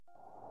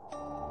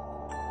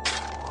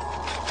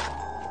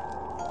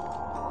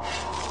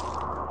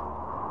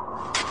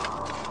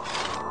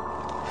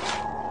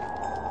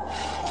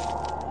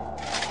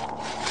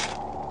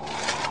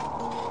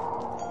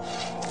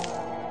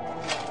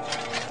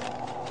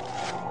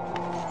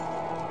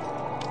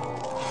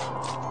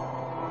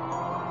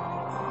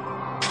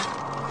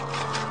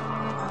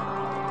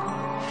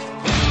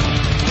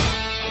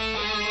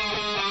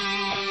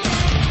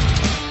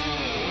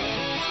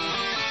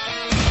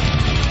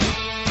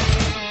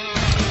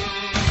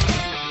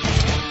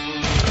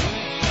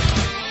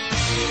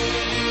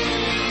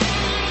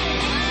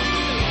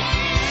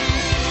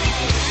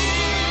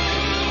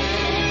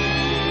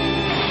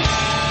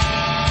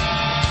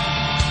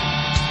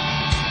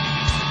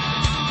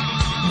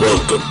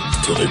Welcome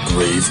to the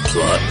Grave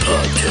Plot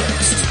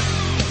Podcast.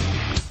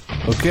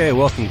 Okay,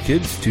 welcome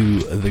kids to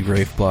the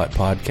Grave Plot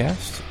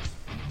Podcast.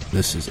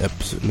 This is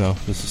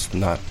this is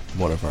not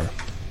one of our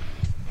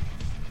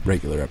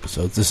regular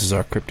episodes. This is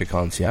our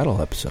Crypticon Seattle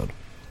episode.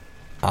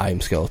 I'm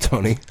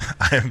Skeletoni.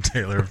 I am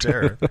Taylor of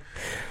Terror.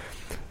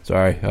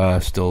 Sorry,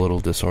 still a little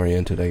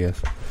disoriented, I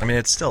guess. I mean,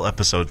 it's still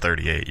episode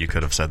 38. You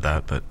could have said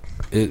that, but...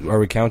 Are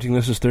we counting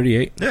this as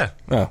 38? Yeah.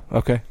 Oh,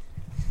 okay.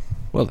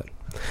 Well then,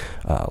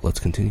 let's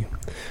continue.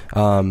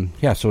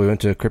 So we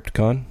went to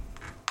Crypticon.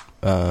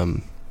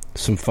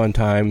 Some fun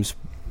times.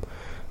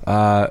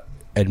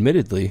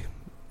 Admittedly,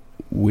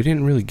 we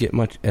didn't really get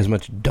as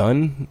much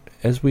done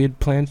as we had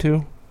planned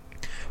to.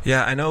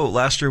 Yeah, I know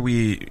last year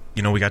we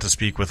got to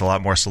speak with a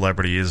lot more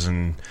celebrities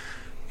and,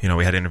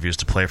 we had interviews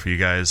to play for you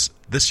guys.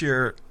 This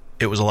year,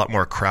 it was a lot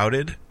more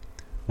crowded,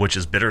 which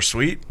is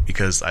bittersweet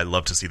because I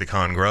love to see the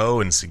con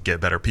grow and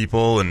get better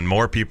people and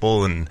more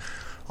people and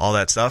all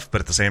that stuff.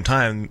 But at the same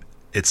time,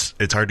 it's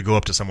hard to go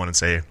up to someone and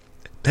say,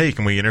 hey,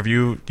 can we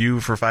interview you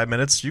for 5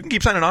 minutes? You can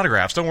keep signing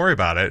autographs. Don't worry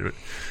about it.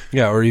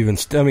 Yeah, or even,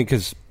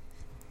 because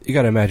you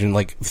got to imagine,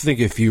 think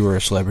if you were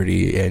a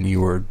celebrity and you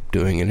were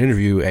doing an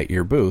interview at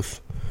your booth,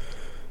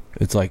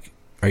 it's like,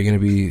 are you going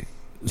to be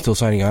still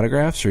signing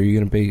autographs, or are you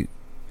going to be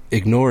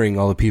ignoring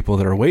all the people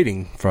that are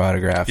waiting for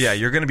autographs? Yeah,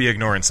 you're going to be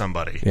ignoring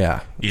somebody. Yeah.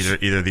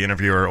 Either the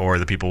interviewer or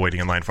the people waiting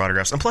in line for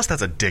autographs. And plus,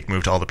 that's a dick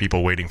move to all the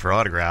people waiting for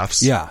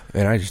autographs. Yeah,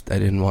 and I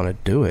didn't want to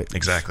do it.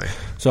 Exactly.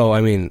 So,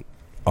 we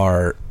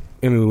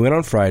went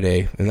on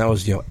Friday, and that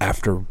was,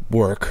 after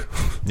work.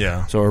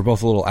 Yeah. So we're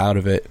both a little out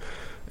of it.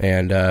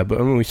 And,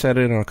 but we sat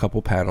in on a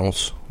couple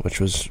panels,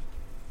 which was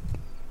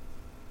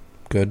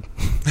good.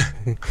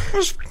 It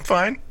was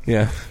fine.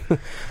 Yeah.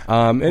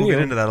 We'll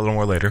get into that a little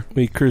more later.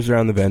 We cruised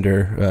around the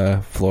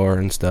vendor floor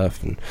and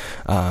stuff.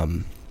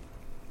 And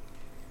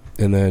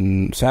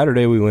then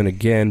Saturday we went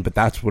again, but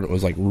that's when it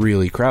was,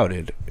 really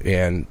crowded.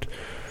 And,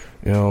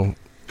 we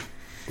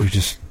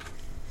just...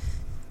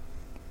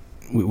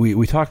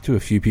 We talked to a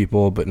few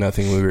people, but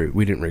nothing.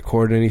 We didn't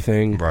record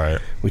anything. Right.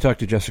 We talked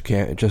to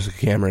Jessica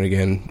Cameron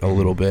again a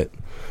little bit,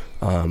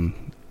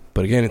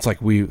 but again, it's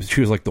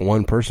she was the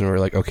one person where we're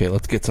like, okay,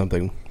 let's get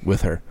something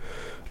with her.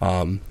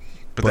 But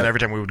then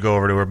every time we would go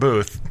over to her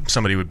booth,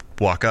 somebody would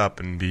walk up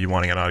and be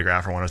wanting an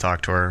autograph or want to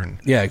talk to her. And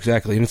yeah,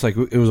 exactly. And it's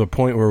it was a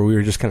point where we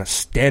were just kind of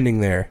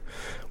standing there,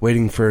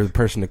 waiting for the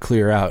person to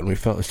clear out, and we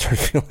started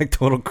feeling like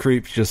total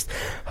creeps just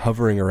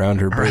hovering around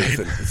her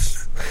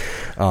booth.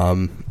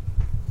 Right.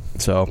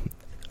 So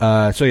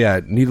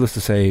yeah, needless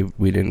to say,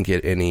 we didn't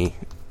get any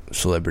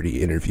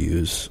celebrity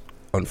interviews,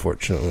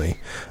 unfortunately.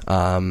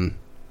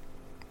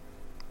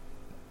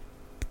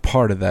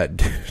 Part of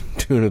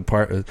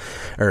that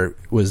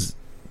was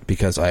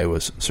because I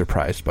was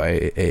surprised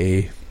by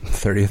a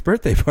 30th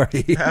birthday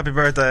party. Happy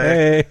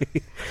birthday!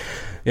 Hey.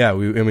 Yeah,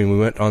 we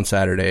went on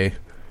Saturday,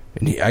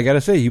 and I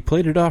gotta say, you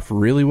played it off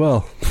really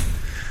well.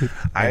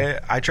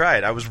 I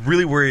tried. I was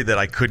really worried that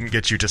I couldn't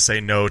get you to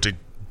say no to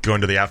going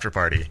to the after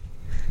party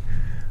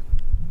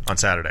on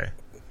Saturday.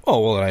 Oh,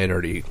 well, I had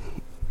already...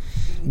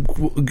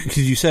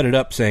 Because you set it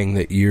up saying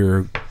that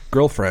your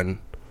girlfriend...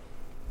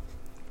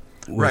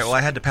 Right, well,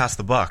 I had to pass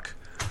the buck.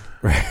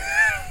 Right.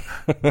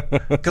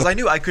 Because I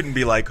knew I couldn't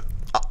be like...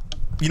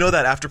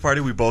 that after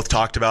party we both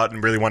talked about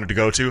and really wanted to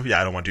go to? Yeah,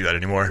 I don't want to do that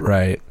anymore.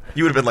 Right.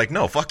 You would have been like,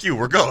 no, fuck you,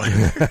 we're going.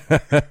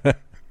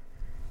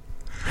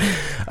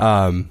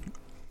 Yeah,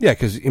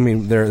 because,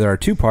 there are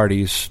two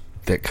parties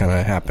that kind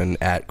of happen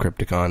at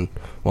Crypticon.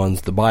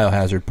 One's the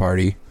Biohazard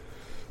Party,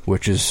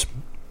 which is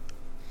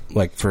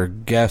for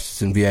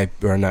guests and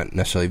VIP, or not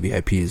necessarily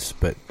VIPs,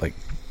 but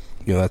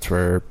that's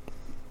where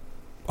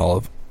all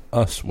of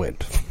us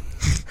went.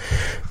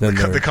 Then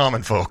the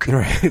common folk,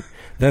 right?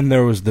 Then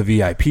there was the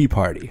VIP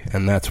party,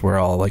 and that's where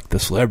all the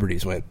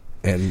celebrities went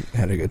and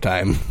had a good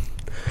time.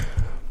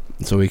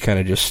 So we kind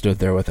of just stood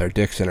there with our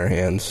dicks in our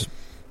hands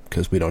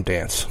because we don't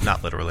dance.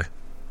 Not literally.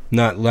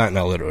 Not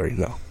literally.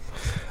 No,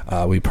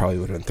 we probably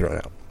would have been thrown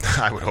out.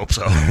 I would hope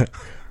so.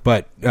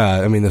 But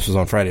this was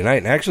on Friday night,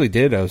 and I actually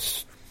did. I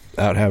was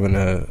out having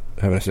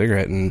a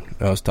cigarette, and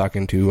I was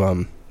talking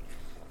to.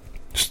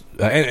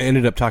 I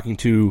ended up talking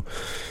to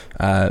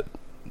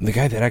the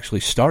guy that actually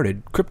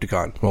started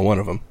Crypticon. Well, one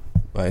of them.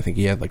 I think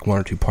he had one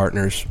or two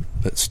partners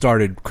that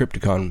started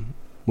Crypticon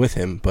with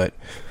him, but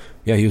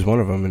yeah, he was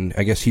one of them, and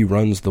I guess he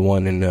runs the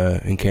one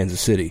in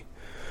Kansas City.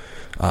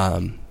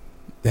 And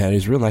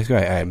he's a real nice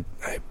guy.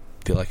 I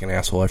feel like an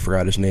asshole. I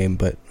forgot his name,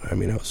 but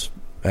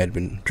I had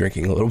been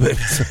drinking a little bit,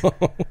 so,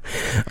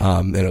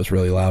 and it was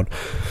really loud.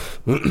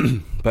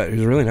 But he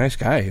was a really nice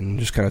guy, and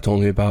just kind of told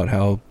me about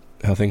how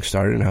things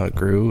started and how it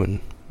grew, and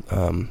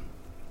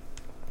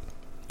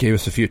gave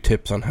us a few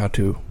tips on how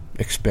to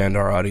expand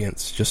our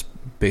audience just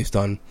based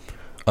on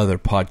other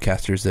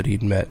podcasters that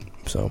he'd met.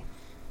 So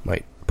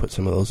might put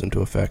some of those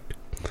into effect.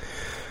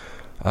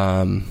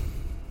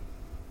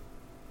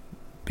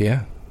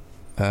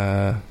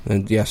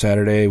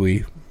 Saturday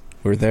we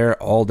were there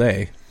all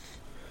day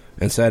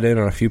and sat in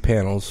on a few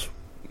panels.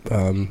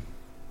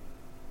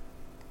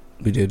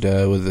 We did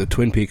with the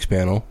Twin Peaks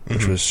panel,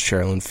 which was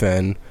Sheryl,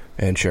 Fenn,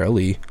 and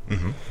Sheryl.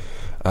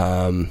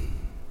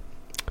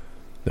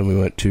 Then we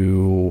went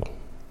to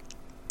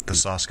the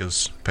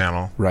Soska's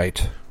panel,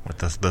 right, with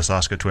the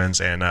Soska twins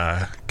and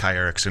Kai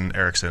Eric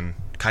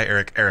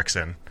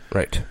Erickson,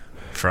 right,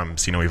 from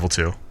See No Evil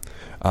 2.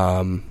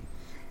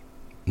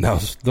 Now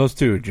those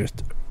two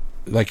just,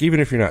 like, even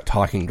if you're not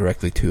talking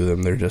directly to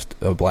them, they're just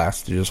a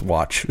blast to just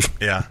watch.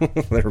 Yeah.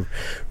 They're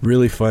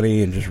really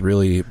funny and just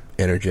really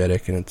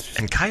energetic,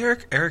 and Kai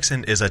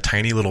Erickson is a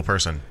tiny little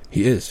person.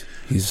 He is.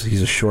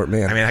 He's a short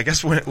man. I mean, I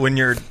guess when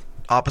you're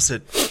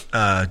opposite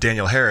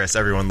Daniel Harris,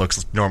 everyone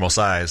looks normal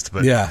sized,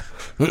 but yeah.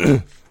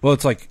 Well,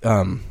 it's like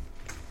the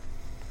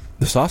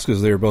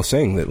Soskas, they were both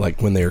saying that,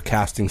 like, when they were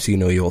casting See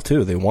No Evil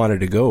 2, they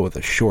wanted to go with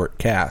a short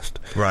cast,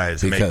 right,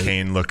 to make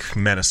Kane look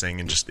menacing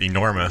and just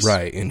enormous,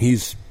 right? And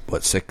he's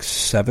what,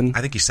 6'7"?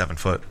 I think he's 7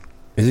 foot.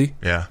 Is he?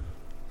 Yeah.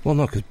 Well,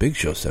 no, because Big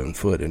Show's 7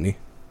 foot, isn't he?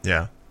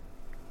 Yeah,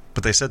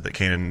 but they said that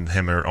Kane and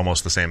him are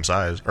almost the same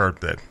size, or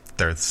that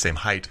they're the same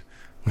height,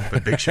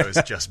 but Big Show is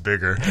just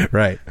bigger.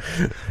 Right.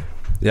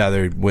 Yeah,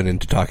 they went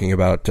into talking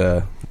about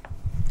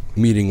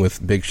meeting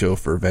with Big Show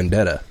for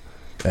Vendetta,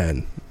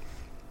 and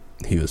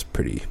he was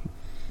pretty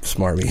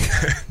smarmy.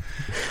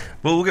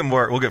 Well,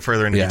 we'll get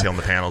further into detail in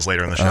the panels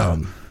later in the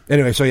show.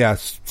 Anyway, so yeah,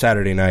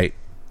 Saturday night,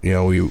 you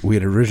know, we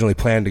had originally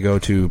planned to go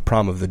to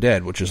Prom of the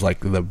Dead, which is like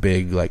the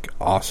big, like,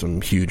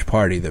 awesome, huge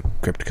party that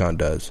Crypticon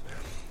does.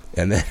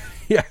 And then,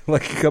 yeah,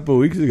 like a couple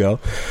of weeks ago,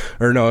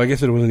 or no, I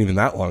guess it wasn't even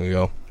that long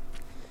ago,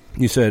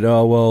 you said,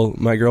 oh, well,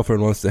 my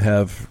girlfriend wants to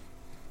have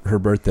her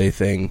birthday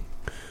thing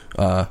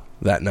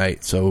that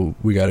night, so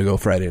we got to go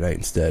Friday night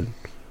instead.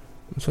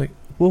 It's like,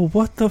 well,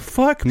 what the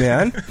fuck,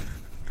 man?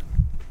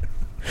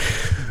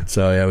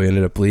 So yeah, we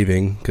ended up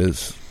leaving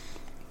because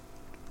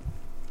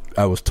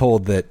I was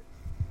told that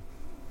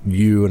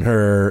you and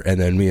her and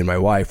then me and my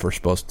wife were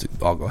supposed to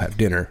all go have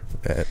dinner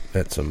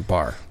at some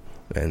bar,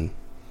 and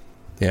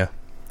yeah,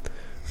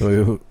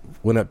 we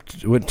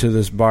went to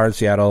this bar in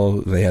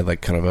Seattle. They had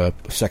like kind of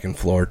a second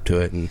floor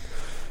to it, and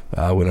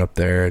went up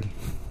there, and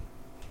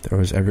there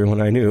was everyone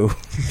I knew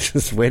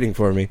just waiting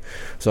for me.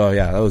 So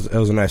yeah, that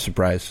was a nice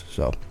surprise.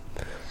 So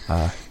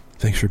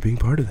thanks for being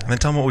part of that. And then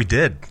tell them what we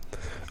did.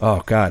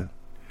 Oh God.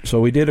 So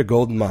we did a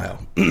Golden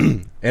Mile.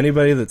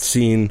 Anybody that's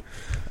seen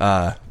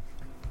The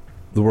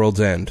World's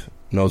End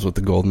knows what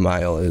the Golden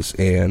Mile is.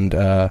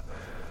 And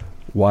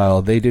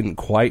while they didn't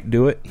quite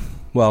do it,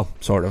 well,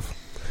 sort of,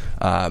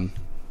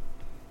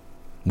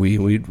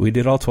 we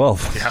did all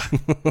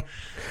 12.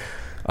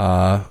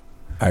 Yeah.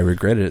 I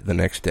regretted it the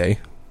next day.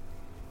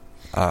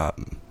 But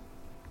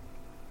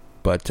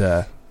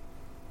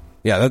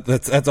yeah,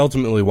 that's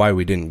ultimately why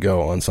we didn't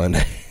go on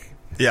Sunday.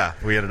 Yeah,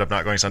 we ended up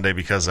not going Sunday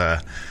because we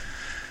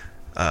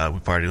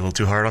partied a little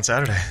too hard on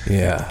Saturday.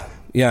 Yeah.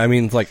 I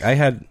mean, it's like I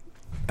had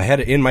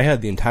it in my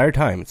head the entire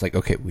time. It's like,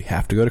 okay, we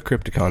have to go to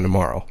Crypticon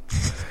tomorrow,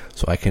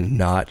 so I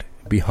cannot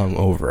be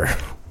hungover.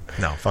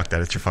 No, fuck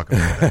that. It's your fucking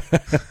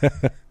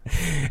birthday.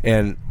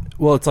 And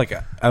well, it's like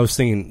I was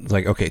thinking, it's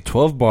like, okay,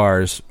 12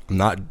 bars. I'm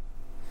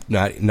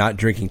not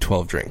drinking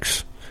 12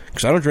 drinks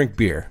because I don't drink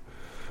beer,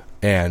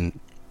 and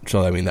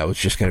so I mean that was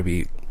just going to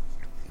be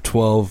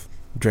 12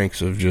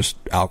 drinks of just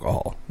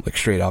alcohol, like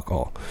straight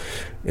alcohol.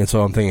 And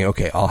so I'm thinking,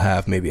 okay, I'll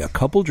have maybe a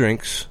couple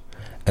drinks,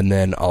 and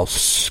then I'll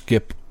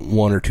skip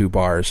 1 or 2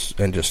 bars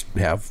and just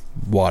have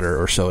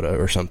water or soda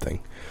or something.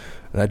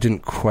 And that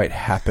didn't quite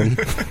happen.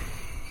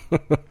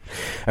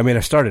 I mean,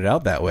 I started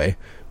out that way,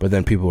 but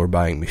then people were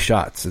buying me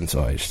shots, and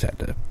so I just had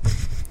to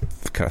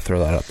kind of throw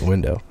that out the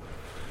window.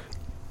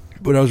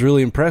 But I was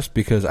really impressed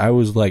because I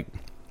was like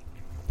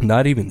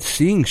not even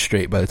seeing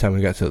straight by the time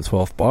we got to the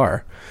 12th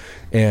bar,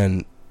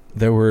 and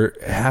there were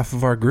half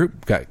of our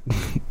group got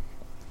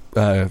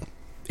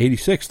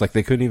 86, like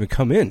they couldn't even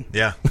come in.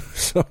 Yeah.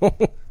 So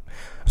I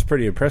was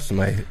pretty impressed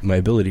with my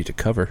ability to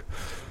cover.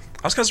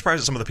 I was kind of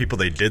surprised at some of the people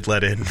they did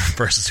let in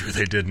versus who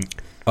they didn't.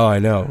 Oh, I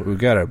know. We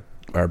got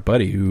our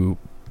buddy who,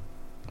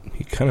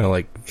 he kind of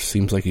like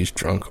seems like he's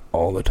drunk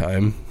all the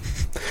time.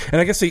 And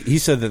I guess he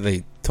said that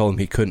they told him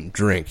he couldn't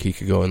drink. He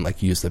could go and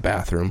like use the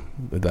bathroom.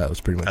 But that was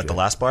pretty much at the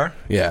last bar?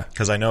 Yeah.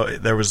 Because I know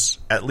there was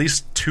at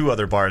least 2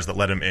 other bars that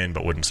let him in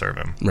but wouldn't serve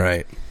him.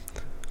 Right.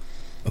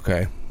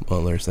 Okay.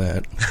 Well, there's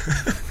that.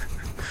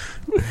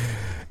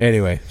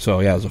 Anyway,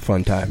 so yeah, it was a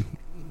fun time.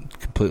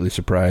 Completely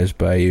surprised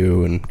by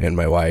you and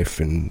my wife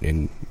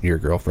and your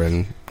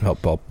girlfriend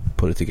helped all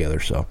put it together.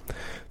 So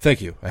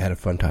thank you. I had a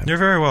fun time. You're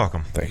very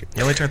welcome. Thank you.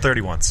 You only turned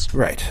 30 once.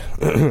 Right.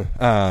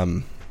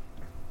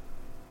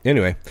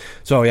 Anyway,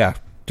 so yeah,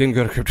 didn't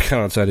go to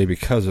Crypticon on Sunday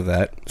because of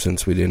that,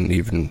 since we didn't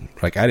even,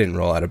 like, I didn't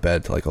roll out of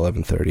bed till like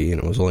 11:30,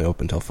 and it was only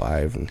open till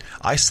 5. And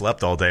I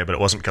slept all day, but it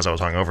wasn't because I was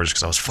hungover, just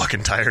because I was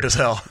fucking tired as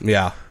hell.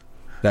 Yeah,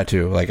 that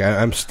too. Like,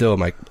 I'm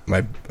still,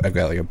 I've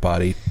got like a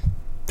body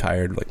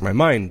tired. Like, my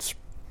mind's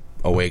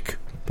awake,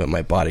 but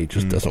my body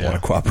just doesn't want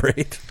to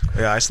cooperate.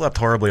 Yeah, I slept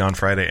horribly on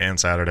Friday and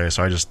Saturday,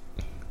 so I just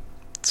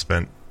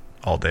spent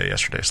all day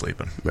yesterday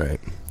sleeping. Right.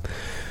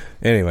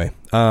 Anyway,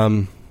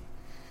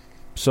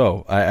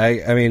 So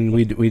I mean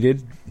we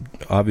did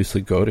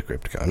obviously go to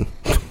Crypticon.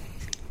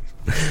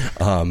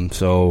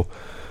 So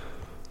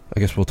I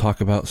guess we'll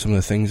talk about some of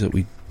the things that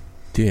we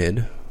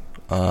did.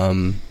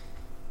 I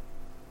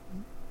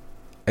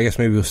guess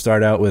maybe we'll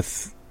start out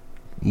with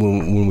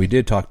when we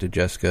did talk to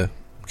Jessica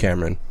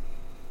Cameron.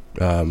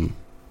 Kind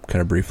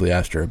of briefly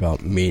asked her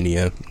about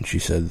Mania, and she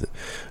said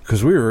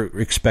because we were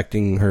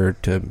expecting her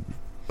to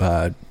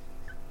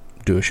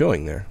do a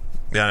showing there.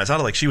 Yeah, and it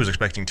sounded like she was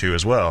expecting to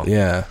as well.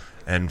 Yeah.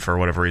 And for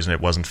whatever reason, it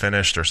wasn't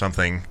finished or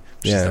something.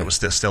 She said it was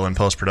still in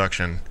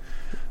post-production.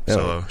 Yeah.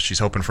 So she's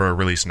hoping for a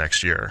release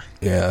next year.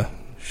 Yeah.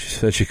 She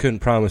said she couldn't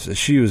promise that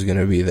she was going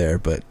to be there,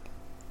 but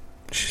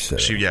she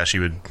said... She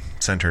would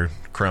send her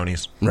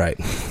cronies. Right.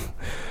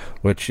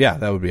 Which, yeah,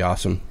 that would be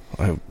awesome.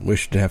 I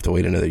wish to have to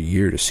wait another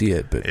year to see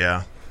it, but...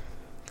 Yeah.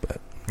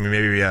 But I mean,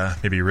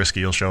 maybe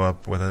Risky will show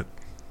up with it.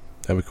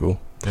 That'd be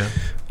cool. Yeah.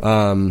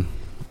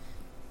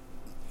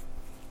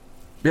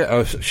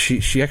 Yeah,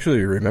 she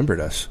actually remembered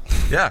us.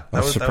 Yeah, I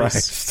was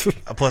surprised. That was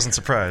a pleasant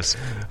surprise.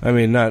 I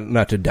mean,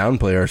 not to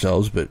downplay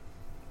ourselves, but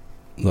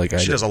like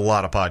she does a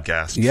lot of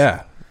podcasts.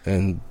 Yeah,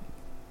 and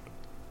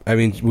I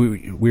mean,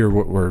 we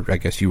were I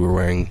guess you were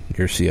wearing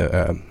your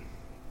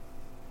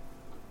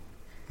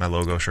my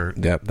logo shirt.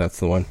 Yep,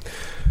 that's the one.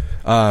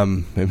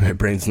 Maybe my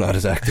brain's not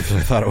as active as I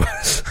thought it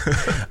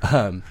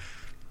was.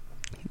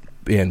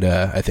 And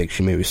I think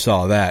she maybe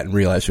saw that and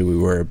realized who we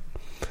were.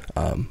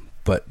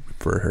 But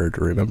for her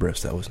to remember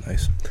us, that was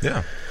nice.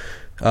 Yeah.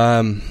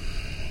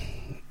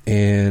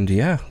 And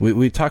yeah,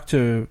 we talked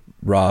to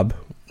Rob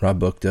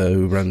Bukta,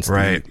 who runs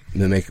the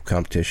makeup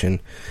competition.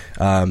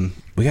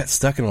 We got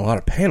stuck in a lot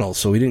of panels,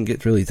 so we didn't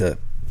get really to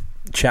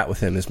chat with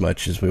him as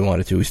much as we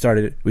wanted to.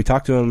 We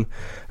talked to him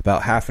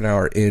about half an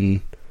hour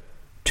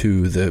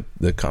into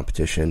the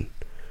competition,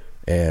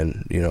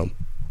 and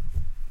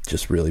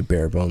just really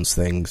bare bones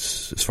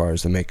things as far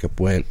as the makeup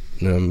went.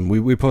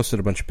 We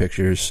posted a bunch of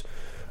pictures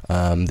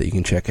that you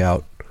can check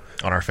out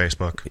on our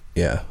Facebook.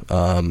 Yeah.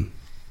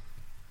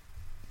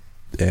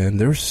 And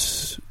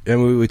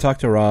we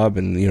talked to Rob,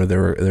 and there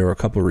were a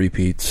couple of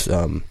repeats.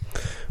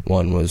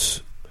 One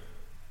was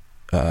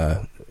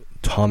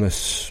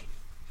Thomas.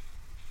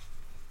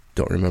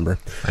 Don't remember.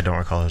 I don't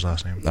recall his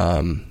last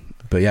name.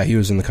 But yeah, he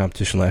was in the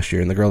competition last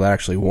year, and the girl that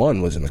actually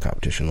won was in the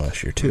competition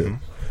last year too.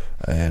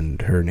 Mm-hmm.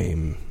 And her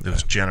name, it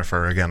was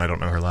Jennifer. Again, I don't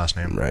know her last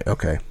name. Right.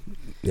 Okay.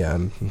 Yeah,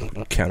 I'm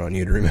count on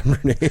you to remember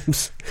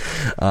names.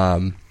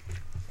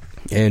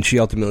 And she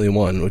ultimately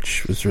won,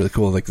 which was really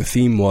cool. Like, the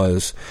theme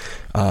was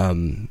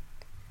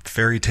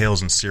fairy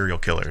tales and serial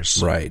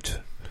killers. Right.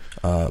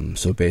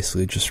 So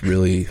basically just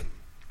really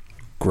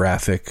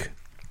graphic,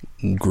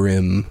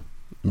 grim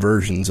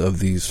versions of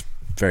these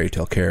fairy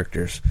tale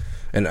characters.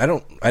 And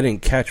I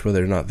didn't catch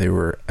whether or not they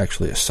were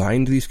actually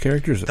assigned these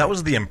characters. That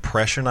was the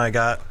impression I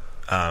got.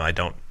 I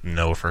don't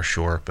know for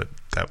sure, but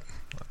that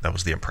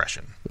was the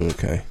impression.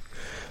 Okay.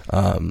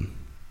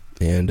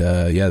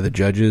 The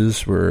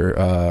judges were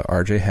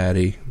RJ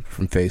Hattie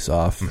from Face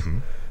Off, mm-hmm.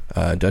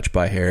 Dutch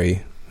by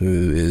Harry,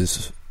 who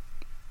is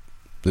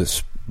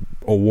this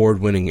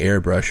award-winning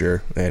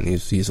airbrusher, and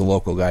he's a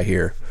local guy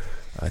here,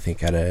 I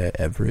think out of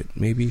Everett,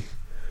 maybe.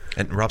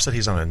 And Rob said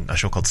he's on a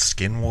show called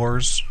Skin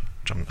Wars,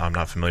 which I'm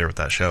not familiar with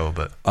that show,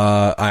 but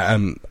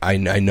I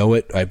know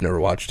it. I've never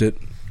watched it.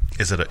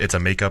 Is it's a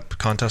makeup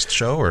contest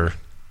show, or?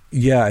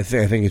 Yeah, I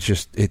think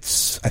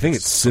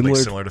it's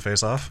similar to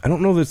Face Off. I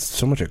don't know that it's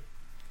so much a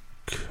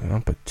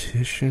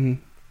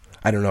competition.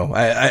 I don't know.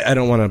 I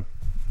don't want to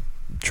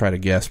try to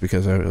guess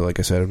because, like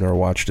I said, I've never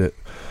watched it.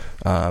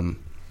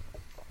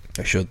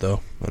 I should though.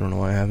 I don't know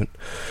why I haven't.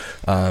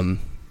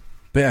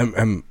 But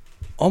I'm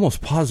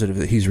almost positive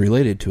that he's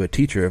related to a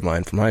teacher of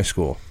mine from high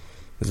school,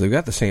 because they've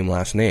got the same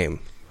last name,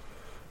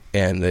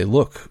 and they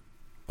look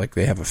like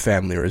they have a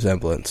family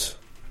resemblance.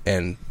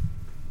 And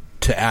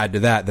to add to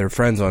that, they're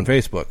friends on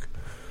Facebook.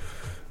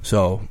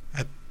 So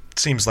that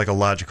seems like a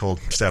logical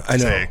step to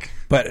take.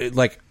 But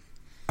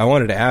I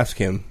wanted to ask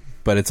him,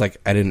 but it's like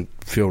I didn't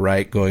feel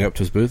right going up to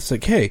his booth. It's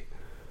like, hey,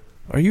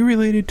 are you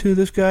related to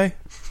this guy?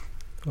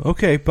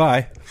 Okay,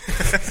 bye.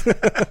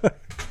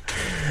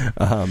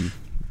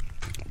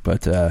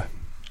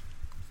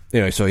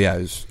 Anyway, so yeah,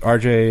 it was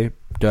RJ,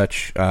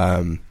 Dutch,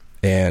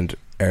 and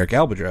Eric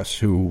Albadress,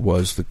 who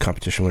was the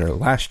competition winner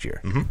last year.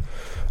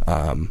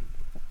 Mm-hmm.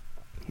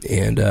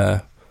 And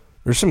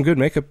there's some good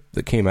makeup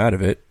that came out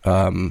of it.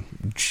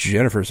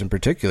 Jennifer's in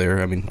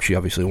particular, I mean, she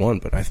obviously won,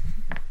 but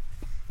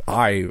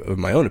I, in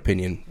my own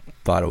opinion,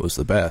 thought it was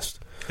the best.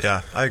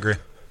 Yeah, I agree.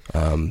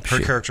 Her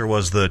character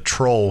was the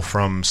troll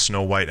from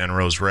Snow White and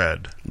Rose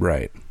Red.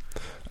 Right.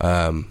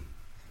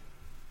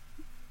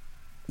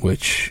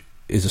 Which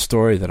is a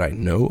story that I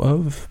know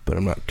of, but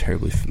I'm not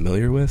terribly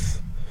familiar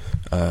with.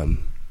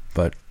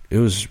 But it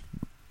was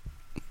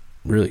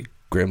really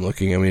grim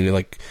looking. I mean,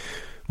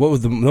 what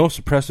was the most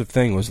impressive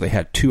thing was they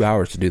had 2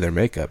 hours to do their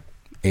makeup,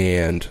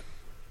 and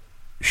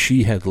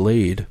she had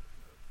laid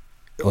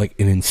an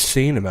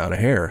insane amount of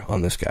hair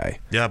on this guy.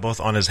 Yeah, both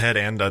on his head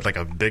and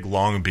a big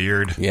long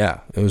beard.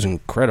 Yeah, it was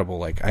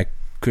incredible. I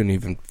couldn't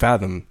even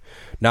fathom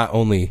not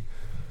only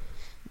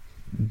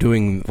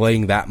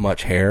laying that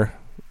much hair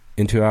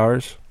in 2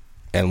 hours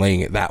and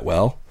laying it that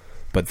well,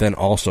 but then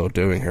also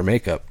doing her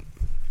makeup,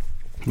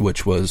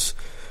 which was,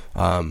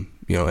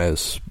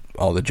 as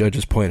all the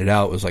judges pointed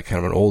out, was like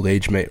kind of an old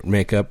age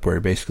makeup where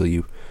basically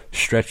you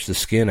stretch the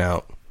skin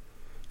out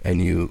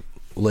and you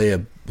lay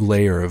a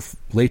layer of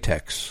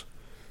latex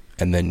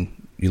and then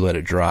you let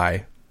it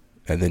dry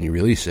and then you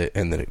release it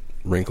and then it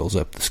wrinkles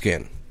up the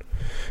skin.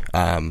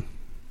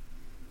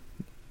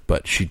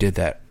 But she did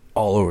that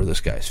all over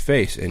this guy's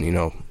face,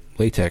 and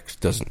latex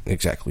doesn't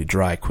exactly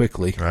dry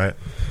quickly. Right.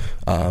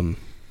 And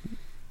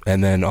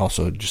then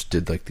also just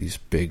did like these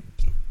big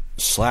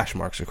slash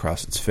marks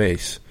across its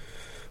face,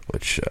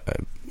 which I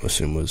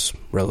assume was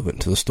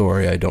relevant to the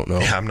story. I don't know.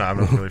 Yeah, I'm not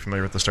really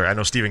familiar with the story. I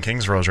know Stephen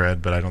King's Rose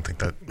Red, but I don't think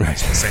that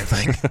it's the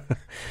same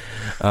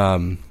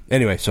thing.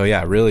 Anyway, so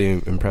yeah,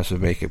 really impressive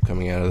makeup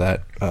coming out of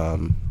that.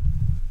 And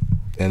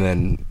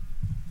then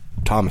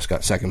Thomas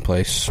got second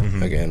place.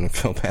 Again, I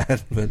felt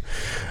bad, but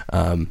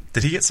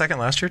did he get second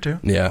last year too?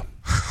 Yeah.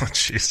 Oh,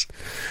 jeez.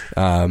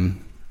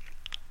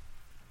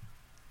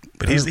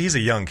 But he's a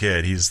young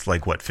kid. He's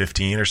like what,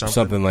 15 or something?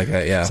 Something like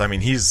that. Yeah. So I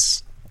mean,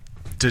 he's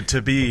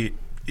to be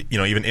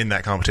even in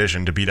that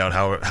competition, to beat out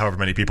however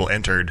many people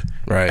entered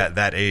at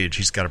that age,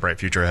 he's got a bright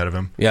future ahead of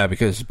him. Yeah,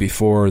 because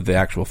before the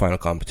actual final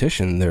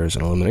competition, there's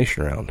an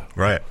elimination round,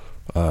 right?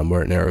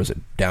 Where it narrows it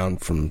down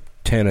from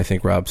 10, I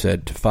think Rob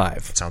said, to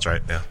 5. Sounds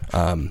right. Yeah.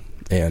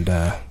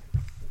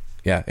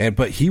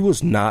 But he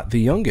was not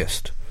the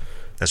youngest.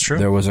 That's true.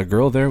 There was a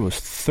girl there who was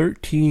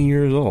 13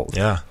 years old.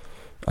 Yeah.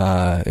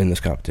 In this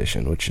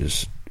competition, which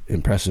is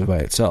impressive by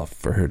itself,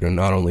 for her to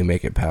not only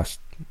make it past,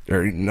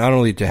 or not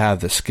only to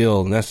have the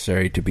skill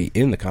necessary to be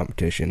in the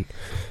competition,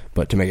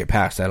 but to make it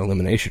past that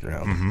elimination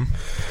round.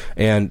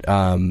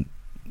 And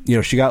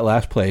she got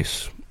last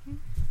place,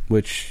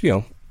 which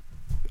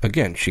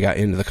again, she got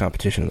into the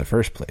competition in the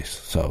first place,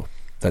 so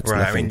that's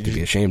nothing to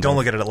be ashamed of. Don't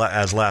look at it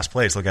as last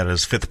place. Look at it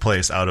as 5th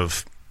place out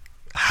of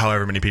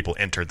however many people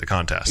entered the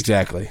contest.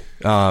 Exactly.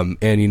 And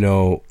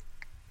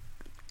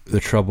the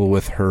trouble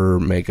with her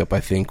makeup, I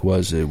think,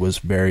 was it was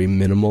very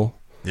minimal.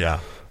 Yeah.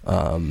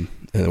 And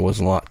there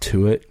wasn't a lot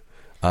to it.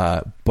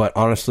 But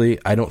honestly,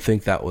 I don't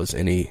think that was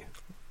any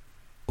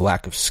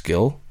lack of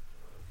skill,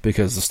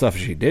 because the stuff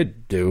she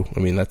did do, I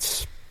mean, I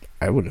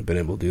wouldn't have been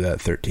able to do that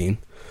at 13.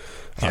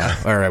 Yeah.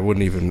 Or I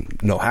wouldn't even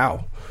know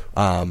how.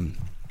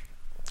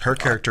 Her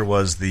character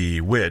was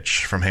the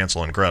witch from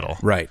Hansel and Gretel.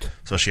 Right.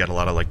 So she had a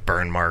lot of like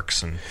burn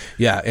marks and...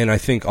 Yeah, and I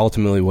think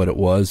ultimately what it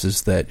was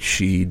is that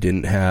she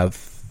didn't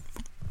have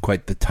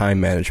quite the time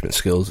management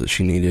skills that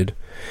she needed,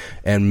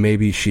 and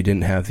maybe she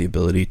didn't have the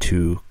ability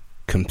to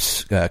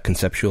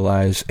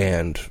conceptualize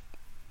and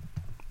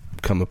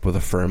come up with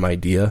a firm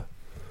idea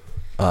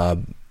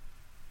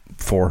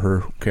for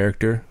her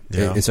character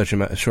in such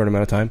a short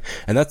amount of time.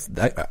 And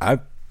I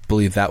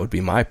believe that would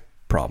be my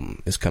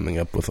problem, is coming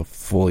up with a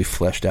fully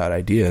fleshed out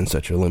idea in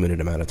such a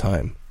limited amount of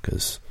time,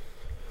 because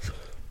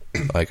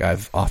like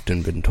I've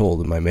often been told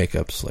that my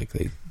makeups, like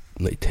they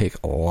take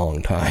a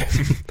long time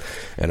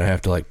and I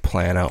have to like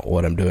plan out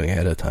what I'm doing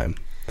ahead of time.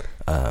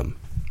 I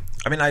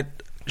mean,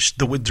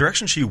 the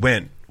direction she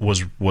went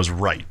was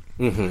right.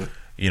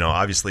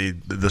 Obviously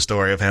the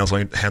story of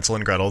Hansel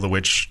and Gretel, the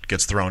witch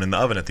gets thrown in the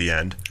oven at the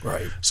end,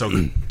 right?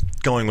 So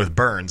going with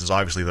burns is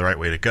obviously the right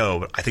way to go,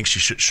 but I think she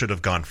should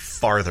have gone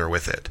farther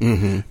with it.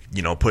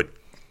 Put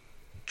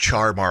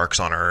char marks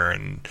on her,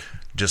 and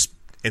just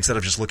instead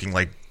of just looking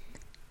like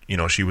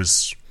she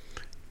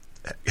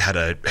had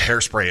a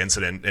hairspray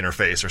incident in her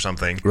face or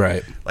something,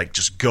 right? Like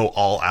just go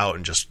all out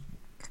and just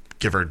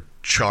give her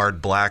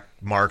charred black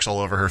marks all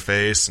over her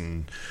face,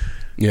 and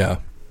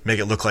make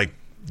it look like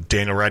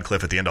Daniel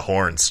Radcliffe at the end of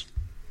Horns.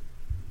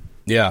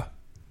 Yeah.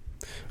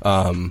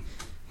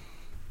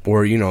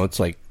 Or it's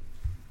like,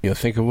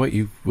 think of what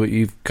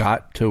you've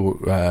got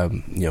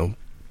to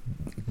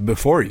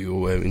before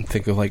you. I mean,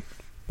 think of like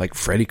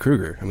Freddy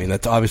Krueger. I mean,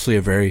 that's obviously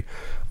a very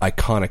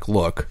iconic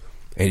look,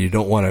 and you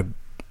don't want to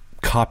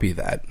copy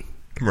that,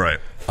 right?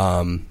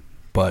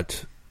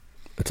 But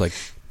it's like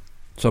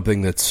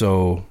something that's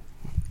so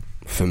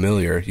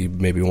familiar, you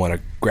maybe want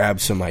to grab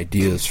some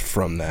ideas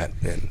from that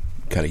and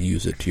kind of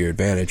use it to your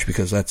advantage,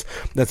 because that's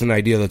an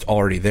idea that's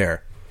already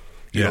there.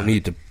 You don't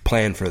need to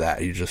plan for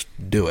that, you just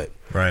do it,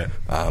 right?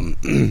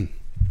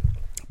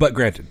 But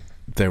granted,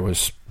 there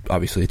was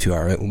obviously a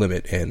 2-hour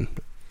limit and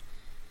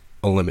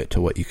a limit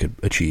to what you could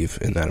achieve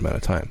in that amount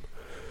of time.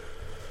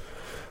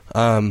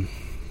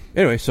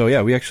 Anyway, so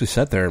yeah, we actually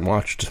sat there and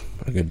watched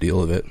a good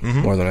deal of it,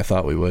 more than I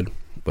thought we would.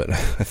 But I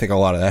think a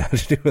lot of that had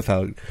to do with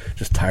how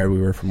just tired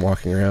we were from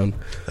walking around.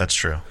 That's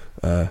true.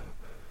 But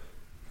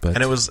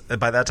it was,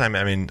 by that time,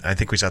 I mean, I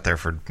think we sat there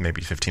for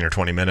maybe 15 or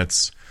 20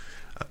 minutes.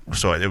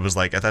 So it was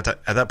like, at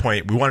that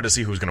point, we wanted to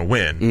see who was going to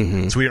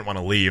win. So we didn't want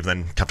to leave,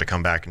 then have to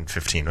come back in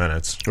 15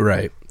 minutes.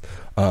 Right.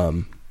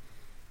 And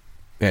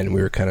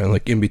we were kind of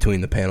like in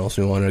between the panels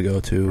we wanted to go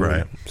to.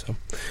 Right. So,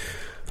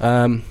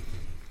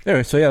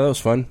 anyway, so yeah, that was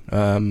fun.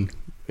 And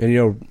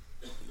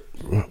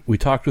we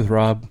talked with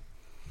Rob,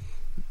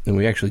 and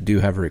we actually do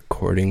have a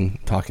recording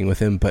talking with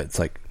him, but it's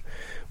like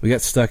we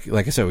got stuck.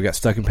 Like I said, we got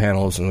stuck in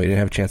panels, and we didn't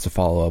have a chance to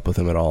follow up with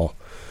him at all.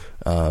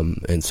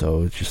 And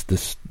so it's just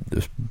this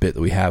bit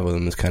that we have with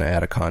him is kind of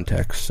out of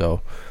context.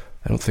 So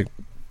I don't think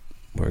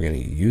we're going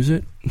to use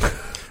it.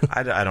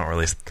 I don't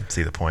really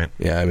see the point.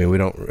 Yeah, I mean, we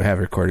don't have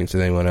recordings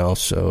with anyone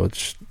else, so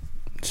it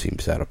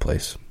seems out of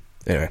place.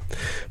 Anyway,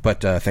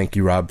 but thank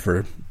you, Rob,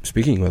 for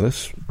speaking with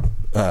us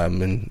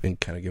and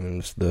kind of giving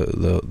us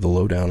the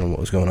lowdown on what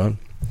was going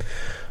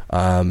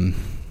on.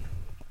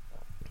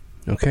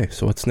 Okay,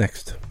 so what's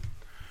next?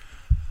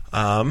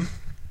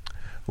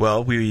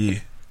 Well,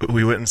 we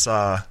went and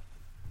saw.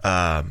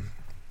 They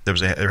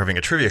were having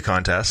a trivia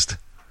contest,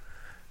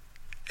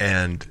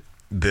 and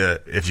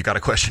if you got a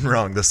question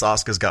wrong, the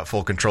Soska's got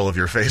full control of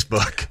your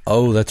Facebook.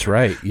 Oh, that's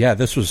right. Yeah,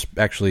 this was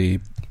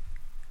actually.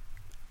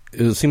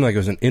 It seemed like it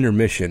was an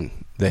intermission.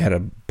 They had a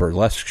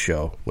burlesque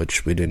show,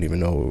 which we didn't even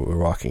know we were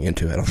walking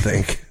into. I don't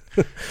think.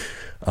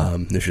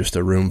 There's just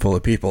a room full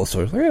of people,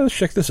 so I was like, yeah, let's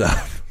check this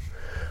out.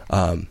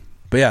 But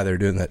yeah, they're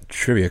doing that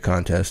trivia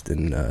contest,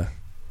 and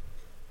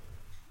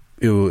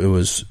it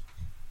was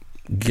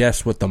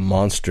guess what the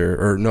monster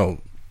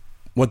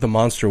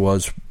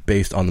was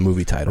based on the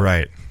movie title.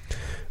 Right.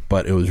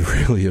 But it was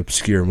really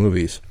obscure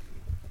movies.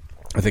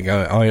 I think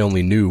I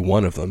only knew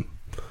one of them.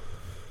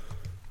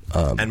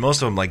 And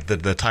most of them, like,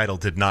 the title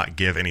did not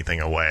give anything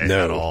away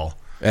at all.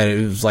 And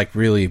it was, like,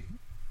 really,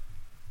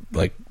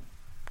 like,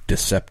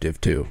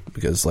 deceptive, too.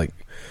 Because, like,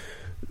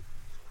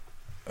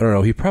 I don't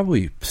know, he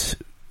probably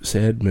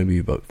said maybe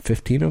about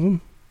 15 of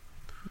them.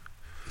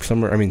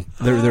 Somewhere, I mean,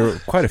 there were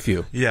quite a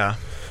few. Yeah.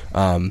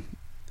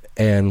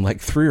 And,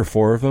 like, 3 or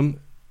 4 of them,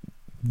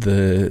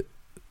 the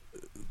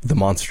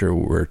monster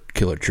were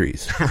killer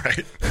trees.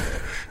 Right.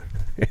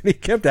 And he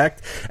kept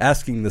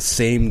asking the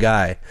same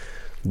guy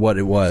what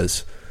it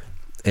was.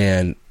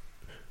 And,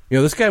 you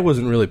know, this guy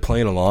wasn't really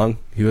playing along.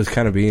 He was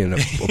kind of being a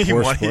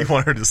poor sport. He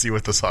wanted to see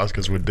what the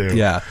Soskas would do.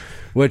 Yeah,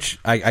 which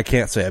I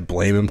can't say I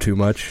blame him too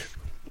much,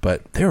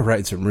 but they were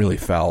writing some really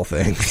foul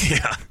things.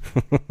 Yeah.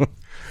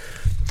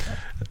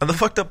 And the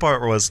fucked up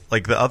part was,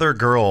 like, the other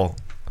girl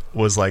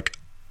was like,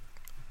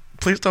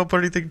 please don't put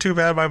anything too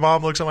bad. My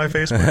mom looks at my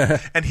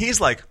Facebook. And he's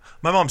like,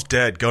 my mom's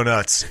dead. Go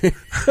nuts.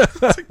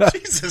 It's like,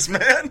 Jesus,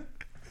 man.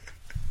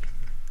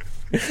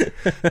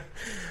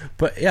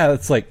 But, yeah,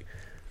 it's like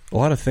a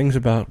lot of things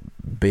about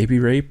baby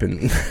rape,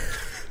 and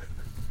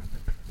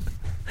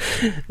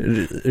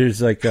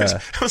there's like I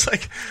was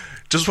like,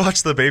 just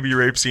watch the baby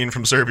rape scene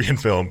from Serbian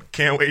film.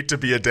 Can't wait to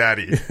be a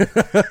daddy.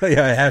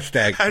 Yeah,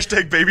 hashtag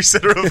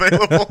babysitter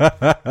available.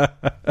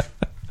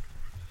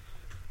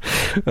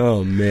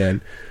 Oh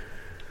man,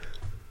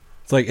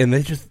 it's like, and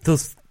they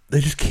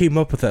just came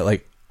up with that,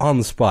 like, on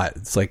the spot.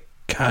 It's like,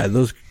 God,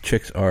 those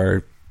chicks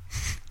are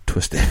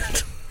twisted.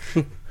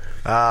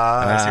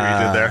 I see what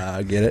you did there.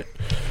 I get it.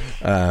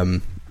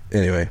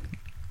 Anyway,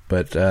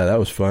 but that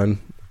was fun,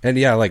 and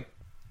yeah, like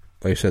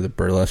I said, the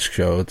burlesque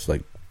show. It's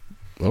like,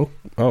 oh,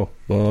 well,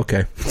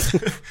 okay.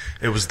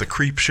 It was the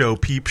creep show,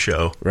 peep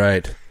show,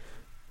 right?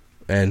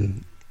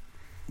 And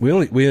we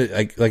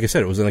like I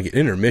said, it was like an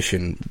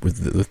intermission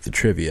with the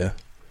trivia,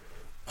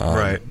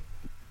 right?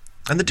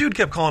 And the dude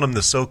kept calling them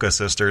the Soska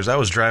sisters. That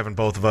was driving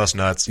both of us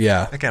nuts.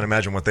 Yeah, I can't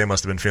imagine what they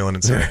must have been feeling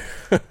inside.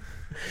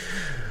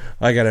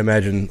 I gotta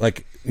imagine,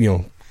 like, you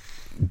know,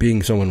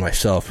 being someone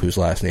myself whose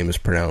last name is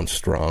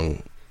pronounced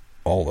wrong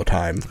all the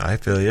time. I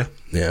feel you.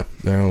 Yeah.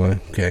 Oh,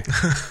 okay.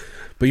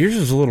 But yours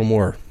is a little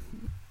more,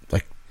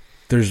 like,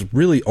 there's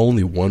really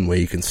only one way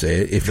you can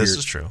say it. This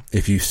is true.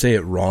 If you say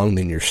it wrong,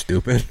 then you're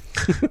stupid.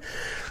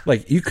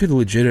 Like, you could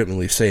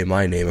legitimately say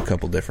my name a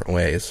couple different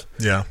ways.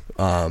 Yeah.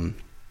 I've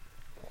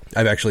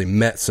actually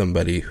met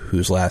somebody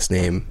whose last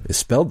name is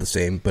spelled the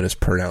same, but is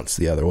pronounced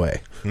the other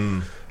way.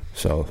 Hmm.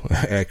 So,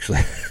 I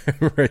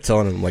remember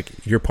telling him,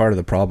 like, you're part of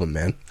the problem,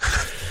 man.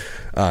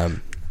 My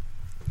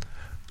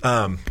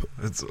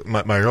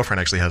girlfriend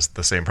actually has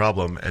the same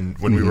problem, and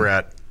when we were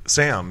at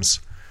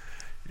Sam's,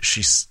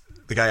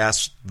 the guy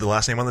asked the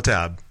last name on the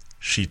tab.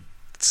 She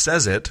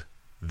says it,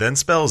 then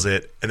spells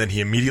it, and then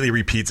he immediately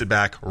repeats it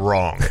back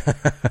wrong.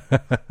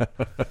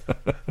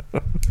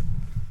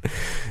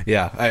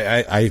 Yeah,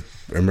 I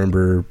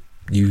remember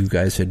you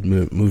guys had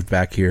moved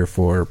back here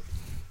for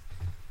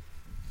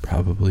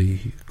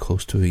probably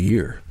close to a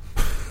year.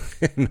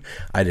 And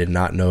I did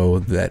not know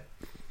that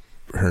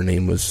her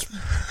name was,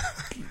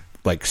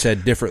 like,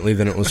 said differently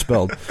than it was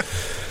spelled.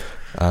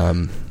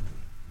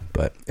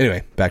 But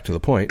anyway, back to the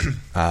point.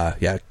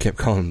 Yeah, I kept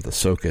calling them the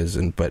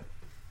Sokas, but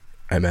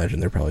I imagine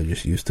they're probably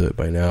just used to it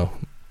by now.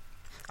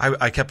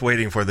 I kept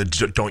waiting for the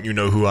 "don't you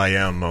know who I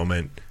am"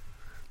 moment.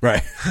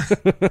 Right.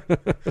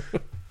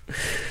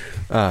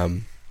 But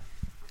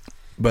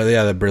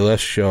yeah, the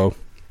burlesque show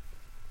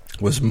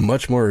was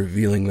much more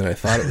revealing than I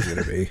thought it was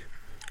going to be.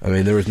 I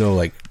mean, there was no,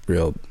 like,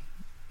 real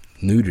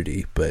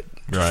nudity, but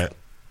right,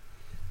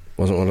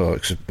 wasn't what I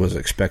was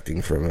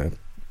expecting from a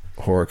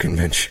horror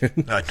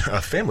convention.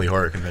 A family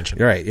horror convention.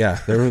 Right, yeah.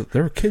 There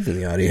were kids in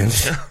the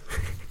audience.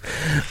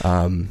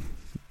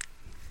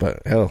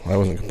 But hell, I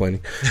wasn't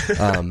complaining.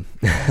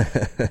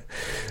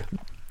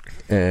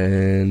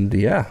 And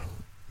yeah.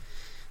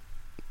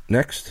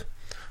 next?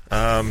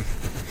 I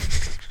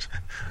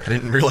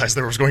didn't realize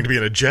there was going to be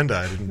an agenda.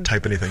 I didn't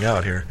type anything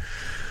out here.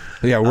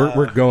 Yeah,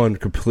 we're going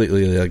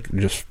completely like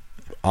just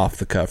off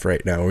the cuff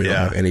right now. We don't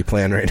have any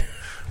plan right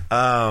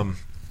now.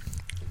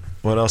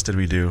 What else did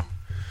we do?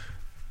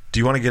 Do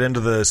you want to get into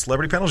the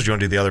celebrity panels, or do you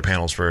want to do the other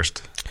panels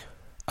first?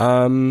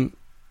 I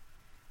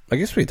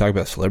guess we can talk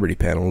about celebrity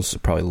panels.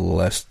 Probably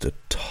less to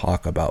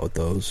talk about with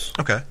those.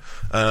 Okay.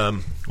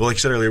 Well, like you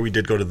said earlier, we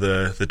did go to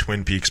the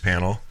Twin Peaks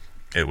panel.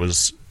 It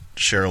was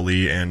Sheryl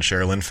Lee and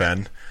Sherilynn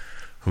Fenn,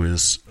 who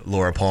is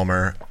Laura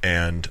Palmer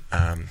and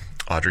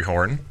Audrey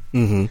Horne.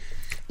 Mm-hmm.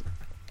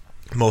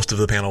 Most of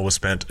the panel was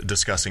spent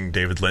discussing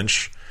David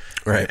Lynch,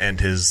 right, and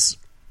his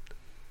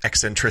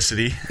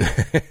eccentricity.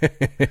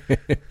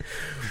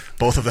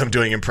 Both of them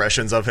doing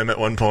impressions of him at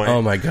one point.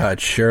 Oh my God,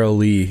 Sheryl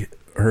Lee,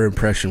 her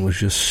impression was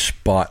just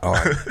spot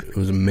on. It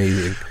was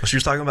amazing. Well, she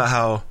was talking about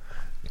how,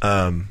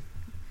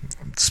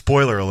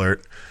 spoiler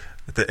alert,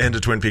 at the end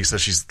of Twin Peaks, that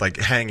she's like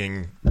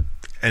hanging,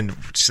 and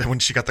she said when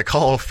she got the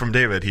call from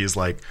David, he's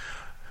like,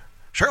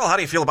 Sheryl, how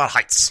do you feel about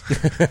heights?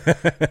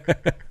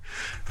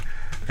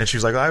 And she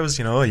was like, I was,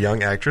 a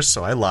young actress,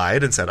 so I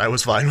lied and said I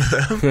was fine with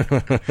them.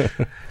 And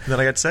then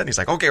I got set, and he's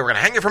like, okay, we're going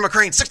to hang you from a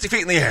crane 60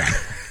 feet in the air.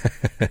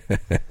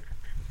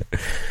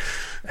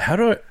 How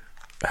do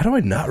I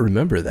not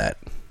remember that?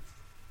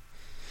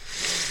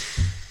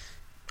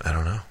 I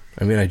don't know.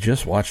 I mean, I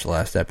just watched the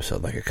last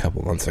episode like a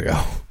couple months ago.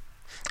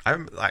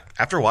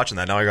 After watching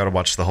that, now I got to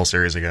watch the whole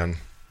series again.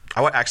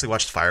 I actually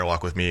watched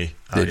Firewalk with Me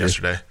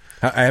yesterday.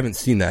 I haven't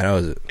seen that. How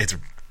is it? It's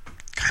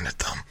kind of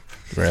dumb.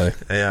 Really?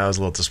 Yeah, I was a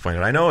little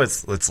disappointed. I know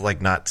it's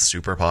like not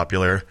super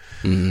popular.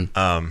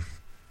 Mm-hmm.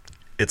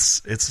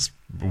 It's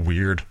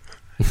weird.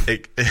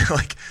 Like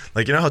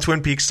how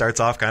Twin Peaks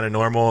starts off kind of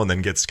normal and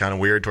then gets kind of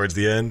weird towards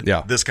the end.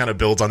 Yeah, this kind of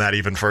builds on that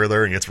even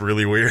further and gets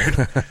really weird.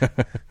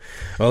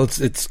 Well,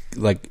 it's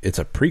like it's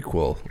a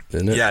prequel,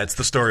 isn't it? Yeah, it's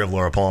the story of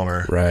Laura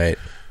Palmer. Right.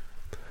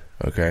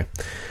 Okay.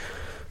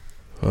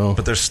 Well,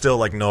 but there's still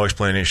like no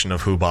explanation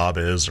of who Bob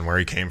is and where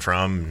he came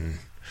from.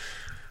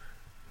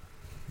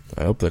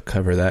 I hope they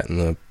cover that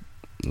in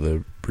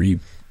the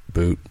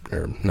reboot.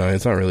 Or no,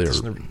 it's not really.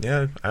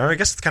 Yeah, I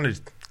guess it kind of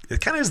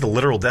is the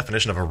literal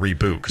definition of a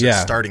reboot because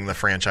it's starting the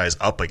franchise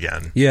up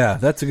again. Yeah,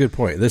 that's a good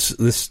point. This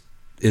is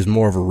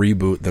more of a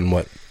reboot than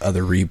what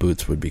other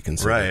reboots would be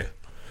considered. Right.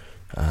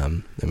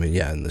 I mean,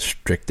 yeah, in the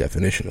strict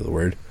definition of the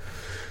word.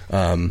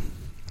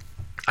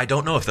 I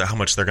don't know how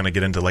much they're going to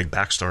get into like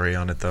backstory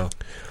on it though,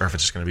 or if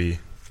it's just going to be,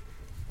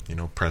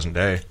 present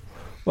day.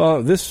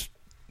 Well,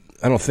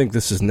 I don't think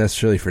this is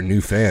necessarily for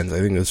new fans. I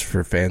think it's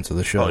for fans of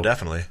the show. Oh,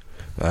 definitely.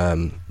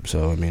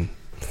 So, I mean,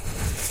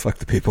 fuck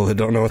the people that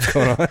don't know what's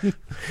going on.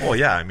 Well,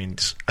 yeah, I mean,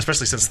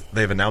 especially since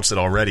they've announced it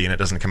already and it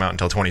doesn't come out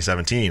until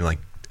 2017, like,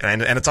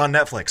 and it's on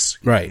Netflix.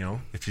 Right.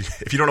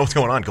 If you don't know what's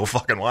going on, go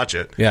fucking watch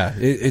it. Yeah,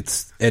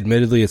 it's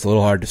admittedly it's a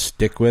little hard to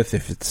stick with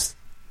if it's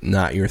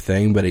not your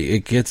thing, but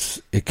it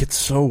gets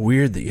so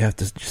weird that you have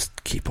to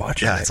just keep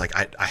watching. Yeah, it's like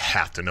I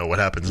have to know what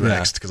happens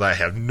next because I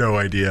have no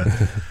idea.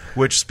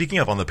 Which, speaking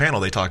of, on the panel,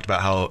 they talked about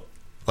how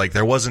like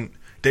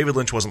David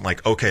Lynch wasn't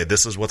like, okay,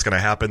 this is what's going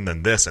to happen,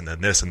 then this, and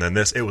then this, and then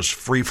this. It was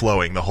free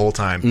flowing the whole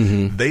time.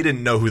 Mm-hmm. They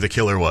didn't know who the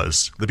killer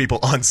was. The people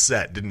on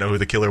set didn't know who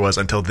the killer was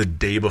until the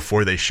day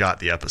before they shot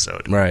the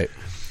episode. Right.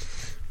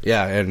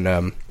 Yeah,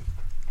 and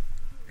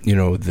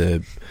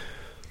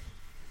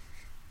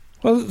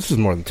well, this is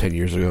more than 10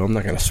 years ago. I'm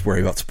not going to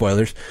worry about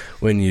spoilers.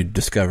 When you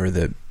discover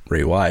that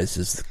Ray Wise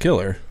is the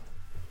killer,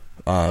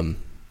 and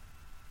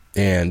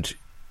when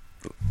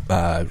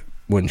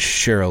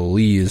Sheryl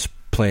Lee is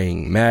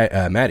playing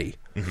Maddie,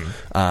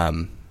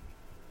 mm-hmm.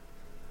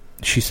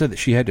 She said that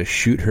she had to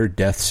shoot her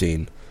death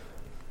scene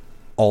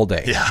all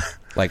day. Yeah.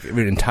 Like, an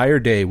entire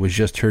day was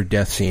just her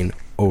death scene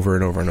over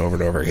and over and over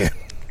and over again.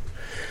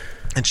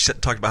 And she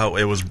talked about how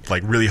it was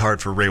like really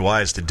hard for Ray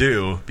Wise to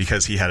do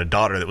because he had a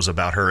daughter that was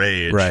about her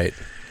age. Right.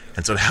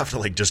 And so to have to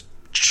like just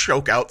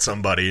choke out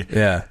somebody.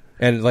 Yeah.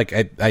 And like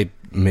I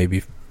may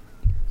be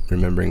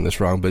remembering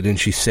this wrong, but didn't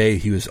she say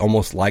he was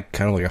almost like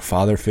kind of like a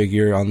father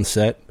figure on the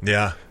set?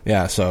 Yeah.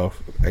 Yeah, so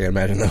I can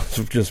imagine that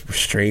was just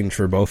strange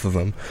for both of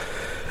them.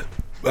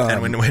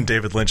 And when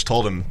David Lynch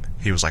told him,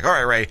 he was like, all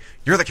right, Ray,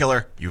 you're the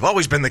killer. You've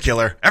always been the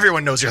killer.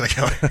 Everyone knows you're the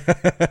killer.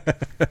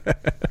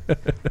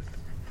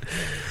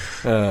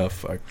 Oh,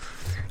 fuck.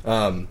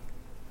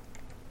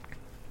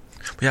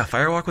 Yeah,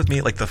 Firewalk with Me,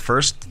 like the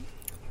first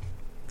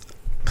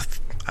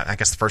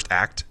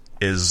act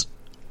is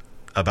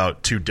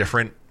about two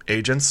different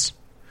agents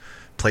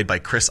played by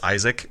Chris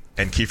Isaac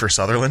and Kiefer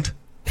Sutherland.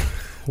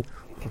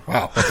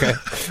 Wow, okay.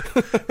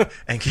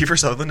 And Kiefer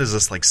Sutherland is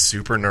this like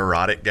super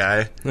neurotic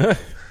guy.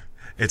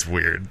 It's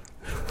weird.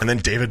 And then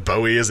David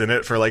Bowie is in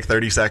it for like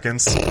 30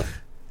 seconds.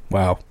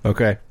 Wow,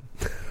 okay.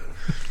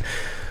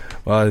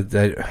 Well,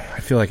 I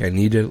feel like I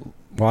need to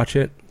watch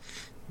it.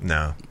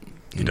 No,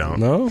 you don't.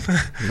 No?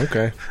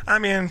 Okay. I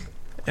mean,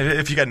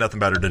 if you got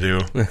nothing better to do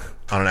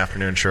on an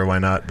afternoon, sure, why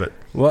not? But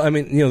well, I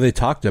mean, they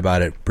talked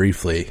about it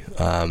briefly.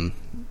 I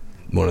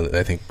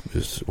think it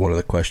was one of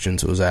the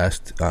questions that was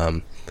asked,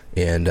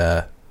 and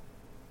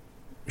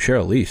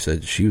Sheryl Lee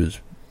said she was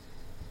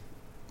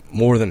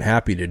more than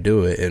happy to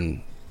do it,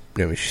 and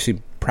she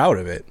seemed proud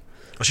of it.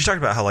 Well, she talked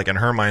about how, like, in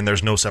her mind,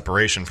 there's no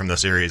separation from the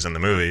series and the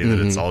movie. That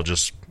it's all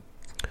just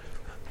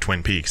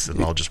Twin Peaks. It's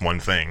all just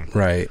one thing.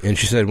 Right. And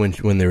she said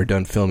when they were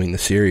done filming the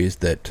series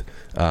that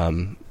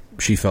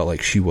she felt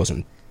like she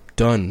wasn't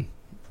done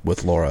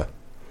with Laura,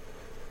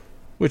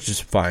 which is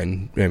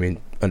fine. I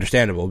mean,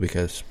 understandable,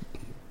 because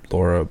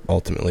Laura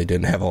ultimately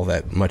didn't have all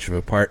that much of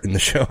a part in the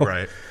show.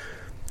 Right.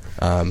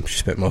 She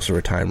spent most of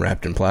her time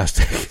wrapped in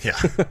plastic.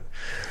 Yeah.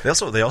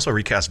 They also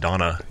recast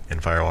Donna in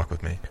Fire Walk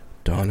with Me.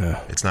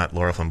 Donna. It's not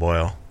Laura Flynn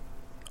Boyle.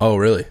 Oh,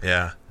 really?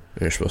 Yeah.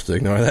 You're supposed to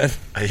ignore that?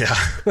 Yeah.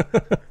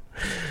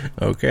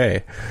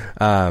 Okay.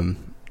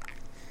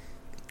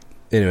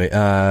 Anyway,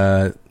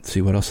 let's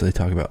see, what else did they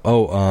talk about?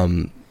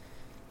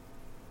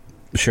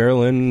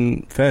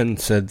 Sherilynn Fenn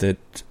said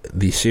that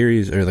the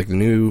series, or like the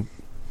new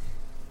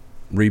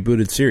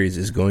rebooted series,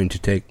 is going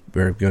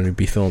to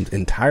be filmed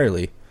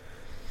entirely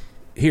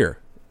here.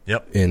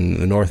 Yep. In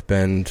the North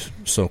Bend,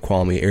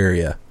 Snoqualmie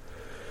area,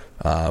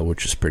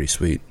 which is pretty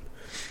sweet.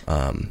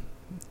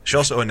 She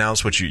also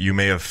announced, which you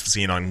may have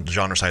seen on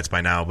genre sites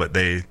by now, but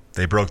they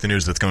broke the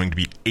news that it's going to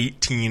be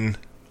 18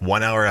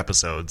 one-hour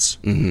episodes,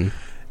 and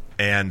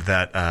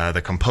that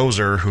the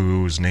composer,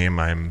 whose name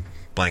I'm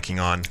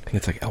blanking on, I think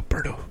it's like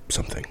Alberto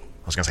something.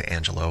 I was going to say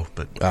Angelo,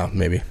 but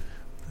maybe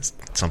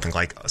something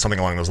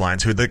along those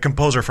lines. Who the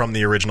composer from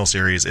the original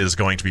series is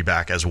going to be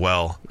back as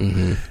well,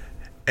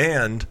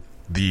 and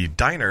the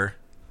diner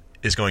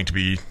is going to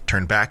be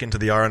turned back into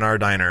the R&R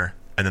diner.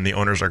 And then the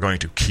owners are going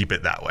to keep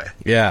it that way.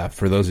 Yeah,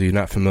 for those of you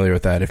not familiar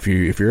with that, if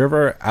you're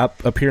ever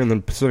up here in the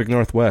Pacific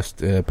Northwest,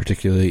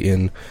 particularly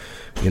in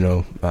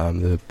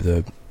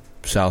the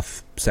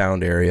South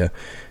Sound area,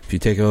 if you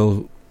take a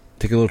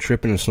little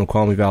trip into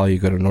Snoqualmie Valley, you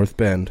go to North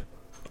Bend.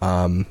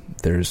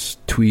 There's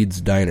Tweed's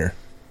Diner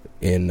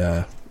in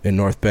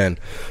North Bend,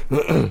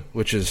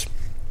 which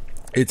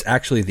it's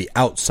actually the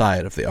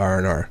outside of the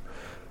R&R.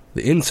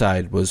 The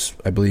inside was,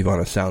 I believe, on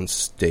a sound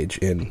stage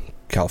in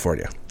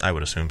California. I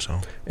would assume so.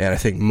 And I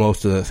think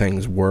most of the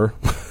things were.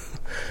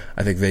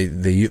 I think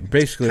they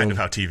basically... Kind of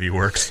how TV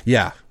works.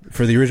 Yeah.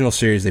 For the original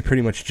series, they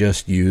pretty much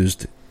just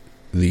used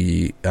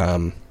the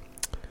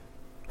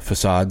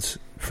facades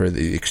for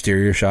the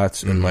exterior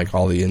shots, and like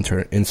all the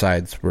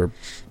insides were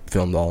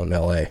filmed all in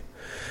L.A.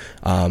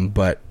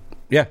 But,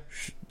 yeah,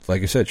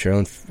 like I said,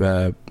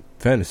 Sherilynn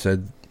Fenn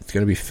said it's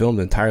going to be filmed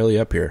entirely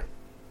up here.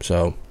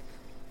 So,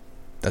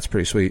 that's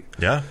pretty sweet.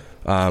 Yeah.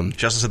 She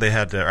also said they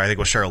had to, or I think it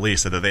was Sheryl Lee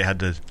said that they had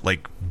to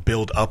like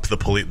build up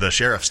the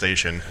sheriff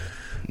station.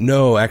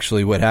 No,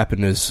 actually, what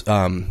happened is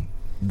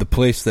the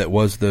place that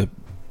was the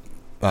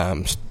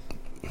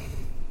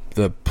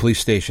police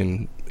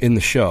station in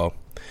the show,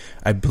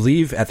 I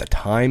believe at the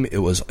time it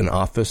was an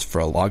office for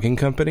a logging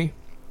company,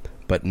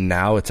 but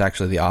now it's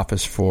actually the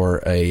office for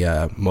a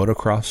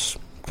motocross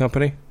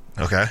company.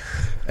 Okay.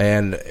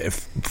 And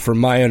from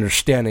my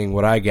understanding,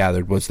 what I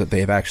gathered was that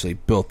they have actually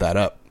built that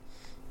up.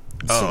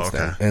 Oh, okay.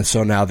 Then. And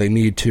so now they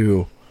need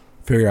to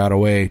figure out a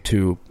way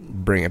to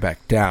bring it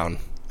back down.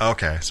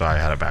 Okay, so I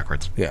had it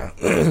backwards. Yeah.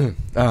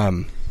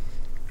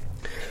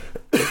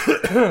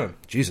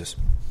 Jesus.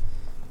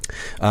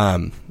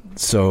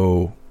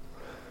 So,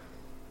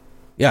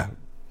 yeah,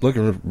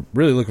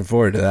 really looking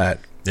forward to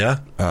that. Yeah.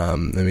 I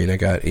mean, I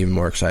got even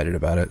more excited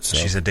about it. So.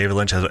 She said David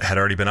Lynch had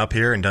already been up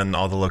here and done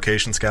all the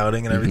location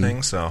scouting and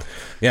everything. So.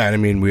 Yeah, and I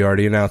mean, we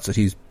already announced that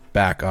he's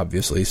back,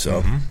 obviously,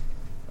 so...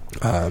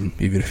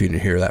 even if you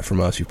didn't hear that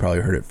from us, you probably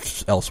heard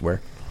it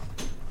elsewhere.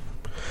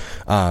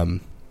 So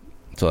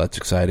that's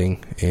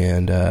exciting,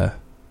 and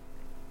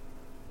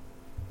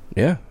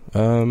yeah.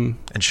 And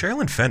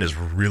Sherilynn Fenn is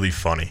really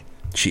funny.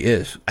 She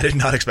is. I did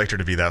not expect her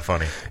to be that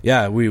funny.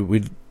 Yeah, we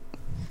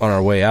on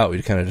our way out,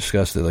 we kind of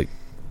discussed it. Like,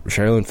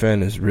 Sherilynn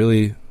Fenn is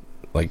really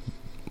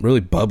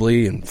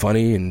bubbly and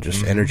funny and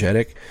just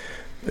energetic.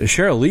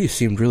 Sheryl Lee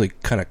seemed really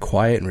kind of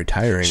quiet and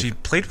retiring. She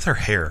played with her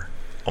hair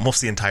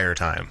almost the entire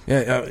time.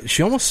 Yeah,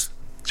 she almost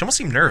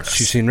seemed nervous.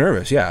 She seemed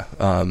nervous, yeah.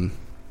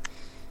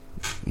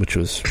 Which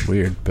was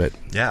weird, but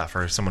yeah,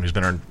 for someone who's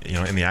been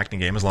in the acting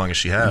game as long as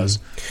she has.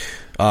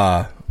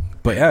 But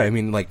yeah, I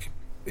mean, like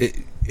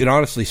it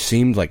honestly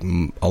seemed like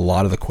a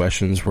lot of the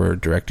questions were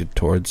directed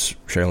towards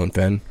Sherilynn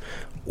Fenn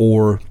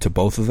or to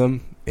both of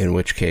them. In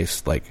which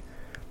case, like,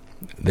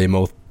 they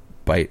both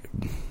bite.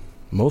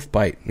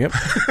 Yep.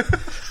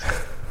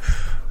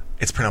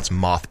 It's pronounced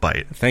moth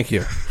bite. Thank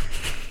you.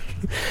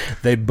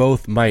 They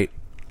both might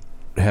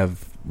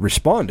have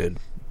responded,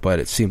 but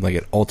it seemed like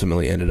it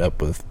ultimately ended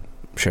up with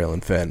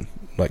Sherilynn Fenn,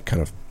 like,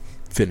 kind of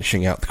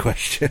finishing out the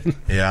question.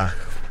 Yeah.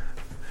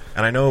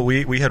 And I know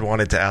we had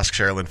wanted to ask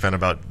Sherilynn Fenn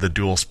about the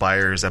Dual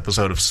Spires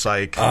episode of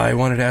Psych. I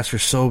wanted to ask her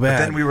so bad.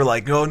 But then we were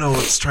like, oh, no,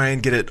 let's try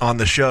and get it on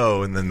the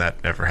show, and then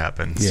that never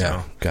happened.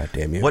 Yeah, so. God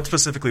damn you. What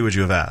specifically would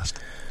you have asked?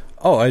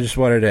 Oh, I just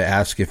wanted to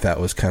ask if that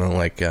was kind of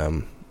like,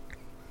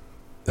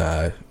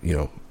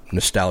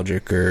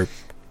 nostalgic or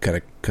kind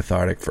of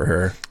cathartic for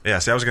her. Yeah,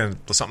 see, I was going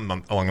to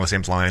something along the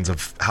same lines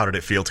of how did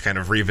it feel to kind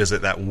of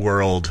revisit that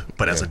world,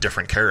 but as a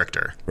different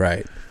character.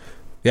 Right.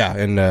 Yeah,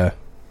 and I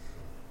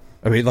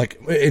mean,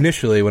 like,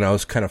 initially when I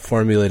was kind of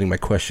formulating my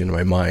question in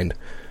my mind,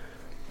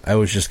 I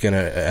was just going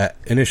to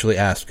initially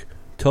ask,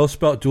 tell us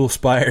about dual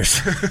spires.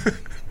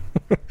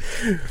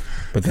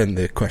 But then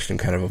the question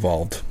kind of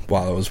evolved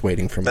while I was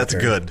waiting for my That's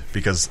turn. good,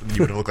 because you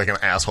would have looked like an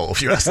asshole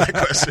if you asked that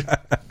question.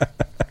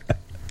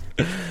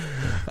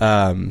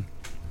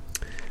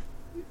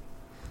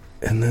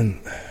 And then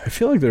I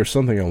feel like there was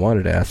something I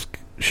wanted to ask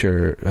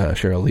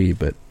Sheryl Lee,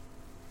 but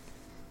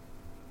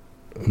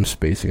I'm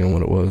spacing on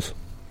what it was.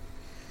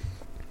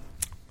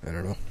 I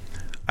don't know.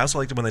 I also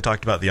liked it when they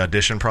talked about the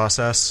audition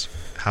process,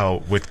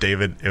 how with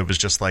David, it was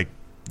just like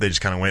they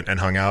just kind of went and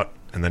hung out,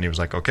 and then he was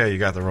like, okay, you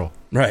got the role.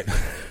 Right.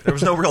 There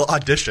was no real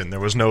audition. There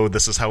was no,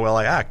 this is how well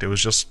I act. It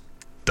was just,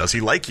 does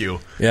he like you?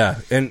 Yeah,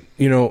 and,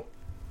 you know,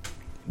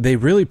 they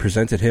really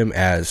presented him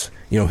as,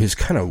 you know, his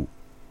kind of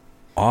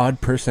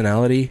odd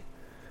personality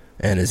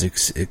and his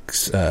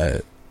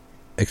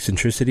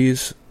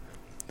eccentricities.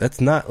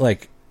 That's not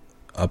like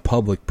a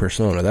public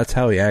persona. That's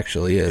how he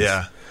actually is.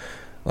 Yeah.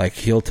 Like,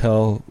 he'll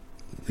tell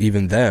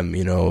even them,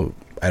 you know,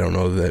 I don't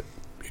know that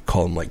you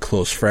call them like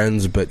close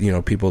friends, but, you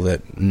know, people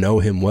that know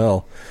him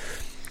well.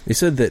 He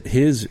said that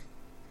his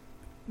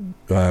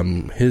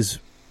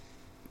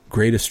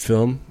greatest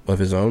film of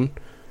his own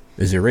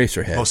is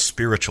Eraserhead. Most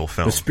spiritual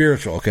film. The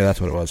spiritual, okay,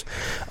 that's what it was.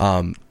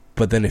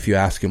 But then if you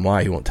ask him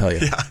why, he won't tell you.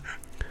 Yeah.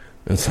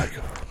 It's like...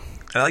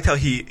 I liked how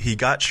he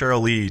got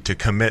Sheryl Lee to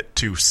commit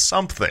to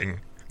something,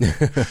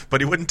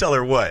 but he wouldn't tell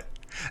her what.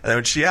 And then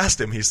when she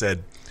asked him, he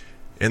said,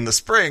 in the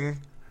spring,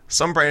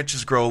 some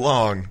branches grow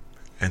long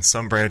and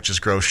some branches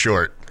grow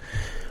short.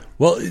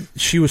 Well,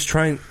 she was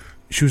going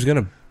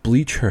to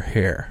bleach her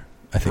hair,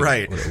 I think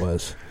right. What it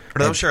was. Or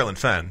that was Sherilyn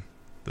Fenn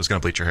that was going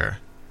to bleach her hair.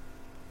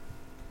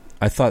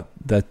 I thought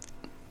that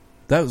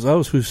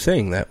was who was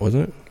saying that,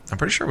 wasn't it? I'm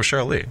pretty sure it was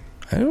Sheryl Lee.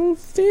 I don't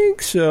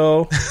think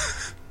so.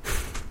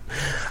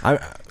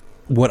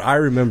 What I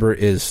remember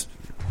is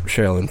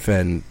Sherilyn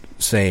Fenn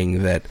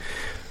saying that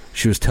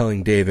she was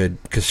telling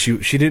David, because she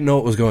didn't know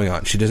what was going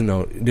on. She didn't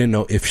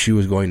know if she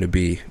was going to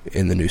be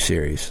in the new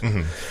series.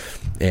 Mm-hmm.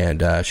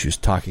 And she was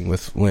talking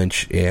with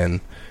Lynch,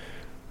 and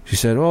she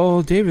said,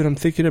 "Oh, David, I'm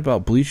thinking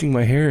about bleaching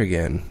my hair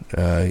again.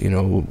 You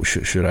know,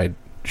 should I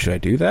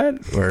do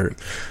that?" Or,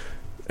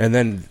 and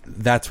then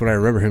that's when I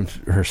remember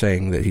her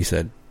saying that he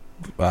said,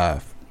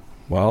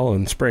 "Well,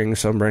 in spring,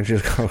 some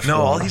branches go."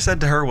 No, all he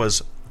said to her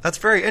was, "That's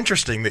very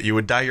interesting that you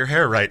would dye your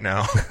hair right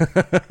now."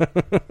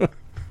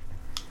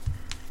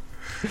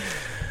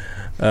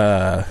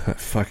 That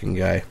fucking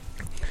guy.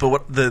 But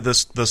what the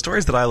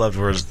stories that I loved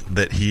was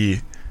that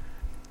he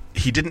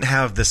didn't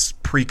have this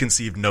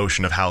preconceived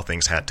notion of how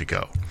things had to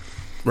go.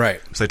 Right.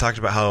 So they talked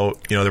about how,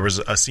 you know, there was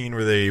a scene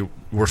where they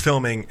were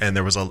filming and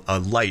there was a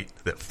light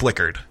that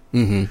flickered.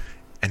 Mm-hmm.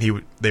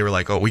 And they were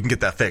like, "Oh, we can get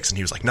that fixed." And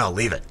he was like, "No,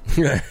 leave it."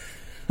 You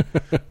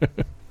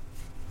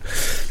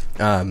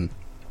know,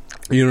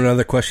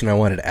 another question I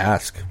wanted to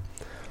ask.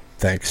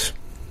 Thanks,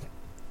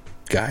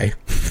 guy.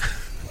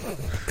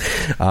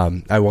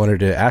 I wanted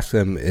to ask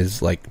them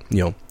is, like,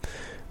 you know,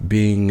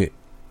 being, you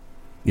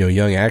know,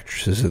 young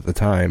actresses at the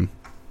time,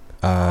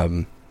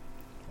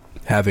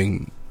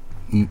 having,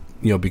 you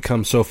know,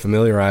 become so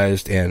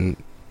familiarized and,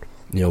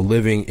 you know,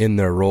 living in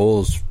their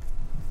roles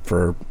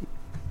for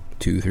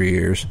 2-3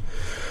 years,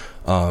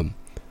 and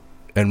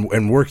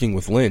working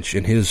with Lynch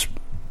in his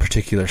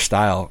particular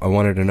style. I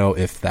wanted to know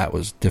if that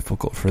was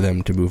difficult for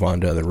them to move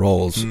on to other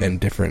roles and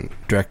different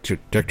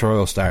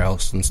directorial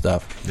styles and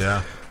stuff.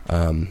 Yeah.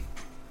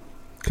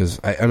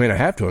 Because, I mean, I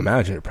have to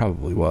imagine it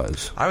probably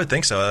was. I would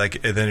think so.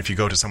 Like, then if you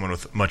go to someone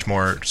with much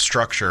more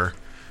structure,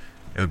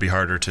 it would be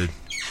harder to,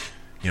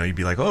 you know, you'd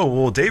be like, "Oh,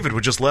 well, David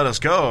would just let us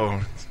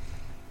go."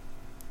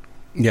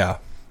 Yeah.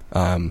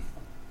 I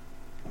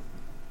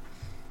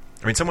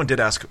mean, someone did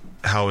ask,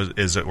 how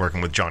is it working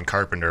with John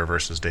Carpenter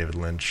versus David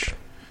Lynch?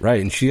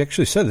 Right, and she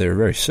actually said they were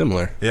very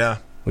similar. Yeah.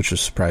 Which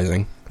was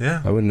surprising.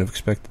 Yeah. I wouldn't have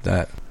expected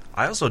that.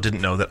 I also didn't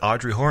know that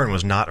Audrey Horne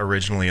was not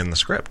originally in the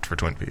script for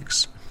Twin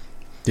Peaks.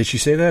 Did she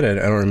say that? I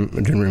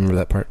didn't remember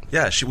that part.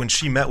 Yeah, when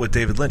she met with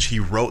David Lynch, he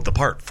wrote the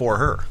part for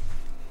her.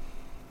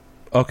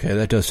 Okay,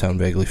 that does sound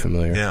vaguely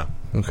familiar. Yeah.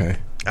 Okay.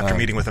 After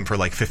meeting with him for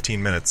like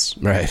 15 minutes.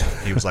 Right.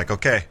 He was like,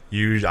 "Okay,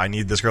 I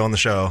need this girl on the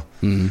show."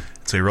 Mm-hmm.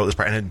 So he wrote this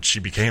part, and she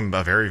became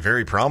a very,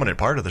 very prominent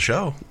part of the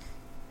show.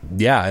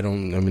 Yeah, I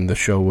mean, the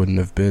show wouldn't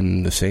have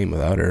been the same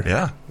without her.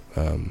 Yeah.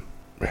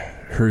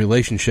 Her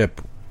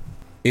relationship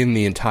in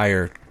the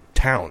entire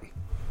town.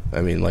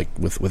 I mean, like,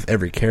 with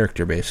every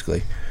character,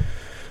 basically.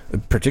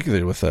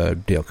 Particularly with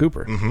Dale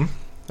Cooper.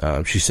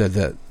 Mm-hmm. She said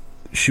that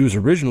she was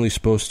originally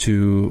supposed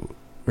to,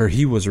 or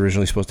he was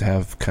originally supposed to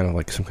have kind of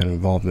like some kind of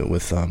involvement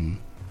with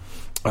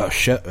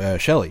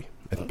Shelley,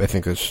 I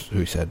think is who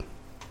he said.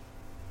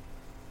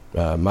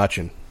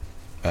 Machin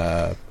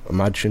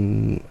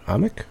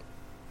Amick?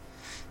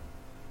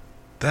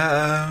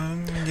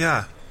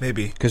 Yeah,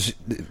 maybe. Because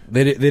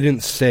they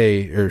didn't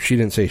say, or she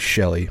didn't say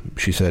Shelley.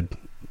 She said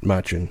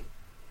Machin.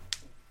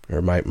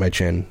 Or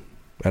Machin.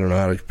 I don't know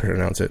how to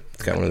pronounce it.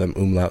 It's got one of them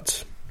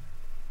umlauts.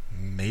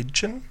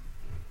 Machen?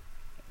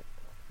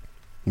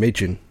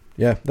 Machen.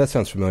 Yeah, that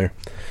sounds familiar.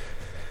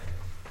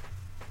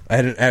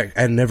 I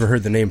had never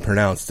heard the name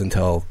pronounced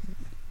until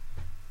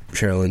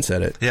Sherilynn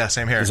said it. Yeah,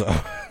 same here. So,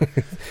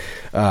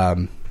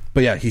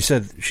 but yeah, she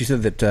said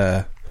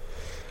that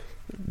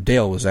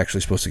Dale was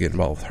actually supposed to get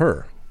involved with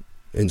her,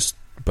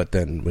 but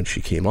then when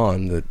she came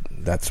on,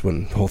 that's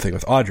when the whole thing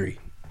with Audrey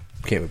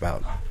came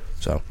about.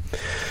 So,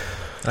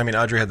 I mean,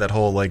 Audrey had that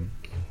whole like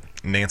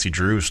Nancy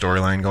Drew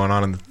storyline going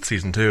on in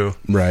season 2,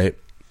 right?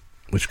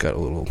 Which got a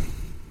little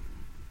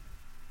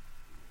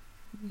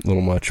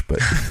much, but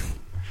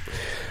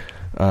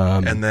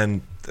and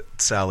then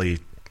Sally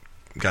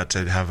got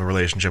to have a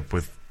relationship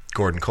with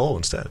Gordon Cole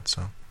instead.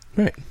 So,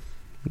 right,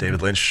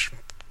 David Lynch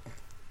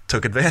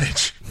took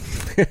advantage.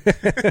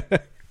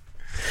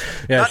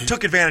 Yeah,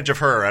 took advantage of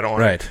her. I don't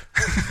want right.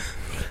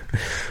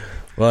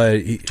 Well,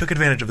 he took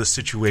advantage of the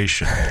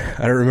situation.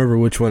 I don't remember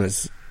which one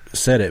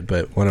said it,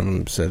 but one of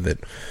them said that,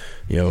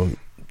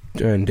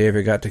 and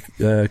David got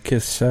to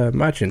kiss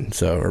Machen,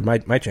 or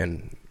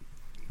Machen.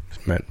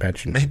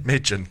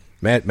 Machen.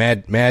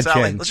 Mad Sally.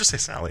 Chen. Let's just say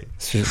Sally.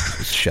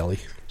 Shelley.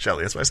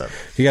 Shelley, that's what I said.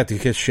 He got to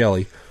kiss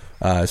Shelley,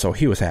 so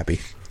he was happy.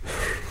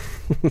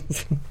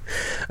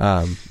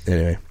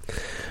 Anyway.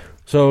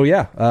 So,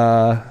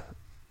 yeah.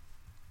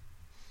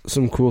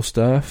 Some cool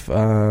stuff.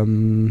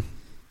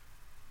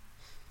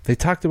 They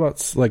talked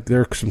about, like,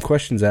 there are some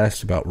questions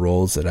asked about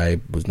roles that I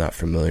was not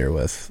familiar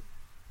with.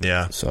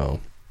 Yeah. So,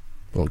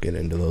 won't get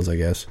into those, I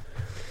guess.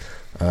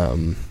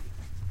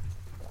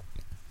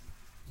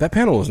 That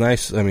panel was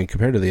nice. I mean,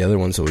 compared to the other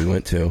ones that we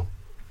went to,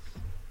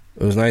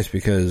 it was nice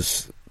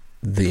because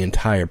the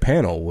entire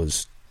panel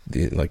was,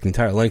 the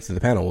entire length of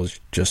the panel was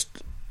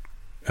just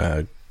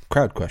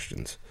crowd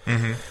questions.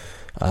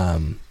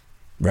 Mm-hmm.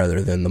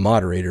 Rather than the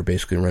moderator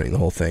basically running the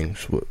whole thing,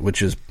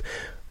 which is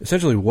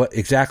essentially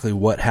exactly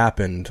what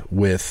happened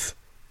with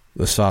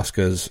the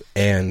Soskas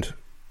and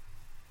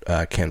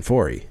Ken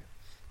Foree.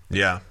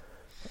 Yeah.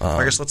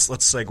 I guess let's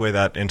segue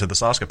that into the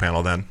Soska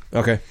panel then.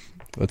 Okay,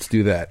 let's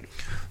do that.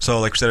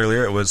 So, like we said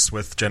earlier, it was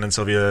with Jen and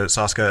Sylvia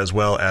Soska as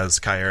well as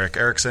Kai-Erik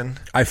Erickson.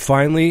 I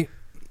finally,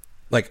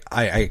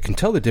 I can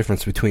tell the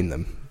difference between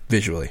them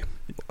visually.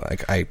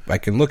 Like, I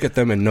can look at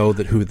them and know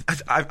that who...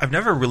 I've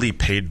never really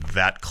paid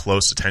that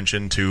close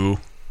attention to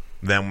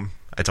them.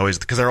 It's always...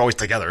 Because they're always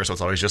together, so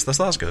it's always just the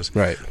Soskas.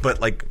 Right. But,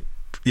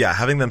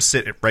 having them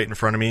sit right in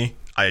front of me,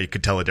 I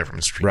could tell the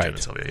difference between Jen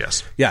and Sylvia,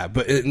 yes. Yeah,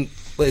 but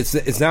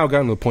it's now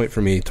gotten to the point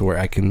for me to where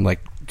I can,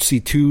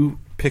 see two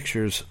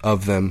pictures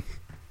of them,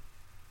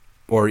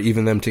 or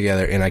even them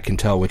together, and I can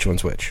tell which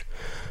one's which.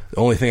 The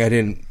only thing I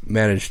didn't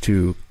manage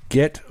to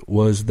get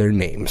was their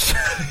names.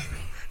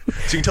 So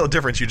you can tell the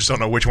difference, you just don't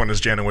know which one is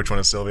Jen and which one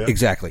is Sylvia?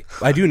 Exactly.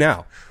 I do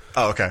now.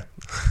 Oh, okay.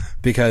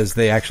 Because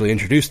they actually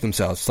introduced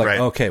themselves. It's like, right.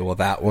 Okay, well,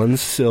 that one's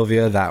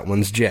Sylvia, that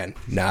one's Jen.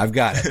 Now I've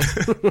got it.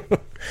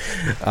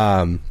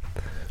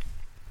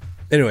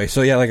 Anyway,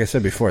 so yeah, like I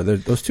said before,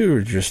 those two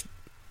are just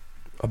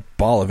a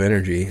ball of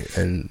energy,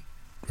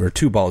 or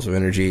two balls of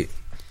energy,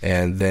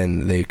 and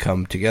then they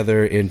come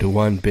together into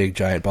one big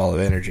giant ball of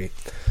energy.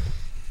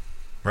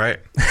 Right.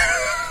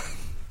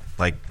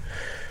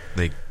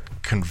 They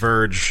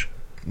converge,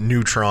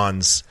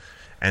 neutrons,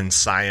 and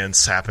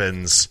science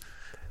happens,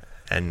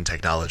 and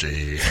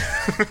technology.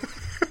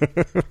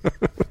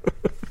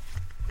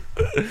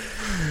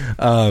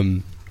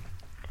 I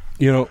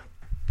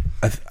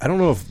don't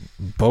know if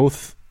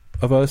both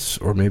of us,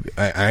 or maybe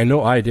I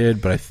know I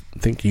did, but I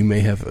think you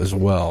may have as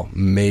well,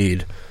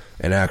 made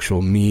an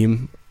actual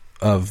meme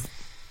of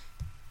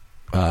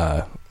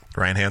Ryan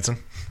Hansen?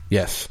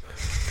 Yes.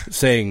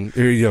 Saying,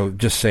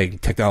 just saying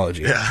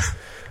technology. Yeah.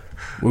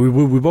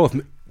 We both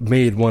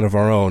made one of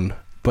our own,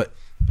 but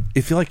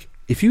if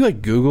you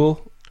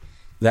Google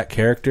that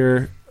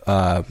character,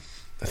 I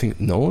think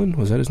Nolan,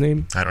 was that his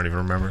name? I don't even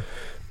remember.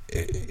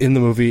 In the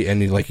movie,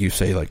 and you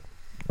say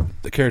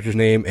the character's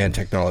name and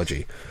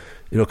technology,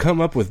 it'll come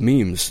up with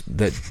memes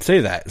that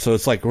say that. So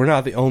it's we're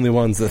not the only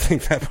ones that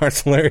think that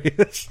part's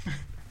hilarious.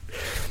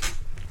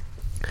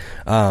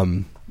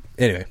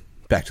 Anyway,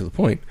 back to the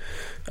point.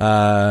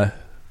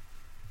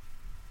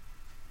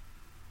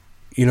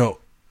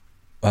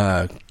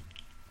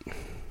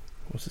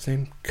 What's his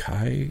name?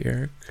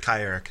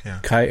 Kai-Erik, yeah.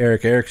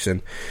 Kai-Erik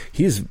Erickson.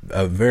 He's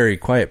a very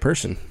quiet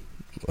person.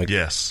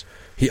 Yes.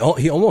 He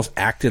almost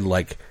acted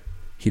like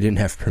he didn't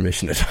have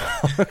permission to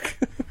talk.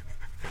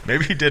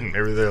 Maybe he didn't.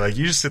 Maybe they're like,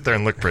 you just sit there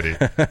and look pretty.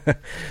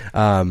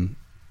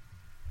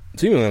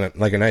 Seemingly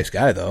like a nice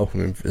guy, though. I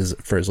mean,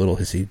 for as little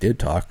as he did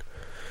talk.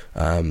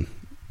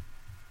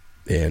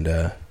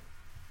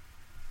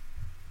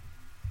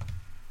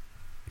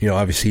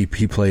 Obviously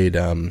he played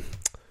the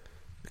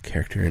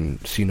character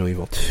in See No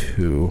Evil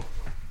 2.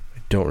 I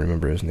don't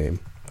remember his name.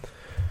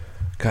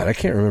 God, I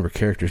can't remember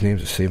characters'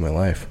 names to save my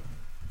life.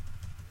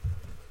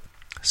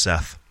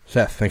 Seth,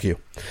 thank you.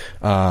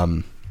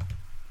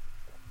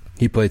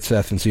 He played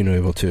Seth in See No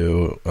Evil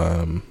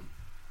 2,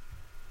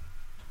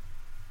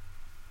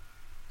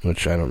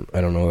 which I don't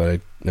know that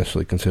I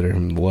necessarily consider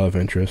him the love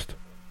interest.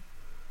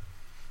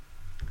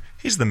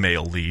 He's the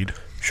male lead.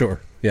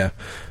 Sure, yeah.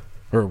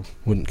 Or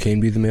wouldn't Kane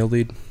be the male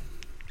lead?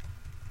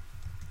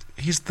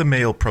 He's the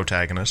male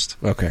protagonist.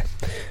 Okay.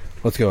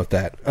 Let's go with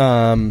that.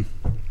 And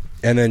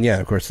then, yeah,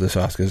 of course, the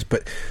Soskas.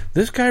 But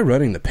this guy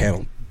running the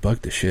panel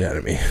bugged the shit out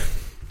of me.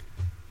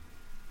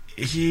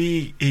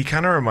 He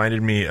kind of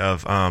reminded me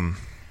of...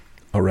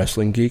 a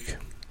wrestling geek?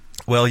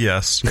 Well,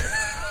 yes.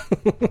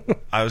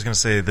 I was going to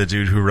say the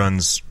dude who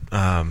runs...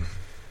 I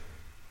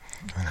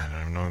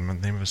don't know the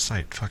name of his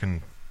site.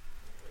 Fucking...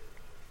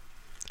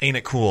 Ain't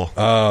It Cool?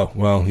 Oh,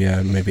 well,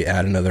 yeah, maybe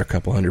add another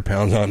couple 100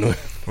 pounds onto it.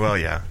 Well,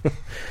 yeah.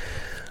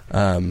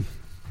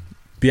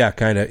 Yeah,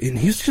 kind of. And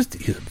he's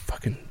a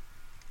fucking...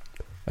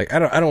 Like, I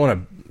don't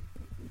want to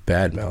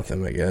badmouth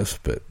him, I guess,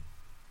 but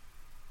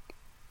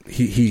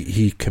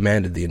he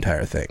commanded the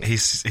entire thing. He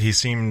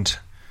seemed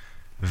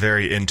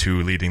very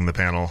into leading the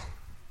panel.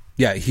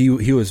 Yeah, he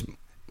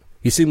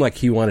seemed like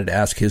he wanted to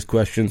ask his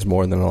questions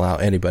more than allow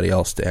anybody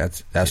else to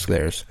ask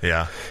theirs.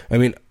 Yeah. I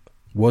mean,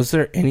 was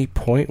there any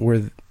point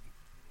where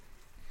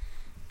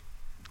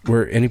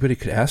anybody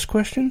could ask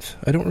questions?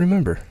 I don't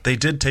remember. They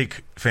did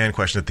take fan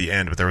questions at the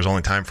end, but there was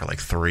only time for like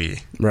 3.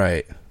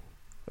 Right.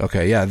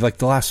 Okay, yeah, like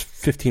the last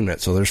 15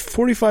 minutes. So there's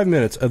 45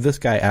 minutes of this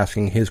guy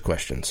asking his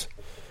questions.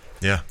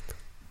 Yeah.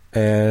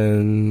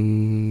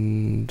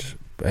 And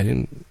I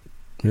didn't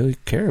really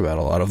care about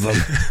a lot of them.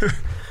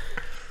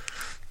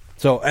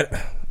 So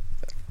I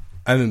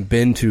haven't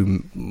been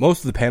to...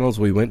 Most of the panels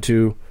we went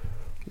to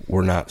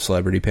were not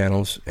celebrity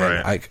panels.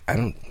 And right. I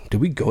don't...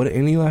 Did we go to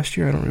any last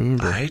year? I don't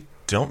remember. I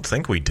don't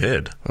think we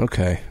did.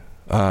 Okay.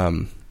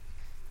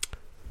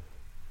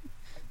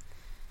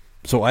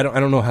 So I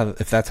don't know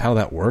if that's how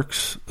that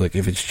works. Like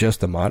if it's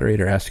just a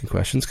moderator asking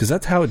questions, because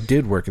that's how it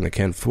did work in the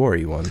Ken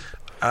Foree one.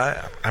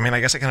 I mean, I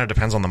guess it kind of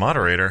depends on the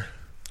moderator.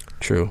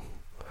 True.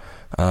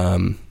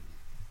 But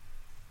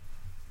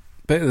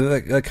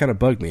that kind of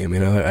bugged me. I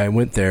mean, I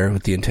went there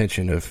with the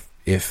intention of,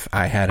 if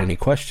I had any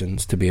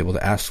questions, to be able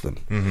to ask them.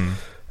 Mm-hmm.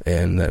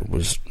 And that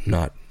was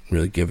not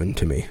really given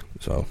to me.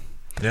 So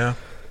yeah.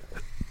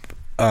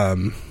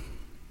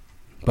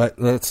 But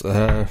let's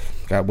God,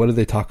 what did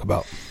they talk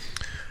about?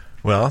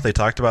 Well, they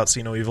talked about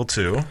See No Evil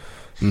 2.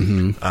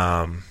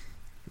 Mm-hmm.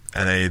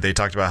 And they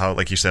talked about how,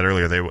 like you said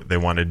earlier, they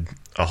wanted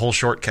a whole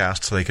short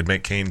cast so they could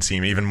make Kane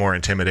seem even more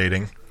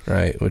intimidating.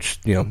 Right, which,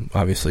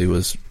 obviously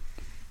was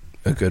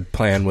a good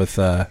plan with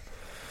Danielle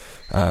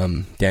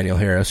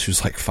Harris,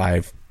 who's like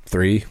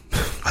 5'3".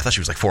 I thought she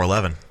was like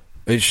 4'11".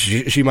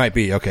 She might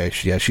be. Okay,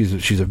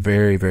 she's a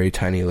very, very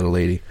tiny little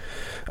lady.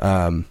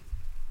 And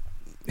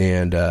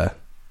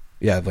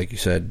like you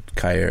said,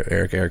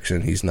 Eric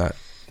Erickson, he's not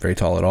very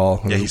tall at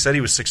all. Yeah, he said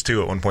he was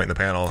 6'2" at one point in the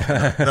panel.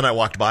 Then I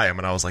walked by him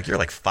and I was like, "You're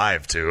like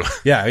 5'2".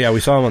 Yeah, we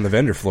saw him on the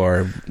vendor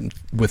floor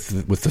with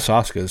the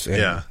Soskas.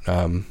 And,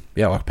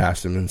 I walked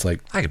past him and it's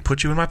like, I could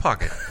put you in my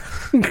pocket,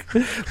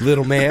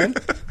 little man.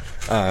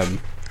 Was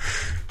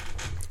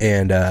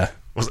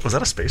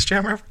that a Space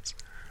Jam reference?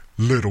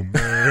 Little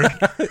man.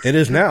 It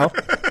is now.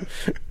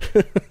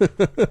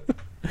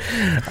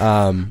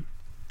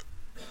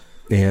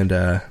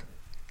 Let's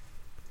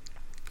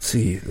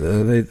see,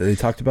 they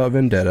talked about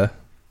Vendetta.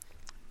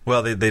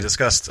 Well, they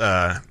discussed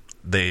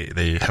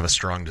they have a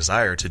strong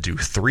desire to do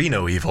 3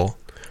 No Evil.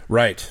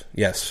 Right.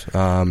 Yes.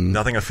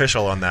 Nothing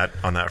official on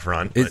that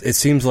front. It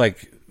seems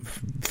like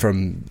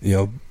from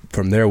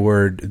their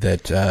word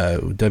that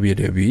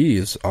WWE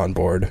is on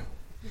board,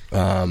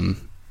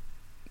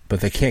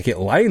 but they can't get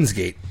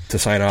Lionsgate to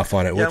sign off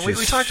on it. Yeah, we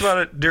talked about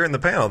it during the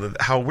panel,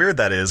 how weird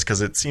that is, because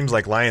it seems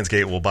like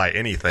Lionsgate will buy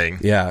anything.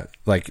 Yeah,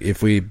 like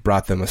if we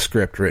brought them a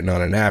script written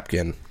on a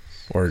napkin,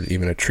 or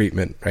even a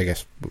treatment, I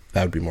guess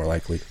that would be more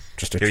likely.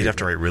 Just you'd have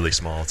to write really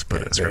small to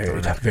put a script on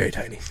it. Very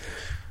tiny.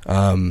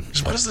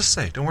 What does this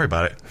say? Don't worry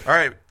about it. All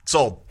right,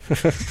 sold.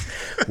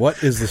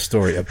 What is the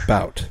story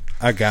about?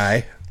 A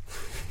guy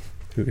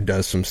who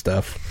does some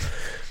stuff.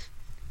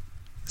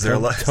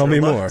 Tell me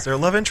more. Is there a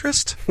love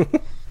interest?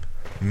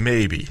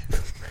 Maybe.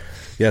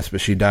 Yes, but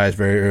she dies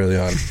very early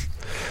on.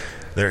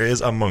 There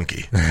is a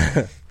monkey.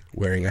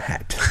 Wearing a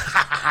hat.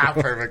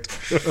 Perfect.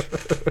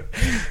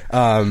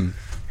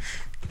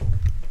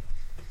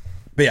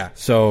 But yeah,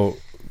 so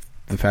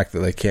the fact that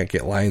they can't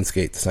get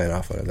Lionsgate to sign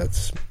off on it,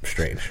 that's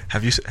strange.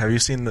 Have you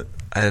seen the...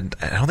 I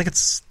don't think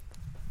it's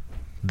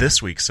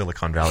this week's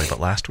Silicon Valley, but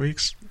last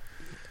week's?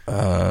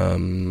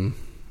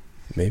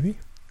 Maybe?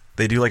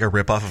 They do like a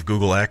ripoff of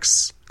Google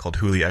X called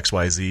Huli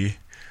XYZ,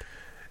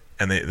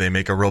 and they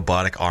make a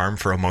robotic arm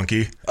for a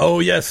monkey.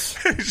 Oh, yes.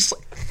 Just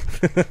like...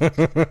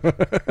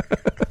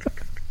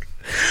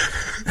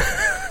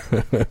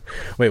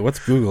 Wait, what's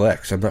Google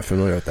X? I'm not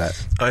familiar with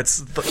that.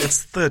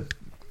 It's the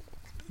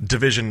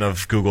division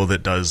of Google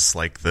that does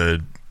like the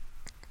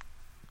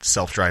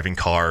self-driving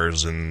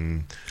cars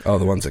and... Oh,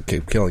 the ones that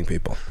keep killing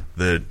people.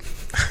 They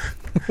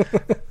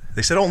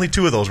said only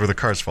 2 of those were the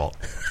car's fault.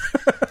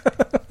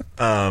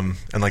 And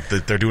like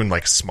they're doing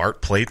like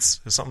smart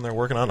plates is something they're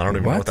working on. I don't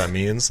even know what that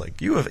means.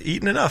 Like, you have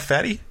eaten enough,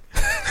 fatty.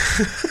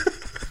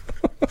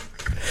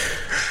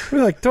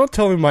 We're like, don't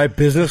tell me my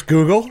business,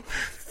 Google.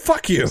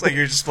 Fuck you. It's like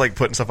you're just like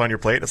putting stuff on your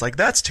plate. It's like,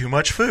 that's too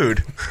much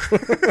food.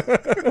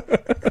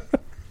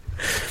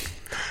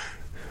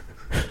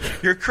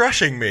 You're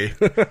crushing me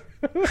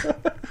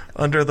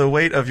under the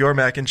weight of your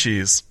mac and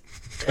cheese.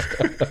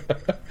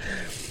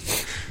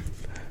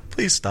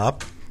 Please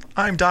stop.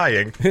 I'm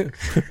dying.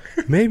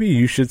 Maybe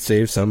you should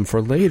save some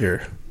for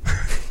later.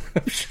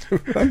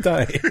 I'm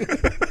dying.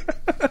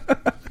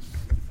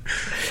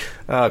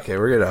 Okay,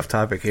 we're getting off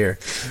topic here.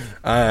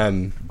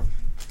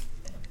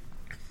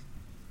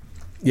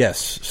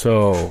 Yes,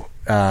 so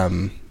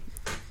 3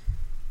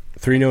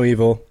 No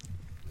Evil.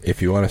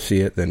 If you want to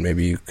see it, then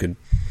maybe you could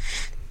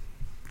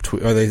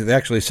tweet. Or they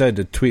actually said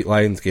to tweet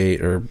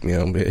Lionsgate or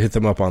hit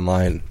them up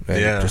online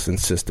and just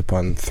insist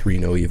upon 3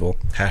 No Evil.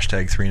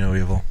 Hashtag 3 No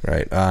Evil.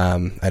 Right.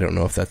 I don't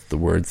know if that's the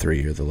word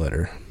 3 or the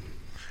letter.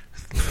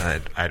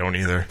 I don't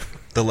either.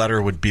 The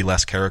letter would be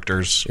less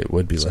characters. It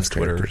would be less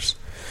characters.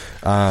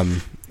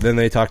 Then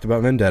they talked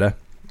about Vendetta,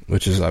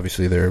 which is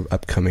obviously their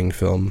upcoming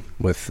film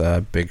with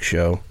Big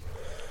Show.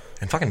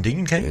 And fucking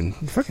Dean Cain.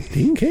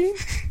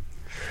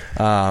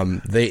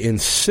 They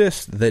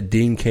insist that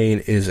Dean Cain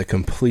is a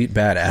complete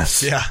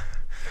badass. Yeah.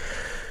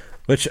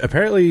 Which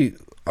apparently,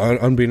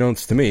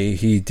 unbeknownst to me,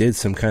 he did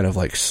some kind of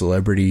like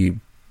celebrity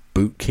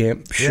boot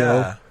camp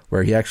show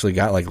where he actually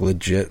got like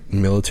legit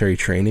military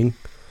training.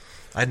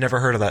 I'd never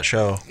heard of that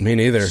show. Me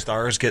neither.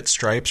 Stars Get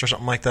Stripes or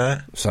something like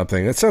that?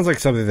 Something. It sounds like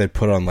something they'd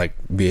put on like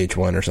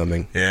VH1 or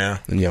something. Yeah.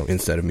 And,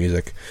 instead of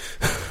music.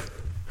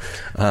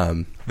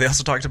 They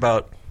also talked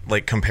about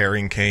like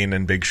comparing Kane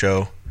and Big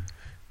Show.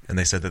 And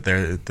they said that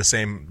they're the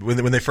same.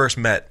 When they first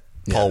met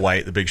Paul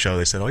White, the Big Show,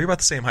 they said, "Oh, you're about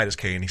the same height as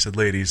Kane." He said,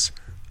 "Ladies,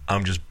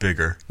 I'm just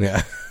bigger."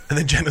 Yeah. And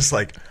then Jenna's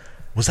like,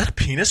 "Was that a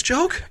penis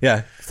joke?"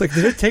 Yeah. It's like,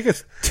 did it take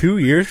us 2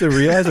 years to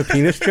realize a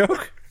penis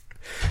joke?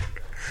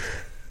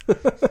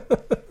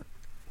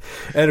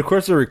 And of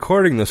course, they're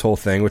recording this whole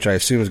thing, which I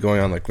assume is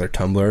going on like their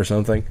Tumblr or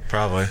something.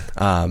 Probably.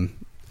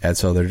 And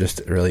so they're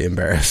just really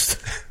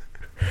embarrassed.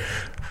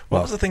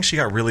 What was the thing she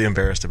got really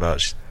embarrassed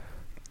about?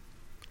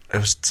 It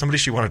was somebody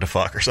she wanted to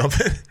fuck or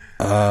something.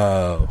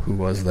 Oh, who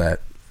was that?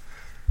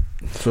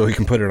 So we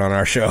can put it on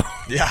our show.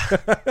 Yeah.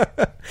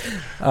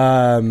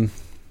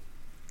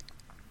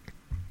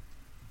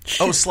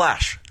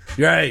 Slash.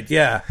 Right,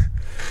 yeah.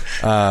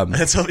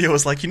 And Sylvia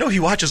was like, he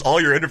watches all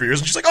your interviews.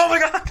 And she's like, oh my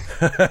God.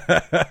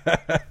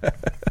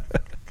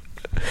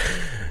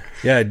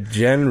 Yeah,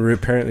 Jen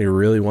apparently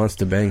really wants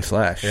to bang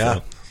Slash.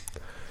 Yeah.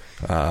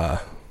 So,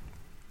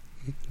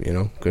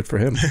 good for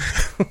him.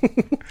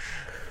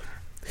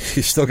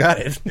 He's still got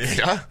it.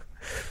 Yeah.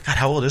 God,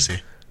 how old is he?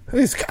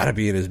 He's got to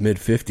be in his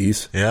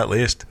mid-50s. Yeah, at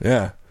least.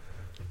 Yeah.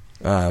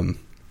 Go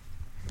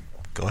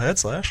ahead,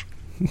 Slash.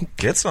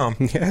 Get some.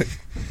 Yeah.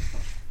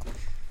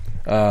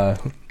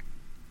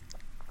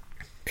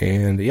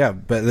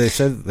 But they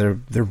said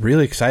they're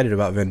really excited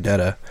about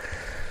Vendetta.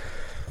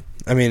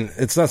 I mean,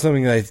 it's not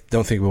something that I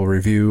don't think we'll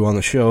review on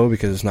the show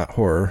because it's not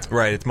horror.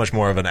 Right, it's much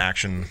more of an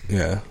action.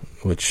 Yeah,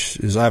 which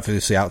is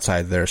obviously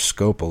outside their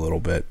scope a little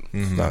bit.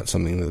 Mm-hmm. It's not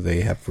something that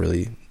they have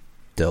really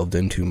delved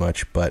into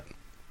much, but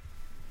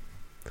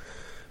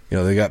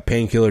they got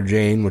Painkiller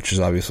Jane, which is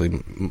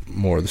obviously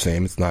more of the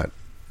same. It's not.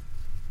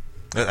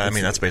 I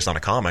mean, that's based on a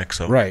comic,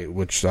 so right,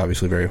 which is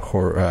obviously very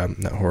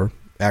not horror,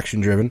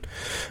 action driven.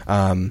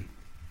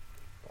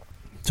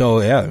 So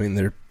yeah, I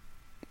mean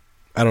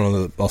I don't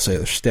know. I'll say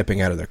they're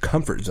stepping out of their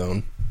comfort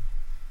zone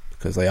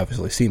because they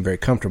obviously seem very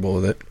comfortable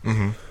with it.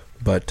 Mm-hmm.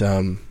 But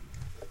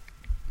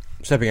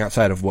stepping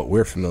outside of what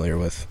we're familiar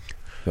with.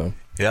 So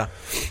yeah,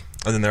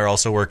 and then they're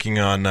also working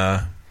on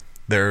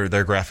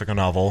their graphic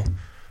novel,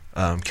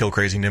 "Kill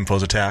Crazy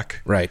Nymphos Attack."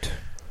 Right,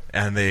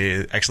 and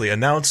they actually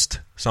announced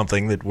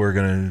something that we're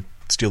going to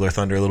steal their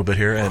thunder a little bit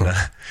here. And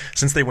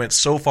since they went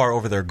so far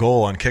over their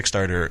goal on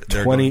Kickstarter,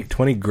 they're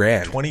 $20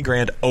 grand.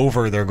 $20,000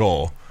 over their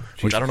goal.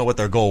 Jeez. Which I don't know what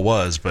their goal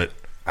was, but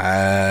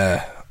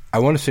I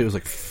want to say it was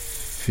like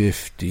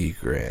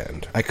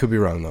 $50,000. I could be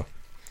wrong though.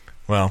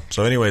 Well,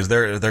 so anyways,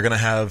 they're going to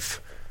have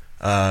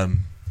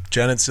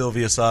Jen and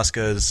Sylvia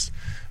Soska's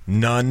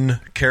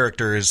nun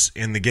characters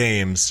in the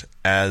games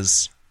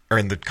or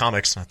in the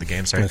comics, not the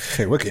games. Sorry.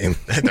 Hey, what game?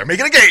 They're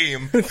making a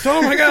game.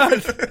 Oh my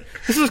gosh,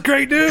 this is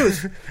great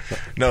news.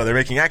 No, they're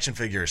making action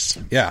figures.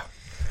 Yeah,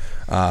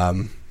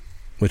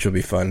 which will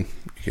be fun.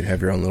 You could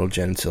have your own little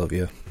Jen and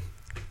Sylvia.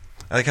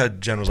 I like how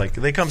Jen was like,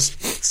 they come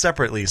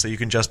separately, so you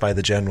can just buy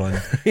the Jen one.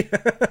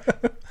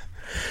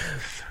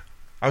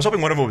 I was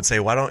hoping one of them would say,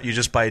 why don't you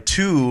just buy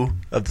 2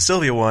 of the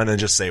Sylvia one and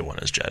just say one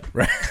is Jen?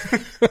 Right.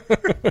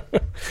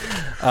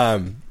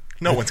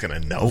 No one's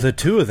going to know. The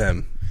 2 of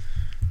them,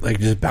 like,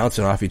 just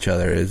bouncing off each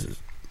other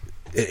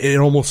it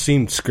almost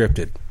seemed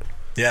scripted.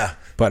 Yeah.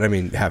 But, I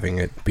mean, having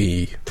it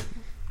be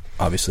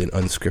obviously an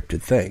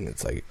unscripted thing,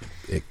 it's like,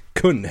 it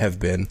couldn't have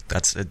been.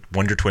 That's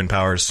Wonder Twin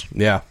powers.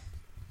 Yeah.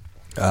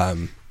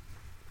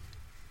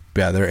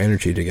 Yeah, their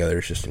energy together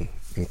is just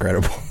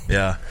incredible.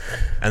 Yeah.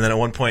 And then at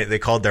one point, they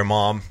called their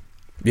mom.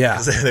 Yeah.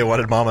 Because they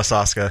wanted Mama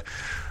Soska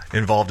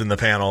involved in the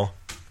panel.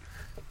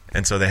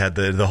 And so they had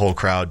the whole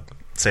crowd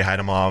say hi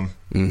to Mom.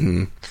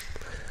 Mm-hmm.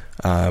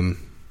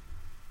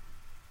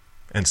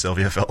 And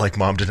Sylvia felt like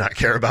Mom did not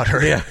care about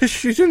her. Yeah,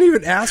 she didn't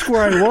even ask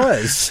where I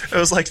was. It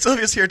was like,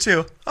 Sylvia's here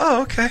too.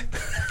 Oh, okay.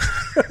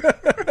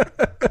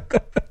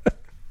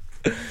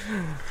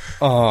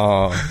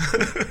 Aw.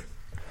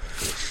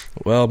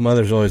 Well,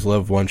 mothers always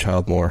love one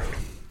child more.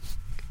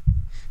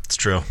 It's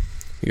true.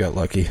 You got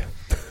lucky.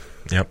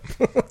 Yep.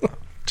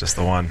 Just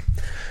the one.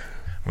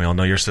 We all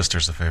know your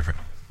sister's a favorite.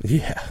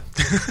 Yeah.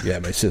 Yeah,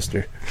 my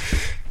sister.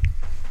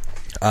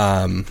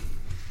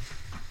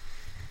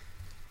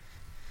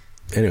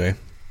 Anyway.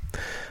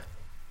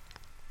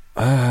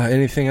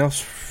 Anything else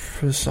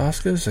for the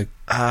Soskas?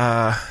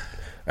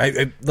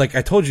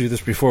 I told you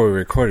this before we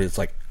recorded. It's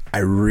like, I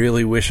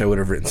really wish I would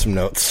have written some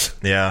notes.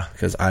 Yeah.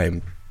 Because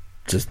I'm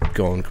just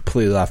going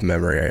completely off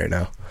memory right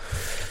now.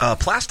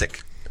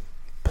 Plastic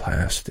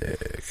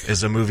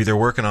is a movie they're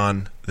working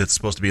on that's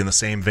supposed to be in the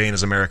same vein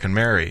as American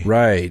Mary.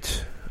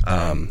 Right.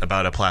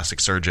 About a plastic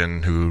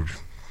surgeon who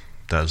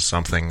does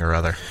something or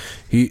other.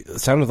 It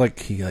sounded like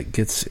he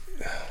gets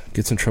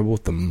in trouble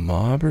with the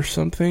mob or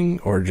something,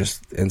 or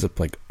just ends up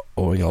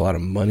owing a lot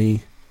of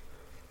money.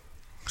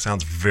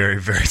 Sounds very,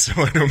 very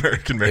similar to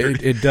American Mary.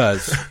 It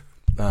does.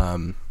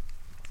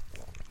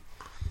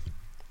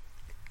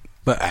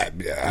 But I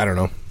don't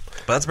know.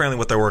 But that's apparently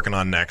what they're working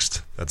on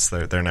next. That's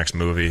their next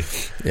movie.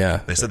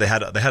 Yeah. They said they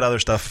had other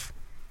stuff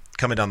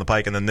coming down the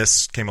pike, and then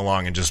this came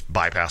along and just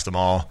bypassed them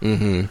all.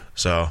 Mm-hmm.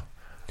 So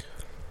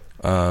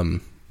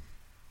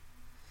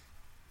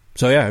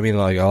yeah, I mean, a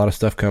lot of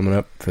stuff coming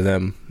up for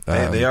them.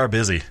 They are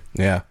busy.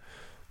 Yeah.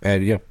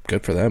 And yeah,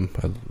 good for them.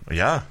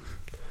 Yeah.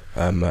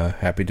 I'm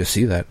happy to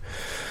see that.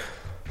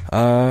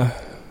 So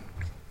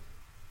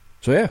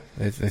yeah,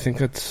 I think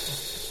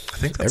that's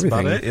everything.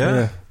 About it.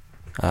 Yeah.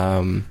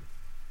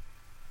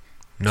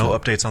 No So,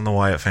 updates on the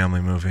Wyatt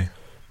family movie.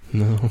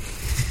 No.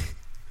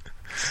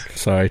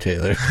 Sorry,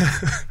 Taylor.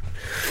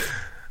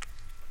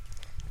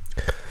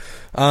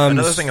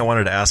 Another thing I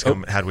wanted to ask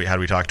him, had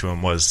we talked to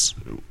him, was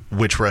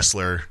which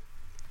wrestler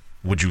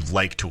would you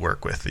like to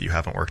work with that you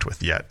haven't worked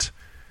with yet?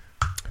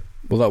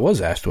 Well, that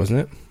was asked, wasn't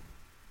it?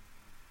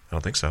 I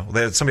don't think so.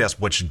 Somebody asked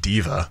which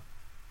diva.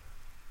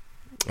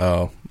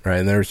 Oh,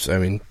 right.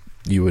 And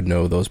you would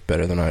know those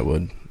better than I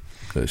would.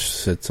 They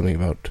said something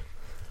about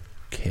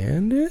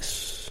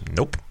Candice?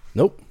 Nope.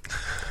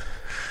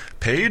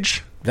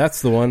 Paige?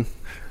 That's the one.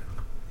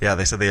 Yeah,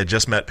 they said they had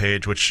just met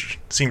Paige, which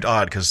seemed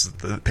odd because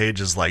Paige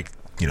is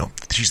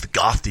she's the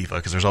goth diva,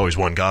 because there's always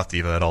one goth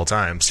diva at all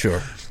times.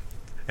 Sure.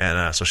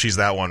 And so she's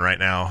that one right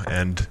now,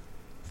 and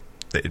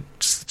it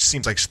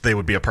seems like they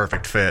would be a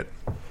perfect fit.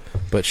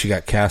 But she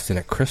got cast in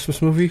a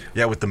Christmas movie?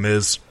 Yeah, with The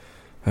Miz.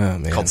 Oh,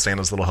 man. Called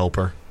Santa's Little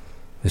Helper.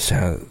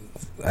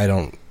 I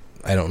don't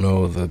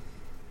know the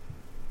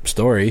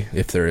story,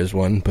 if there is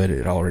one, but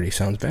it already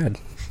sounds bad.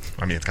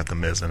 I mean, it's got The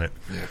Miz in it.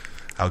 Yeah.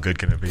 How good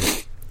can it be?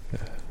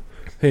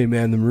 Hey,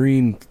 man, the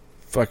Marine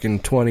fucking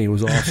 20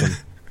 was awesome.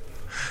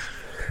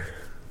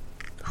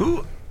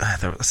 Who?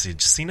 Let's see.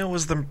 Cena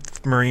was the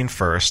Marine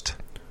first.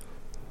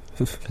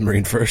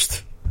 Marine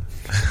first.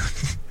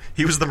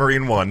 He was the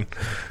Marine 1.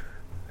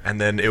 And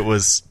then it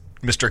was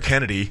Mr.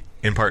 Kennedy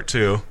in part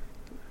 2.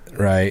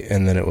 Right,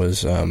 and then it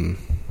was...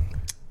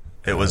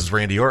 it was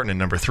Randy Orton in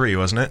number 3,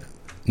 wasn't it?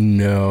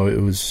 No,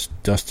 it was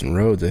Dustin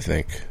Rhodes, I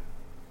think.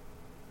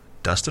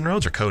 Dustin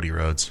Rhodes or Cody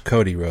Rhodes?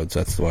 Cody Rhodes,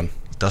 that's the one.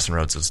 Dustin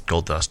Rhodes is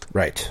Gold Dust.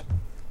 Right.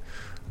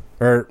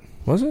 Or,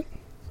 was it?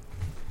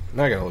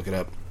 Now I gotta look it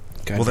up.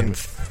 God then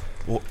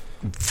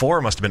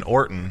 4 must have been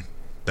Orton,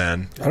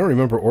 then. I don't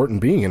remember Orton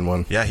being in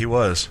one. Yeah, he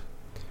was.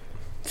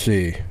 Let's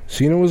see.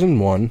 Cena was in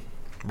 1.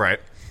 Right.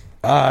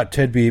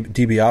 Ted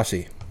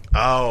DiBiase.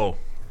 Oh,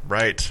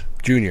 right.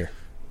 Jr.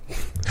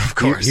 Of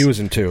course. He was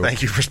in 2.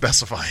 Thank you for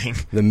specifying.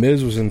 The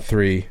Miz was in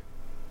 3.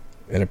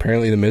 And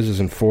apparently The Miz is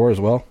in 4 as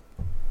well.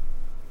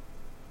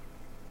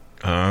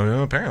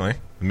 Apparently.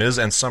 Miz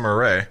and Summer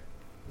Rae. I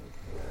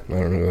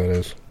don't know who that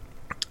is.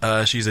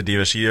 She's a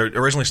diva. She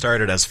originally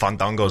started as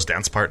Fandango's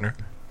dance partner.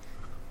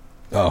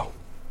 Oh.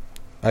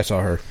 I saw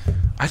her.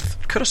 I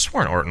could have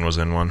sworn Orton was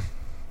in one.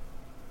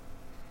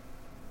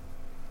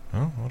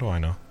 Oh, what do I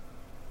know?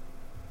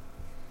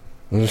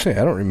 I was going to say,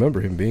 I don't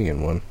remember him being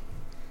in one.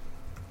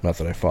 Not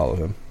that I follow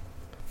him.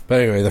 But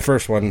anyway, the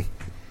first one...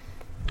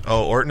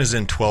 Oh, Orton is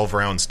in 12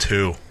 Rounds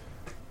 2.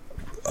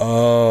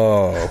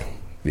 Oh,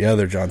 the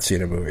other John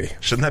Cena movie.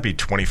 Shouldn't that be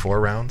 24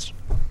 rounds?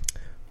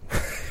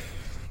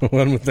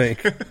 One would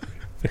think.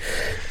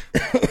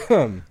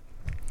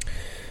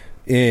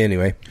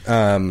 Anyway,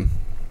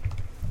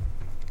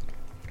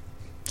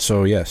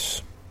 so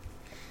yes.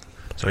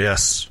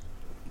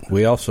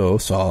 We also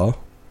saw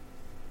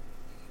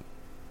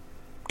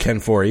Ken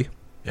Foree.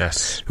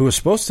 Yes. Who was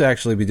supposed to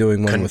actually be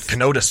doing one with...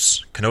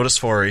 Kenotis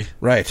Foree.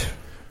 Right.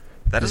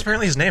 That is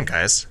apparently his name,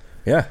 guys.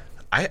 Yeah.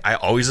 I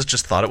always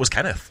just thought it was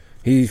Kenneth.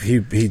 He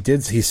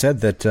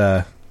said that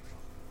a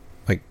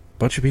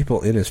bunch of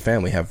people in his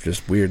family have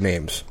just weird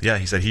names. Yeah,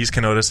 he said he's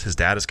Kenotis, his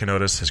dad is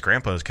Kenotis, his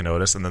grandpa is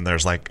Kenotis, and then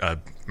there's a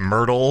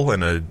Myrtle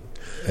and a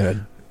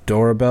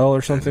Dorabelle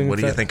or something. What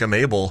do you think of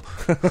Mabel?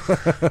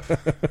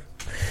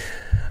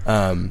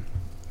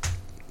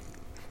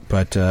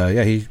 But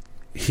yeah, he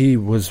he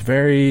was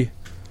very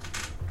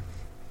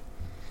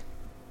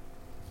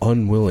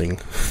unwilling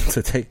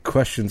to take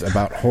questions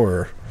about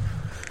horror.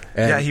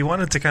 And yeah, he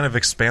wanted to kind of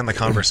expand the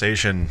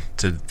conversation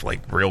to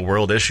like real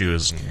world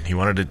issues, and he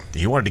wanted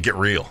to get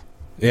real.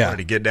 He wanted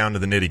to get down to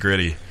the nitty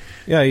gritty.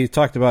 Yeah, he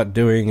talked about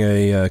doing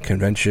a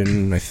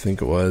convention, I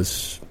think it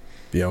was,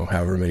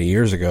 however many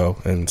years ago,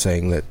 and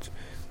saying that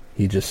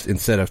he just,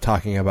 instead of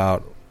talking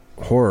about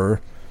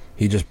horror,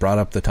 he just brought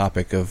up the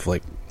topic of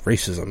like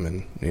racism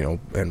and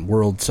and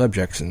world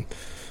subjects, and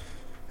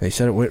he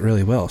said it went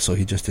really well, so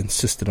he just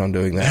insisted on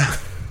doing that.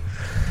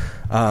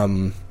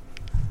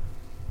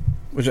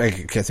 Which I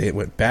can't say it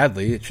went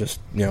badly. It's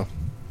just, I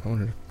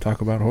wanted to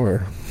talk about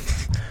horror.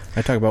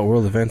 I talk about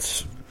world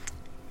events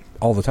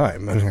all the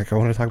time. I want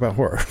to talk about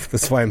horror.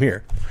 That's why I'm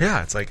here.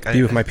 Yeah, it's like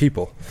be with my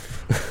people.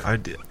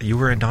 You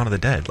were in Dawn of the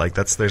Dead. Like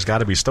there's got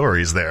to be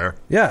stories there.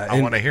 Yeah, I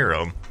want to hear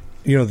them.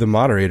 The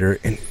moderator,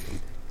 and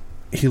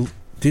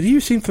did he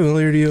seem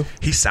familiar to you?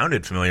 He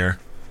sounded familiar.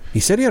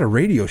 He said he had a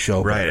radio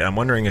show. Right. I'm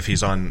wondering if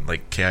he's on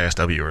like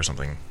KISW or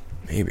something.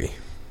 Maybe.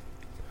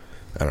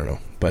 I don't know,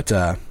 but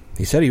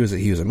he said he was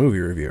a movie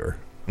reviewer.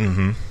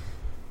 Mm-hmm.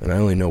 And I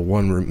only know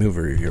one movie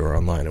reviewer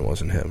online. It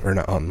wasn't him, or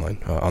not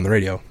online, on the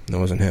radio. It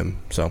wasn't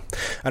him. So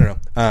I don't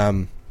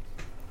know.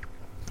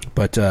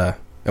 But at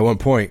one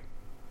point,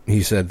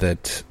 he said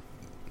that.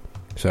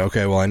 So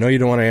okay, well, I know you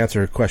don't want to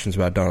answer questions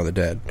about Dawn of the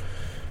Dead. And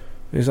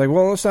he's like,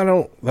 well, it's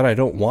not that I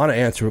don't want to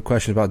answer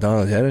questions about Dawn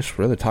of the Dead. I just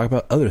rather talk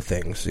about other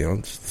things.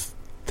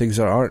 Things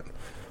that aren't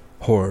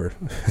horror.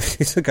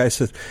 He's the guy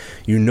says,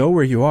 "You know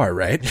where you are,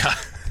 right?" Yeah.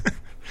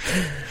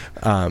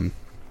 And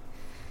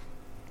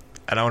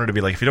I wanted to be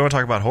like, if you don't want to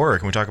talk about horror,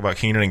 can we talk about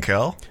Keenan and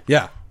Kel?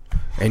 Yeah.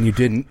 And you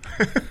didn't.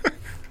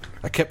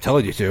 I kept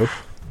telling you to.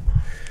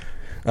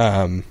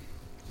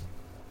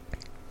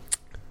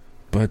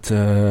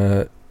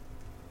 But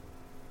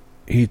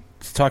he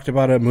talked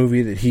about a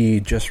movie that he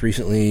just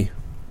recently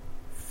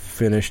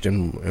finished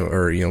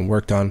or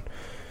worked on.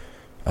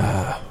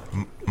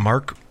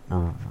 Mark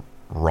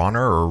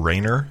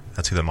Rayner?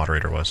 That's who the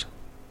moderator was.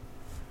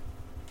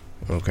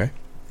 Okay.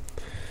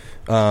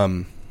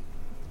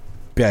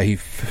 Yeah, he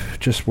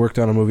just worked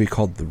on a movie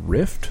called The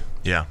Rift.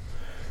 Yeah.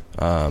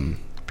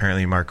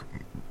 Apparently Mark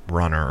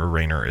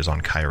Rayner is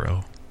on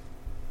Cairo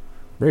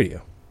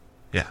Radio.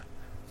 Yeah.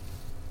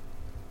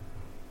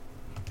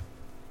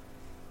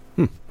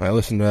 I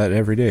listen to that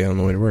every day on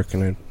the way to work,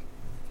 and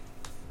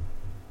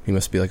he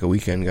must be like a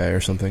weekend guy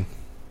or something.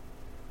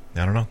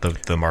 I don't know.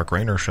 The Mark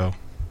Rayner show.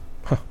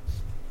 Huh.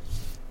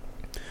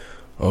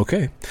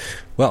 Okay.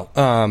 Well,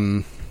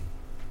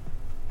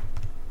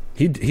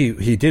 He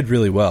did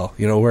really well.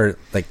 Where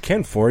like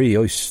Ken Foree, he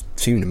always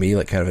seemed to me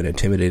like kind of an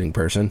intimidating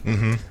person.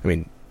 Mm-hmm. I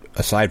mean,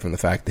 aside from the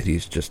fact that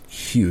he's just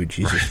huge,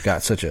 he's just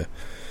got such a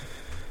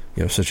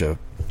such a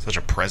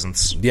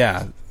presence.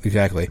 Yeah,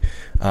 exactly.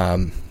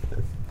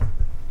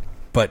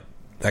 But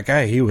that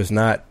guy, he was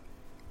not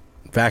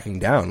backing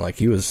down. Like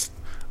he was.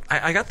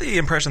 I got the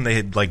impression they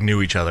had like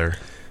knew each other.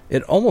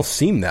 It almost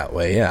seemed that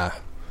way. Yeah.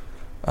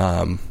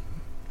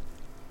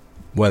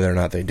 Whether or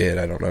not they did,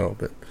 I don't know,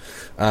 but.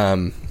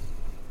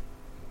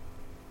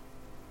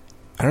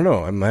 I don't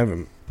know. I'm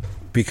having,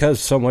 because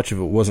so much of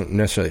it wasn't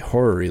necessarily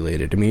horror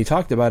related. I mean, he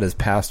talked about his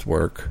past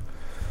work.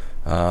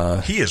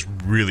 He is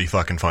really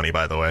fucking funny,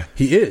 by the way.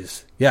 He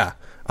is, yeah.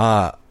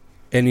 And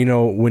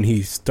when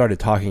he started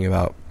talking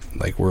about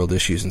like world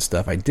issues and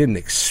stuff, I didn't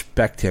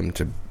expect him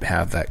to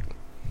have that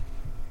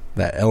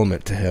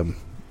element to him.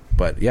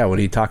 But yeah, when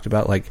he talked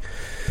about like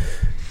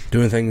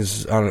doing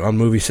things on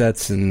movie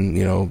sets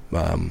and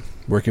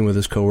working with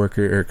his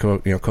coworker or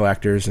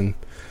co-actors and.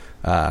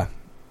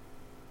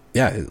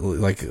 Yeah,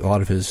 like a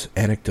lot of his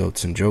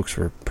anecdotes and jokes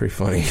were pretty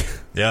funny.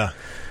 Yeah.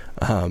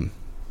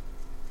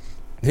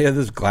 He had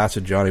this glass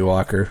of Johnny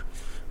Walker,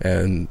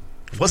 and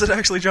was it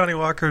actually Johnny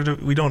Walker?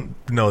 We don't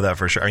know that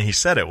for sure. I mean, he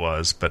said it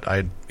was, but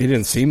He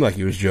didn't seem like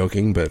he was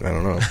joking, but I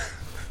don't know.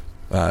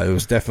 It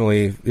was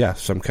definitely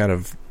some kind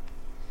of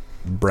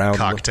brown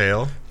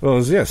cocktail. Well,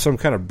 it was some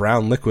kind of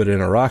brown liquid in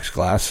a rocks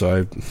glass. So I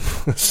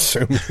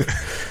assume.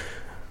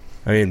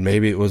 I mean,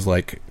 maybe it was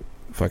like.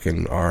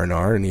 Fucking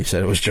R&R, and he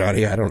said it was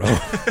Johnny. I don't know.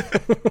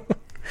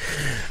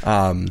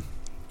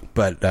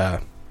 But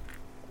the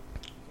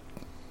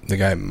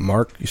guy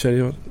Mark, you said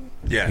he was.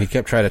 Yeah. He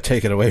kept trying to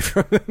take it away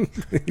from him.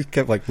 He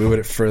kept like moving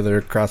it further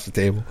across the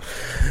table.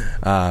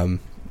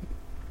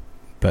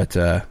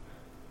 But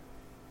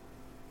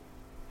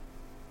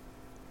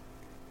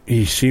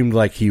he seemed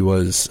like he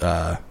was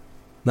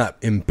not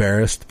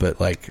embarrassed,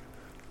 but like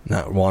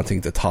not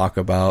wanting to talk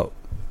about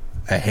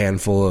a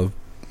handful of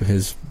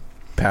his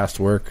past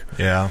work.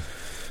 Yeah.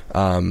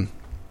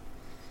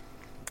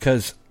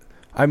 Because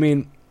I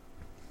mean,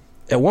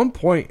 at one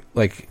point,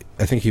 like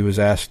I think he was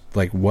asked,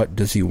 like, what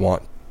does he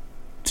want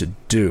to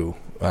do?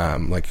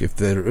 Like if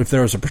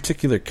there was a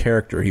particular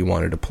character he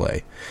wanted to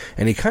play,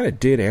 and he kind of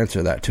did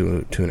answer that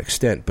to an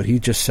extent, but he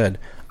just said,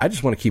 "I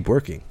just want to keep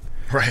working."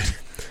 Right.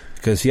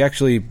 Because he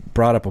actually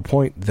brought up a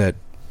point that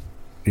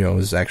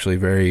is actually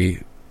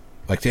very,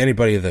 like, to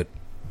anybody that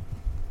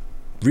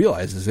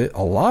realizes it,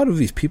 a lot of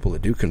these people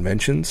that do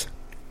conventions,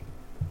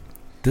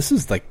 this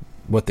is like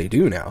what they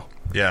do now.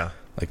 Yeah.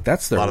 Like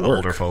that's their work. A lot of the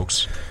older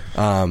folks.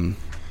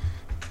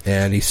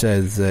 And he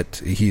says that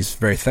he's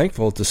very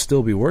thankful to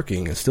still be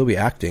working and still be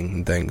acting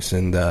and things,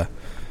 and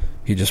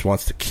he just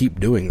wants to keep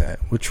doing that,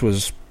 which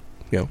was,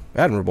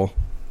 admirable.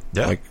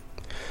 Yeah. Like,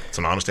 it's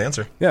an honest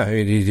answer. Yeah, I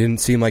mean, he didn't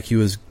seem like he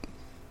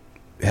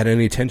had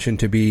any intention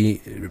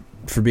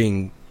for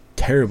being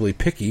terribly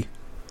picky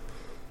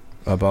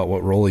about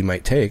what role he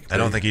might take. I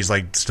don't think he's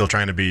like still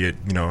trying to be,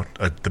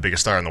 the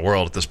biggest star in the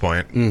world at this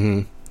point.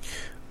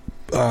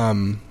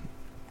 Mm-hmm.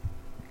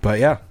 But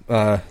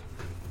yeah,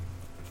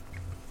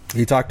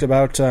 he talked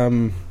about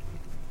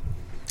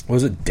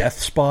was it Death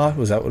Spa?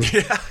 Was that what?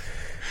 Yeah.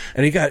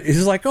 And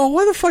he's like, oh,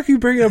 why the fuck are you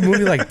bringing up a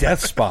movie like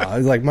Death Spa?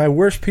 He's like, my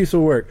worst piece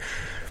of work,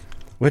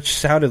 which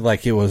sounded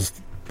like it was.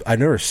 I've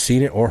never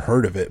seen it or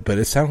heard of it, but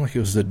it sounded like it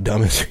was the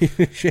dumbest piece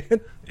of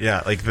shit.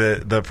 Yeah, like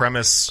the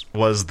premise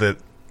was that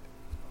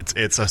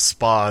it's a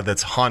spa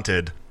that's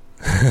haunted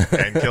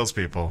and kills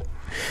people.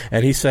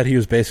 And he said he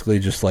was basically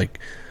just like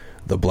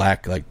the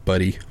black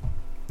buddy,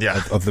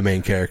 of the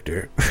main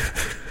character.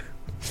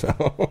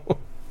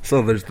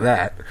 So there's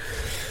that.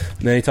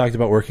 And then he talked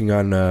about working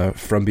on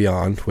From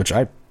Beyond, which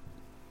I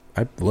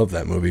love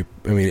that movie.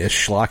 I mean, as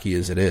schlocky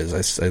as it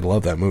is, I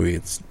love that movie.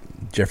 It's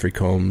Jeffrey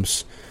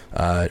Combs,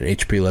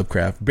 H.P.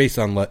 Lovecraft, based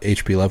on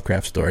H.P.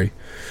 Lovecraft's story.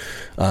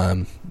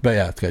 But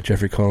yeah, it's got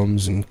Jeffrey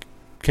Combs and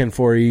Ken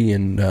Foree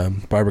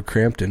and Barbara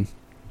Crampton.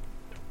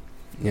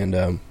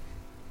 And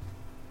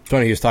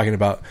Tony was talking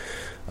about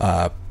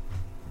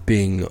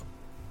being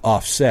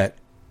offset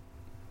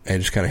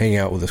and just kind of hanging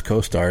out with his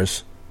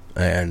co-stars,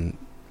 and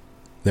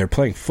they're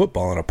playing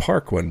football in a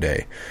park one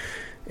day,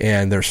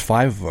 and there's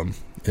 5 of them.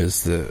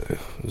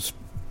 Is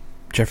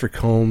Jeffrey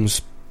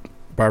Combs,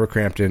 Barbara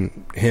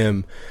Crampton,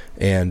 him,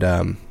 and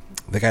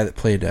the guy that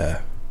played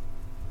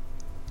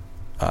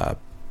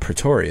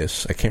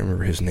Pretorius. I can't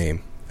remember his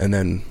name. And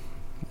then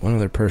one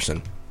other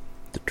person,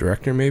 the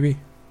director maybe.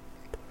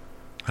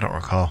 I don't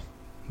recall.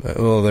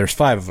 Well, there's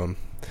 5 of them,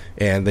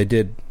 and they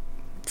did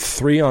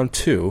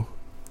 3-on-2.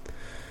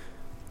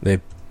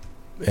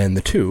 And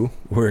the 2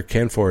 were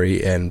Ken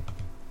Foree and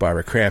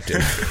Barbara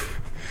Crampton.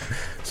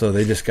 So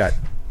they just got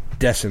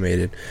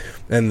decimated.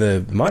 And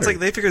it's like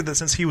they figured that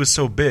since he was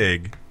so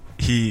big,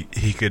 he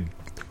could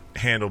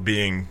handle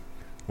being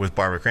with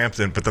Barbara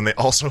Crampton, but then they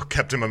also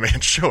kept him a man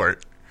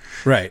short.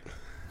 Right.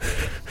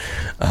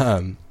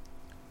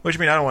 Which, I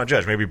mean, I don't want to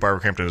judge. Maybe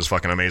Barbara Crampton is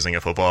fucking amazing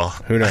at football.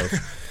 Who knows?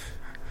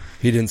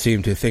 He didn't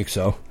seem to think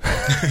so.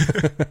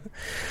 Yeah,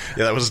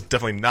 that was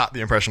definitely not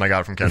the impression I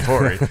got from Ken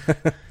Foree.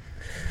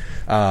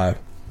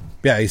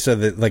 Yeah, he said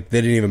that they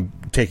didn't even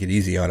take it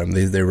easy on him.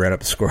 They ran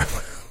up the score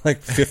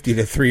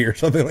 50-3 or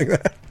something like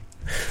that.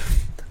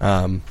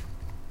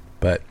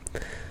 But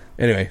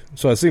anyway,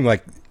 so it seemed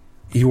like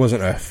he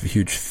wasn't a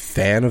huge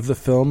fan of the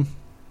film.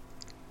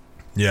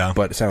 Yeah,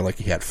 but it sounded like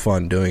he had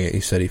fun doing it.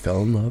 He said he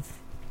fell in love,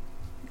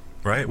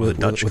 right, with a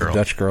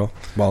Dutch girl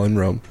while in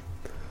Rome.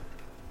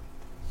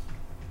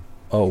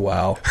 Oh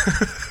wow.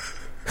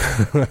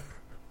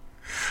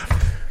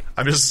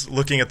 I'm just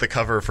looking at the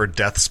cover for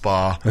Death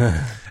Spa,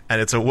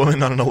 and it's a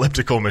woman on an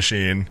elliptical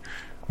machine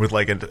with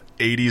like an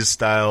 80s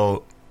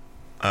style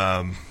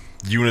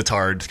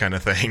unitard kind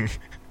of thing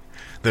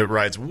that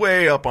rides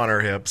way up on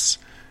her hips,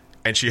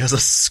 and she has a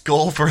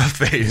skull for a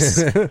face.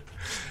 And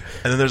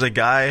then there's a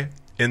guy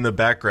in the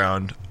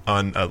background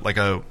on what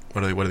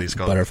are these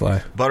called?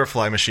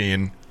 Butterfly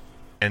machine,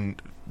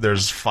 and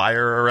there's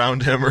fire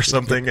around him or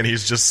something, and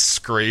he's just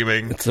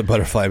screaming. It's the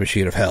butterfly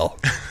machine of hell.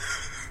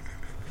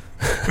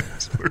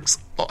 This looks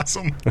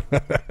awesome.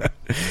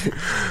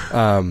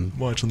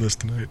 Watching this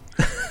tonight.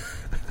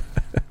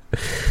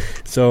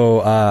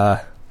 So,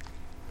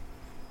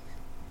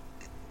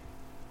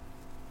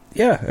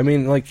 yeah, I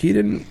mean, he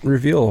didn't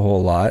reveal a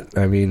whole lot.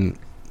 I mean,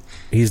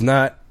 he's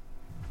not,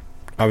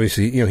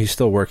 obviously, he's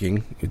still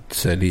working. He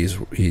said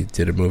he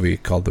did a movie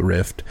called The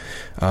Rift,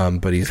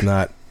 but he's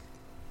not,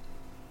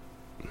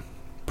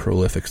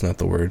 prolific's not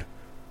the word.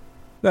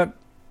 Not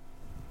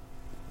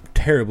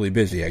terribly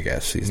busy, I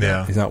guess. He's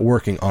not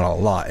working on a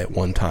lot at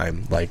one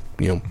time,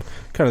 kind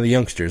of the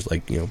youngsters,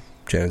 Jen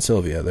and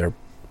Sylvia. They're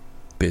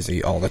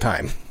busy all the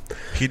time.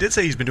 He did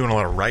say he's been doing a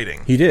lot of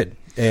writing. He did,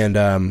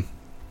 and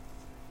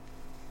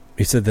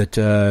he said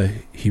that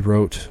he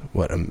wrote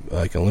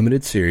a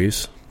limited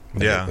series,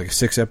 like a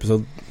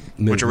 6-episode,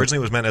 which originally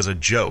was meant as a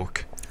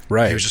joke.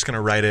 Right, he was just going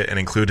to write it and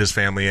include his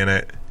family in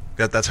it.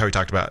 That's how he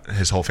talked about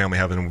his whole family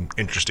having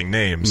interesting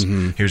names.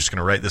 Mm-hmm. He was just going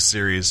to write this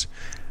series,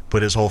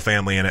 put his whole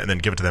family in it, and then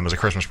give it to them as a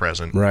Christmas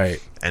present.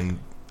 Right. And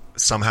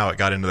somehow it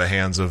got into the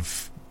hands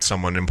of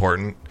someone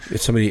important.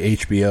 It's somebody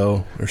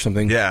HBO or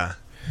something. Yeah.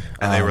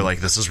 And they were like,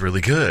 this is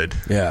really good.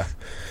 Yeah.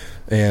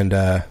 And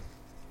I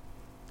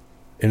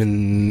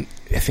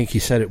think he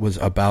said it was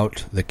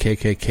about the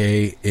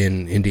KKK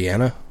in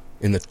Indiana.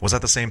 Was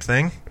that the same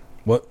thing?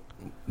 What?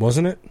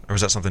 Wasn't it? Or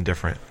was that something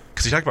different?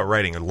 Because he talked about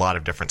writing a lot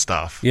of different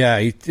stuff. Yeah.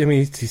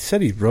 He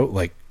said he wrote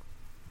a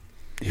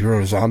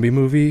zombie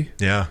movie.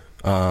 Yeah.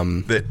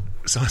 That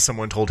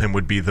someone told him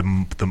would be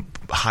the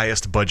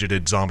highest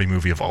budgeted zombie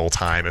movie of all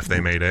time if they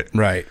made it.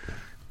 Right.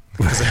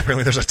 Because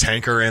apparently there's a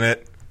tanker in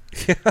it.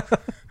 Yeah.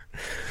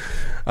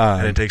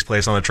 And it takes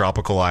place on a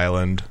tropical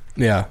island.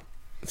 Yeah.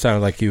 It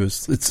sounded like he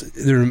was...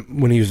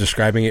 when he was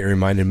describing it, it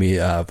reminded me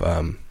of...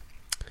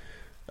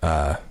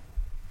 oh,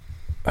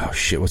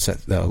 shit, what's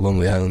that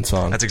Lonely Island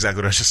song? That's exactly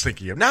what I was just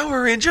thinking of. Now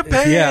we're in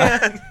Japan!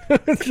 Yeah.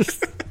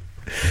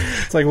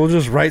 It's like, we'll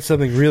just write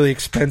something really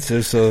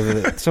expensive so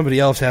that somebody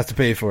else has to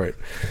pay for it.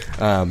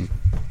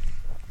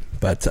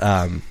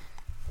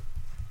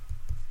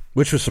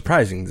 Which was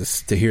surprising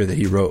to hear that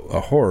he wrote a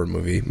horror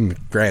movie. I mean,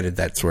 granted,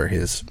 that's where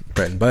his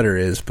bread and butter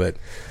is, but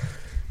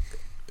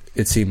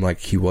it seemed like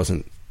he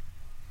wasn't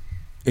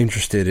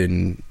interested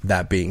in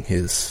that being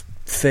his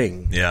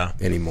thing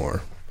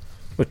anymore.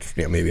 Which,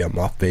 maybe I'm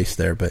off base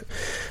there, but...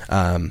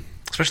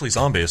 especially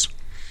zombies.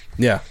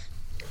 Yeah.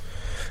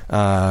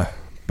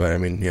 But, I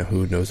mean,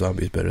 who knows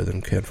zombies better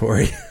than Ken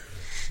Foree?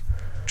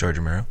 George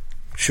Romero?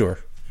 Sure.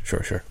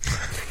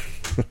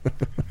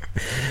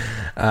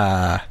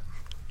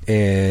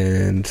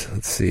 And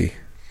let's see.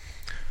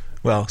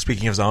 Well,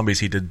 speaking of zombies,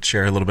 he did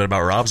share a little bit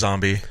about Rob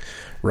Zombie.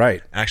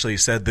 Right. Actually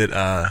said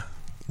that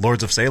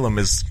Lords of Salem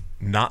is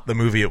not the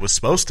movie it was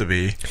supposed to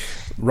be.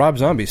 Rob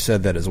Zombie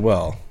said that as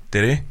well.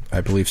 Did he?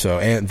 I believe so.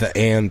 And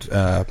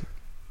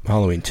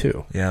Halloween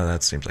 2. Yeah,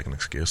 that seems like an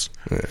excuse.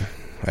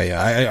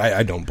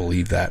 I don't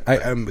believe that. I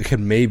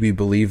can maybe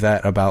believe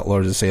that about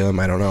Lords of Salem.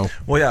 I don't know.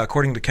 Well, yeah,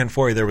 according to Ken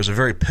Foree, there was a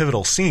very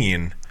pivotal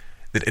scene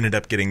that ended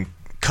up getting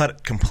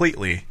cut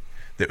completely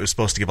that was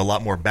supposed to give a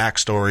lot more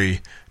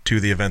backstory to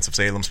the events of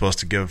Salem, supposed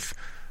to give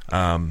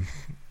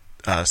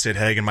Sid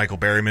Haig and Michael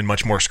Berryman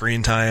much more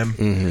screen time.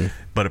 Mm-hmm.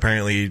 But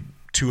apparently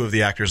 2 of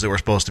the actors that were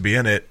supposed to be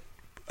in it,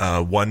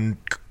 one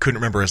couldn't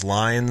remember his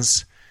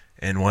lines,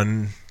 and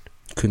one...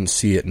 couldn't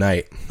see at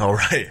night. Oh,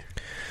 right.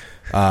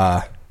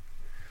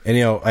 And,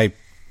 I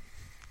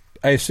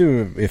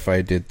assume if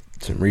I did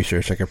some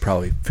research, I could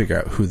probably figure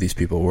out who these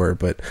people were,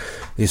 but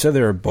they said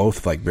they were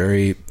both,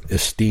 very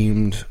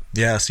esteemed...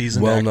 Yeah,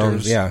 seasoned well-known,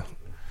 actors. Yeah.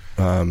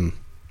 So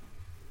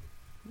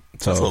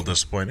that's a little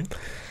disappointing.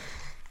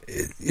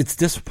 It's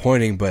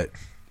disappointing, but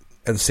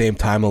at the same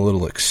time, a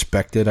little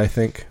expected, I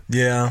think.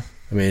 Yeah.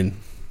 I mean,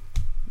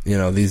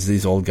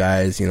 these old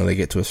guys, they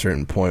get to a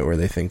certain point where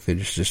they think they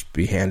just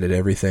be handed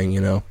everything,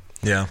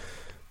 Yeah.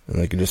 And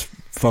they can just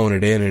phone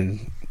it in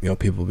and,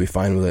 people will be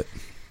fine with it.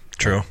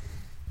 True.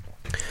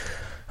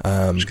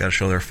 Just got to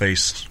show their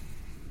face.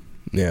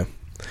 Yeah.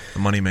 The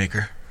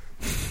moneymaker.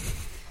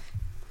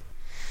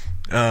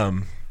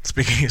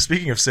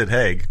 Speaking of Sid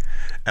Haig,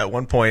 at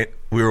one point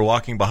we were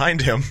walking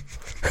behind him.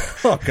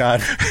 Oh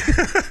God!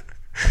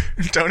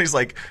 Tony's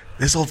like,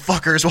 "This old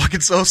fucker is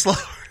walking so slow."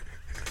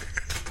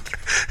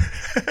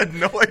 I had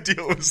no idea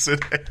it was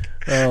Sid Haig.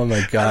 Oh my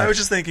God! And I was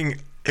just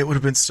thinking, it would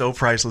have been so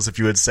priceless if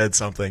you had said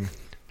something.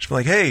 Just be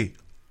like, "Hey,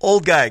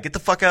 old guy, get the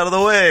fuck out of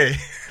the way."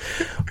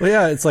 Well,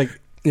 yeah, it's like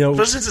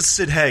But since it's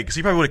Sid Haig, because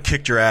he probably would have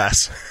kicked your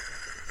ass.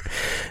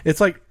 It's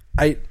like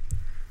I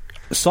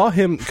saw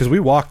him because we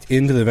walked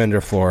into the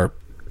vendor floor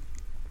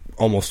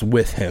almost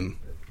with him,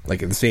 at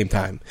the same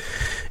time,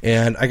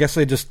 and I guess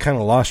I just kind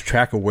of lost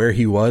track of where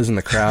he was in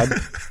the crowd.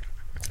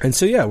 And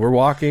so we're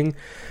walking,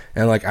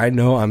 and I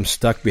know I'm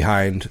stuck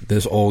behind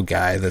this old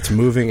guy that's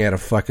moving at a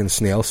fucking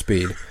snail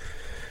speed.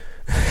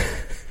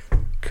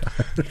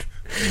 God.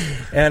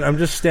 And I'm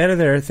just standing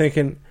there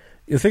thinking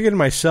to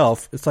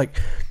myself, it's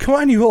like, come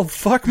on, you old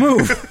fuck,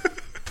 move.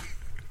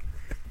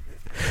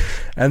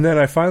 And then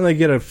I finally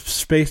get a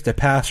space to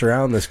pass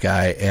around this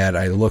guy, and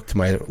I look to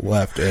my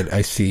left, and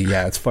I see,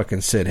 it's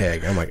fucking Sid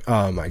Haig. I'm like,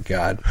 oh my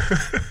God.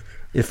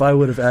 If I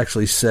would have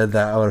actually said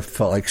that, I would have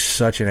felt like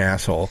such an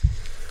asshole.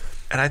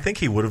 And I think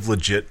he would have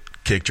legit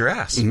kicked your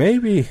ass.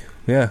 Maybe,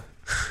 yeah.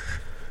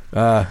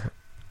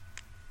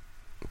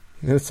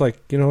 It's like,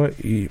 you know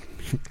what? You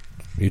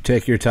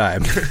take your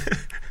time.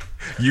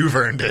 You've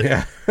earned it.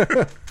 Yeah.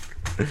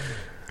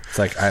 It's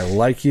like, I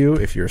like you.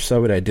 If you're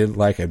somebody I didn't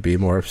like, I'd be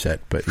more upset.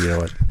 But you know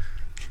what?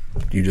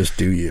 You just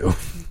do you.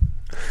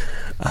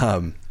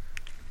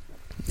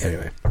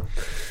 Anyway.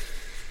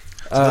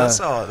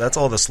 So that's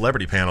all the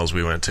celebrity panels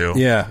we went to.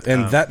 Yeah,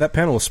 and that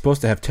panel was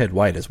supposed to have Ted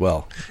White as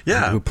well.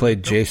 Yeah. Who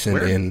played Jason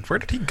in... Where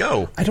did he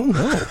go? I don't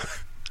know.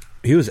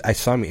 I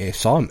saw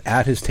him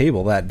at his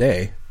table that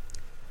day.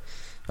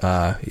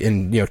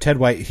 And Ted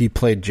White, he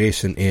played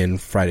Jason in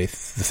Friday the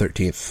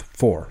 13th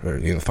 4, or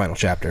the final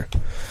chapter.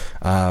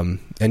 And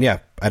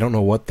I don't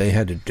know what they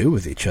had to do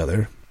with each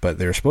other, but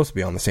they were supposed to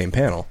be on the same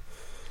panel,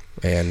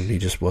 and he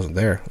just wasn't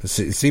there. It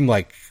seemed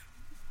like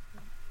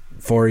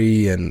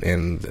Foree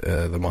and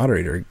the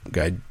moderator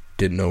guy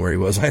didn't know where he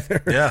was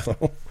either. Yeah.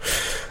 So,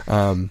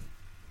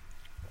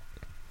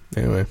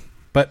 anyway,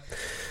 but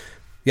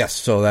yes,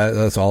 so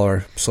that's all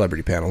our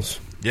celebrity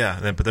panels.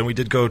 Yeah, but then we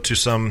did go to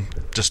some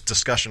just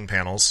discussion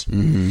panels.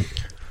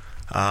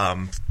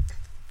 Mm-hmm.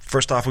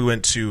 First off, we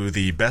went to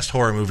the best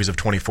horror movies of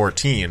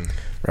 2014.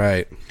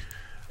 Right.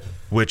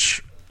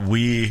 Which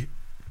we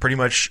pretty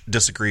much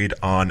disagreed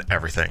on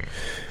everything.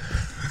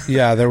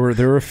 Yeah, there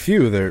were a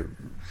few there.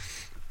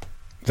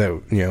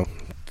 that, you know,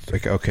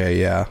 like, okay,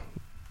 yeah.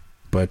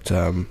 But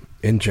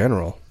in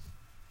general,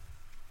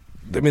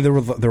 I mean, there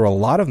were a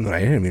lot of them that I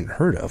hadn't even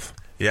heard of.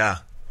 Yeah.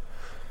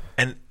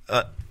 And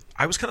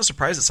I was kind of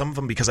surprised at some of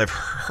them because I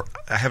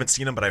haven't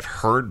seen them, but I've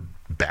heard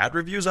bad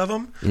reviews of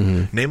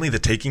them, namely The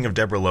Taking of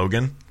Deborah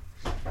Logan.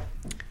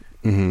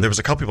 There was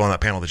a couple people on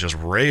that panel that just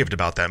raved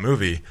about that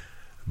movie,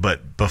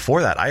 but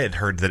before that, I had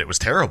heard that it was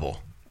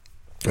terrible.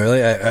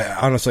 Really? I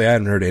honestly, I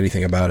hadn't heard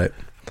anything about it.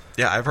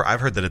 Yeah,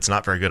 I've heard that it's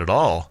not very good at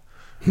all.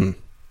 And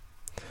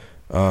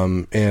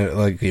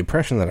like the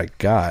impression that I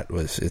got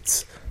was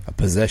it's a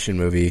possession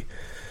movie,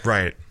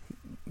 right?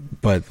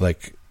 But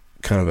like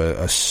kind of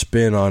a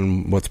spin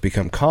on what's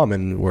become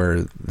common,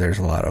 where there's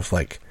a lot of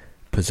like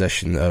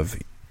possession of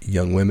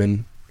young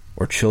women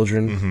or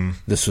children.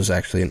 This was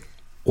actually an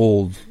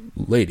old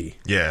lady.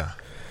 Yeah.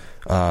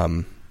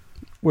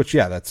 Which,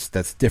 yeah,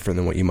 that's different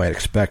than what you might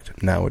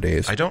expect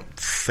nowadays. I don't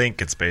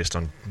think it's based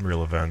on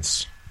real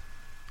events.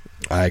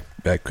 I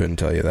couldn't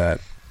tell you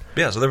that.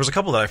 Yeah, so there was a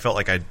couple that I felt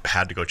like I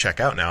had to go check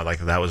out now. Like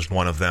that was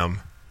one of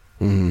them.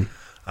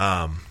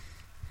 A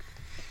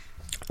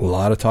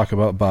lot of talk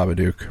about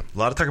Babadook. A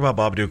lot of talk about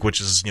Babadook,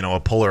 which is, you know, a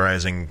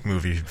polarizing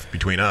movie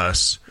between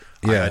us.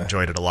 Yeah. I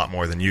enjoyed it a lot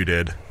more than you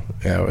did.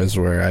 Yeah, it was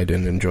where I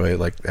didn't enjoy it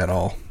like at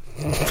all.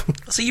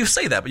 See, you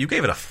say that, but you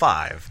gave it a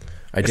 5.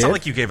 It's did? not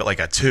like you gave it like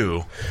a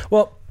 2.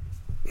 Well,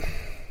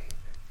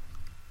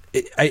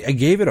 I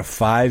gave it a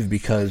 5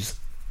 because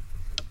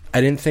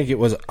I didn't think it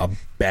was a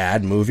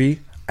bad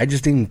movie. I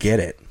just didn't get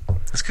it.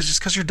 That's just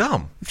because you're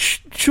dumb.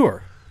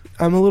 Sure,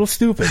 I'm a little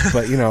stupid,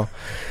 but you know,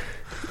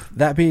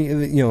 that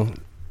being, you know,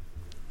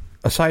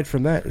 aside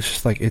from that, it's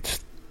just like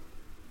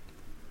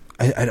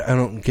I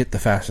don't get the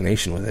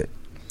fascination with it.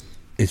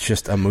 It's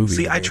just a movie.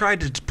 See, I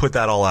tried to put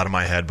that all out of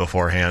my head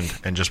beforehand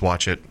and just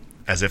watch it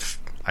as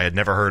if I had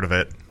never heard of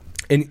it.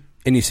 And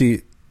you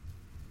see,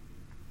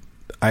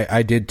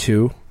 I did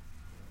too.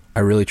 I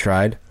really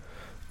tried.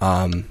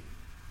 But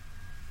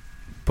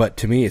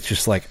to me, it's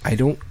just like, I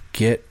don't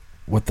get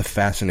what the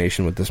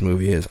fascination with this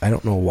movie is. I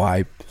don't know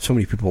why so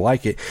many people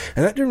like it.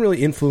 And that didn't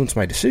really influence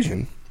my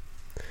decision.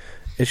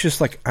 It's just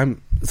like,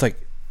 it's like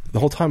the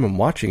whole time I'm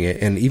watching it,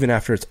 and even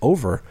after it's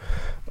over,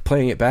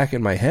 playing it back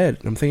in my head,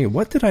 I'm thinking,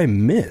 what did I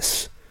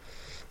miss?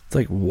 It's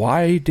like,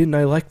 why didn't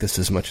I like this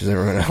as much as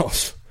everyone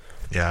else?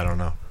 Yeah, I don't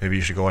know. Maybe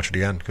you should go watch it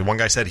again. Because one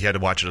guy said he had to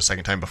watch it a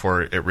second time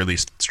before it really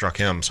struck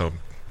him, so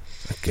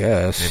I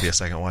guess maybe a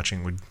second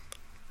watching would...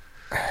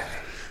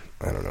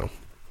 I don't know.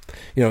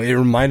 You know, it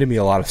reminded me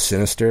a lot of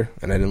Sinister,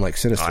 and I didn't like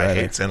Sinister I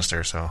either. hate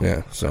Sinister, so...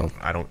 Yeah, so...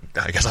 I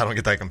guess I don't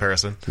get that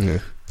comparison. Yeah.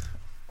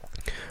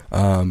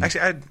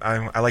 Actually,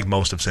 I like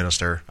most of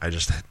Sinister. I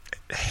just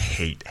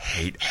hate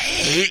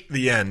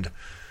the end.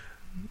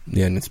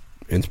 Yeah, and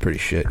it's pretty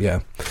shit,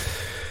 yeah.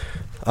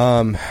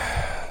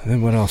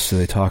 Then what else do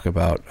they talk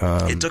about?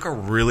 It took a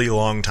really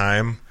long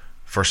time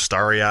for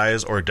Starry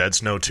Eyes or Dead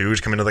Snow 2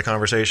 to come into the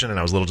conversation, and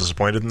I was a little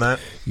disappointed in that.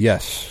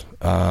 Yes.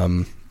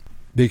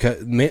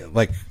 Because,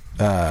 like,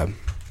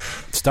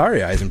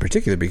 Starry Eyes in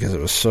particular, because it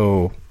was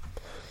so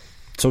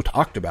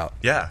talked about.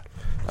 Yeah.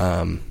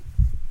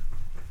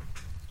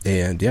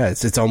 And, yeah,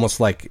 it's almost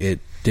like it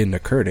didn't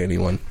occur to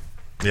anyone.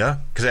 Yeah,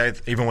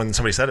 because even when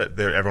somebody said it,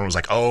 everyone was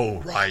like, oh,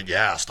 right,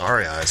 yeah,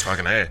 Starry Eyes,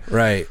 fucking A.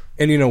 Right.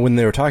 And, you know, when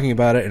they were talking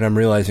about it, and I'm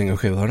realizing,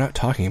 okay, well, they're not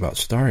talking about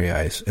Starry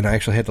Eyes. And I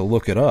actually had to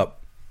look it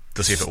up.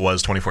 To see if it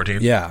was 2014?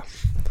 Yeah.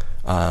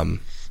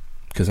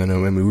 Because I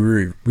know, I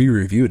mean, we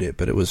reviewed it,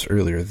 but it was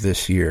earlier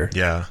this year.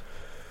 Yeah.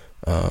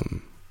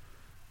 Well,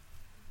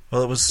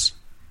 it was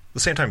the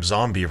same time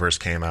Zombieverse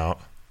came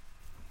out.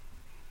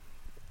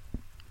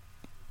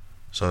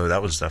 So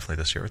that was definitely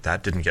this year.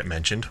 That didn't get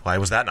mentioned. Why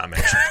was that not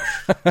mentioned?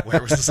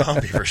 Where was the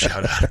Zombieverse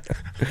shout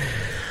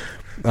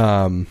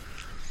out?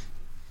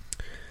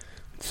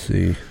 Let's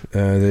see.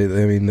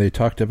 They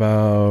talked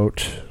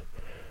about...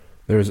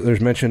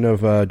 There's mention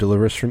of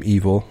Deliver Us from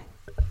Evil.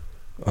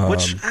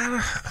 Which,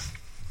 I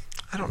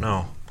don't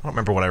know. I don't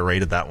remember what I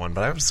rated that one,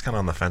 but I was kind of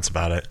on the fence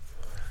about it.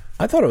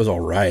 I thought it was all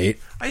right.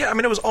 Yeah, I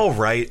mean, it was all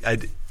right. I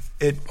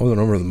wasn't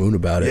over the moon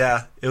about it.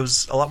 Yeah, it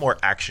was a lot more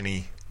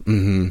action-y.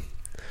 Mm-hmm.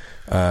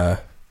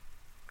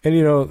 And,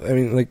 you know, I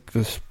mean, like,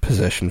 this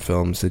possession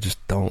films, they just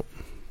don't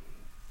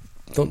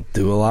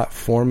do a lot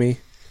for me.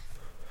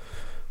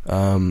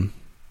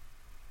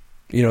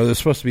 You know, there's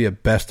supposed to be a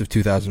best of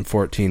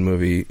 2014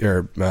 movie,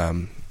 or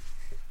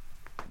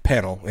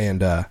panel,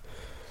 and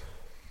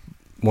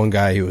one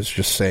guy who was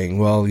just saying,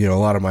 well, you know, a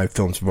lot of my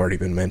films have already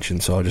been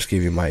mentioned, so I'll just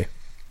give you my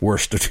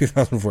worst of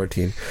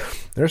 2014.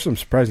 There's some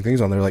surprising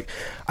things on there. Like,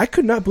 I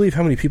could not believe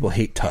how many people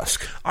hate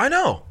Tusk. I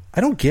know. I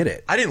don't get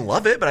it. I didn't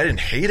love it, but I didn't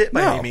hate it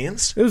by any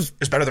means.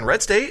 It's better than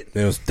Red State.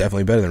 It was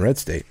definitely better than Red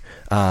State.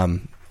 But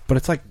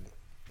it's like,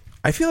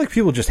 I feel like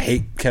people just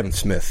hate Kevin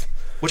Smith.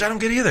 Which I don't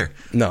get either.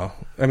 No.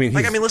 I mean,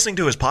 listening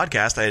to his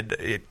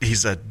podcast,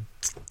 he's a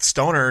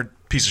stoner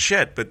piece of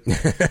shit, but...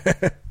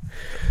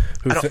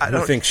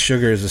 who thinks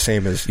sugar is the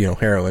same as, you know,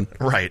 heroin.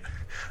 Right.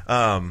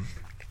 I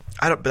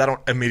don't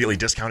immediately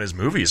discount his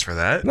movies for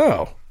that.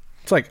 No.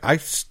 It's like, I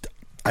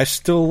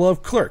still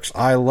love Clerks.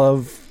 I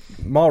love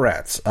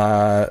Mallrats.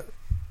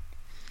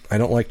 I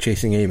don't like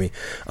Chasing Amy.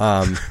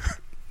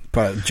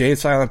 But Jay and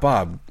Silent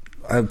Bob,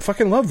 I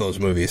fucking love those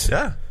movies.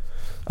 Yeah.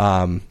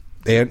 And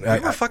we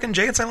were fucking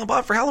Jay and Silent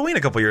Bob for Halloween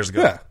a couple years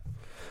ago.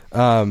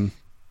 Yeah.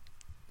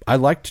 I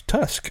liked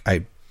Tusk.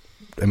 I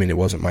mean, it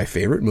wasn't my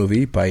favorite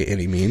movie by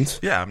any means.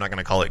 Yeah, I'm not going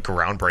to call it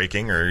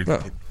groundbreaking,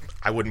 or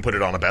I wouldn't put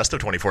it on a best of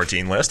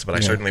 2014 list, but I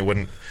certainly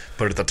wouldn't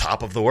put it at the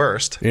top of the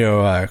worst. You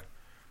know,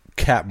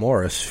 Kat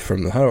Morris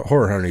from the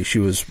Horror Honey, she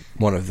was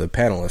one of the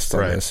panelists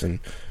on this, and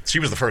she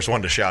was the first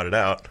one to shout it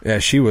out. Yeah,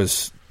 she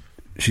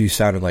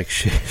sounded like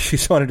she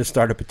wanted to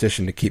start a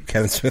petition to keep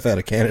Kevin Smith out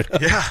of Canada.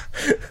 Yeah.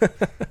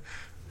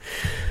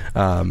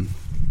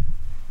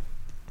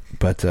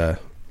 But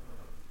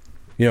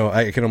you know,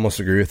 I can almost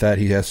agree with that.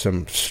 He has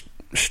some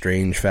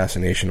strange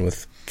fascination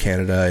with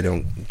Canada I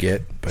don't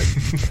get, but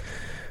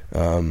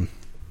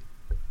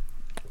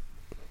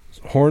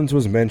Horns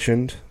was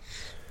mentioned,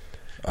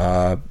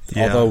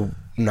 although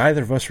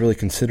neither of us really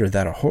considered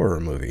that a horror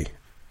movie.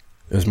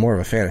 It was more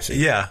of a fantasy.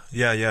 Yeah.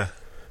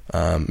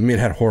 I mean, it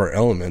had horror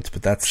elements,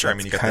 but that's sure. I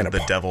mean, you got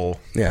the devil.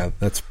 Yeah,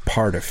 that's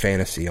part of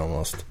fantasy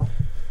almost.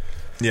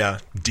 Yeah,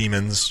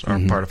 demons are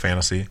part of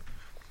fantasy.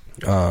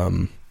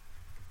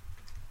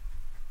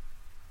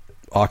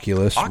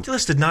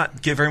 Oculus did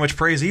not get very much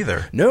praise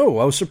either. No,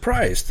 I was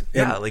surprised.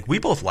 Yeah, like we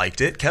both liked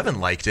it. Kevin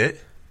liked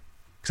it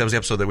because that was the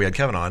episode that we had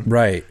Kevin on.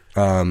 Right.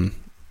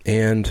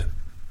 And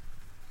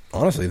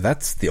honestly,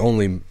 that's the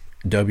only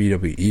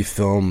WWE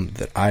film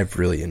that I've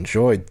really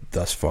enjoyed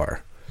thus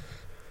far.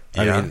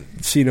 I mean,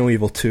 See No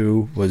Evil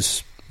 2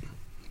 was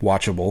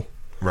watchable.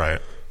 Right.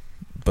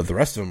 But the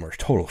rest of them were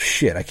total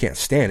shit. I can't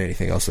stand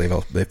anything else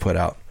they've put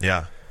out.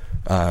 Yeah.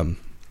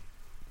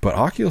 But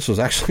Oculus was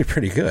actually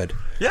pretty good.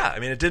 Yeah, I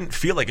mean, it didn't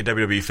feel like a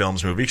WWE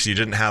Films movie because you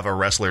didn't have a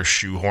wrestler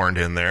shoehorned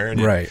in there.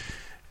 And right.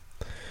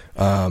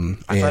 I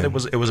thought it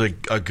was a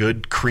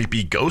good,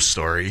 creepy ghost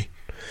story.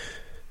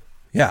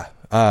 Yeah.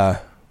 Yeah,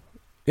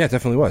 it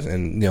definitely was.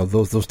 And, you know,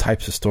 those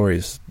types of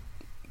stories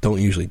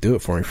don't usually do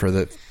it for me.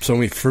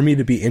 For me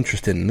to be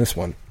interested in this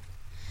one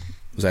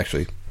was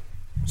actually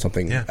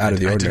something out of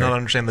the ordinary. I did not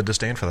understand the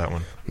disdain for that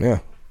one. Yeah.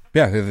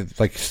 Yeah,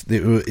 like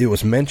it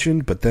was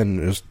mentioned, but then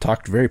it was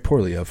talked very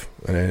poorly of,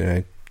 and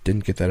I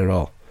didn't get that at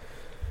all.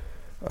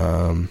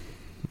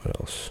 What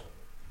else?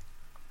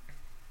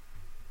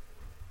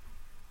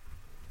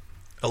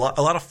 A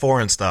lot of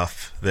foreign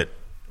stuff that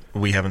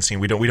we haven't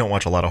seen. We don't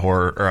watch a lot of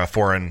horror or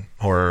foreign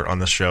horror on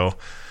this show.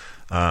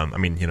 I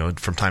mean, you know,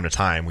 from time to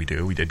time we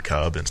do. We did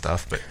Cub and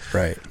stuff, but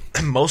right.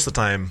 Most of the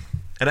time,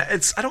 and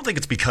I don't think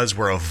it's because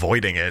we're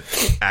avoiding it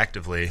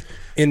actively.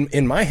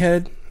 In my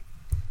head,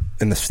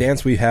 and the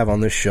stance we have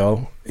on this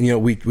show, you know,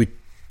 we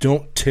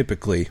don't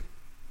typically,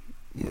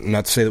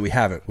 not to say that we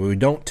haven't, but we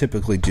don't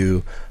typically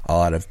do a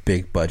lot of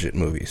big budget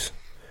movies.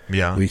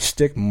 Yeah. We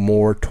stick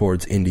more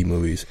towards indie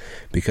movies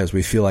because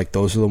we feel like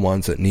those are the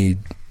ones that need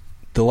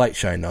the light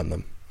shined on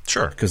them.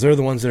 Sure. Because they're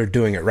the ones that are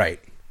doing it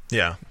right.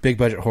 Yeah. Big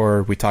budget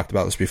horror, we talked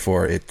about this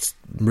before, it's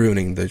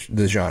ruining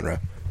the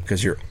genre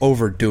because you're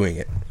overdoing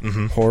it.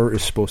 Mm-hmm. Horror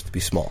is supposed to be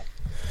small.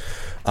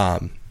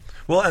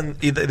 Well, and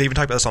they even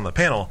talked about this on the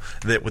panel,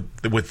 that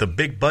with the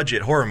big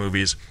budget horror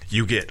movies,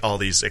 you get all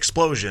these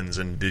explosions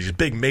and these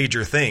big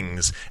major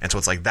things, and so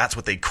it's like that's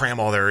what they cram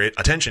all their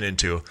attention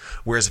into.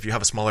 Whereas if you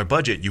have a smaller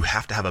budget, you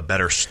have to have a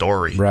better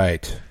story.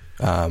 Right.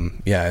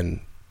 Yeah, and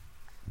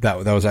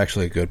that was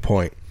actually a good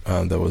point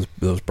that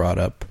was brought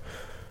up.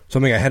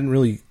 Something I hadn't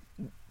really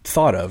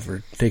thought of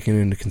or taken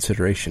into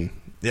consideration.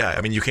 Yeah,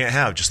 I mean, you can't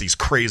have just these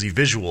crazy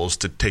visuals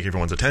to take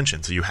everyone's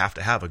attention, so you have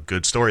to have a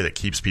good story that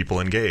keeps people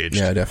engaged.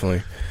 Yeah,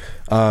 definitely.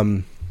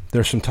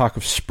 There's some talk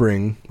of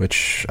Spring,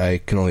 which I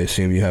can only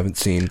assume you haven't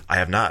seen. I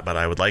have not, but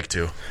I would like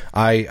to.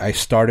 I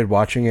started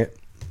watching it,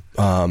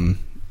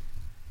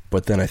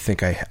 but then I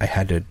think I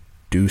had to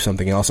do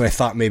something else, and I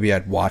thought maybe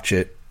I'd watch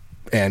it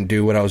and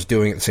do what I was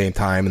doing at the same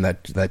time, and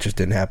that just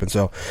didn't happen,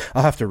 so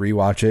I'll have to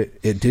rewatch it.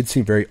 It did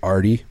seem very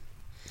arty,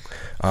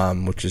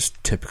 which is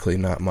typically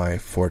not my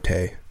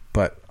forte.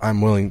 But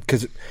I'm willing,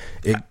 because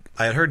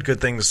I had heard good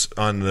things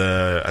on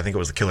I think it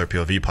was the Killer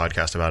POV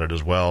podcast about it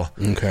as well.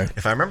 Okay.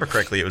 If I remember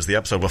correctly, it was the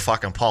episode with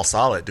fucking Paul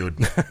Solid, dude.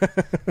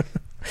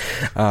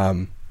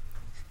 Yeah,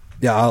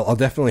 I'll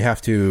definitely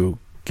have to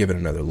give it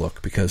another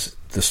look because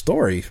the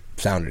story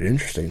sounded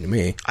interesting to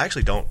me. I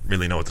actually don't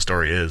really know what the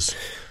story is.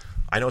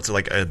 I know it's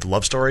like a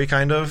love story,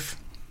 kind of.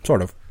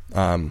 Sort of.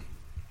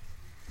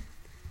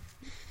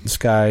 This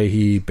guy,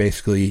 he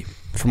basically,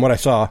 from what I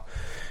saw,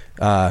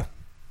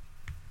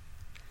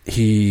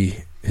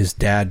 his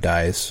dad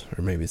dies,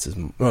 or maybe it's his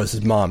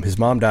mom. His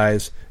mom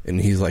dies, and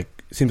he's like,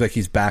 seems like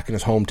he's back in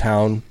his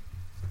hometown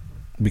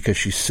because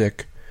she's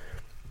sick,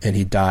 and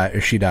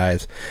she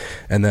dies,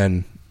 and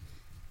then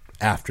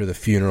after the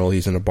funeral,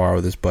 he's in a bar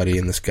with his buddy,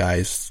 and this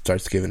guy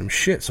starts giving him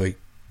shit, so he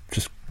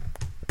just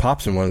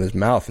pops in one of his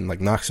mouth and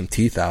like knocks some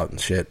teeth out and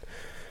shit,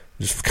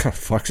 just kind of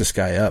fucks this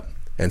guy up,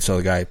 and so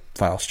the guy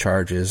files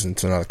charges, and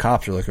so now the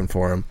cops are looking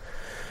for him,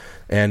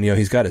 and you know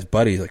he's got his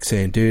buddy like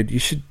saying, dude, you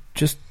should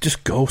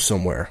just go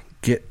somewhere.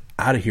 Get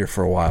out of here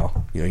for a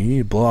while. You know, you need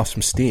to blow off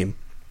some steam.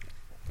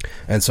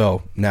 And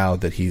so now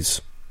that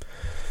he's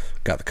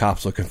got the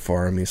cops looking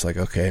for him, he's like,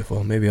 okay,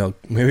 well, maybe I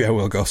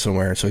will go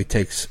somewhere. So he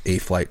takes a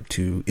flight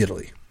to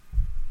Italy,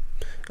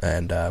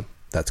 and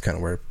that's kind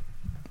of where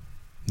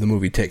the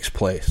movie takes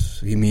place.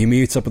 He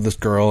meets up with this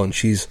girl, and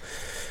she's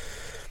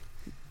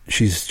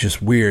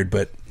just weird,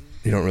 but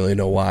you don't really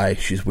know why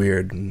she's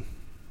weird. And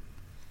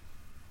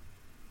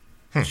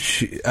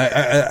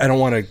I don't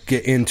want to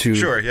get into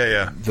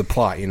the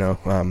plot, you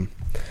know.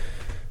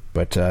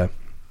 But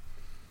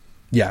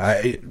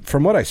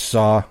from what I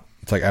saw,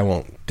 it's like I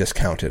won't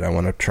discount it. I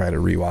want to try to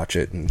rewatch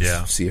it and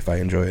see if I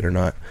enjoy it or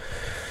not.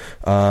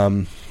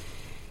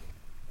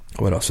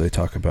 What else did they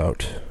talk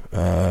about?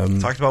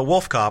 Talked about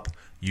Wolf Cop.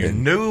 You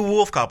knew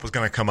Wolf Cop was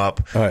going to come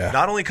up. Oh, yeah.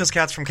 Not only because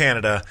Cat's from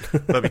Canada,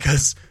 but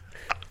because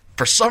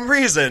for some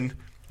reason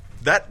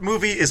that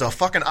movie is a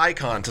fucking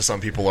icon to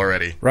some people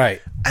already. Right.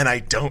 And I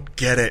don't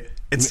get it.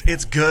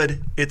 It's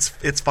good.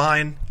 It's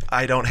fine.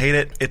 I don't hate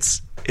it.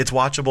 It's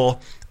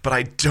watchable, but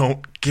I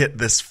don't get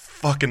this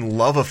fucking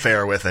love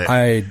affair with it.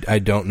 I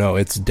don't know.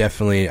 It's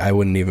definitely, I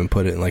wouldn't even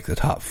put it in like the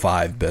top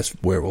 5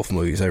 best werewolf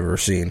movies I've ever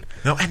seen.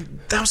 No, and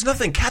that was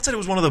nothing. Kat said it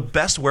was one of the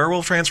best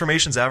werewolf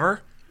transformations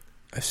ever.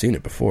 I've seen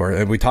it before,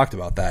 and we talked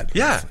about that.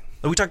 Yeah.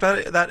 We talked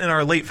about that in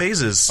our Late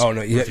Phases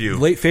review.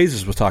 Late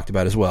Phases was talked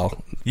about as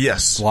well.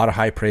 Yes. A lot of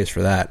high praise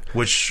for that.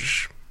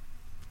 Which,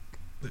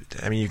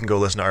 I mean, you can go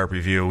listen to our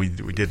review. We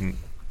didn't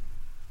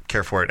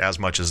care for it as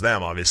much as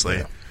them,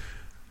 obviously.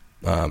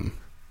 Yeah.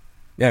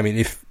 I mean,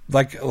 if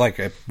like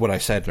what I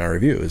said in our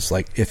review is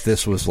like if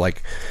this was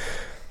like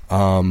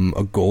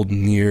a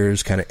golden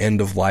years kind of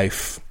end of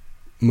life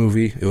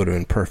movie, it would have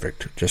been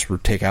perfect. Just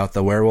take out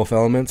the werewolf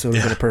elements, it would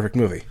have been a perfect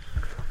movie.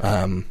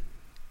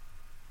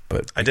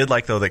 But I did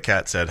like though that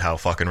Kat said how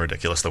fucking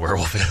ridiculous the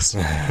werewolf is.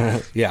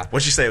 Yeah.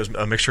 What'd she say? It was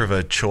a mixture of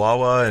a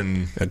chihuahua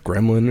and a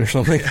gremlin or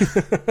something.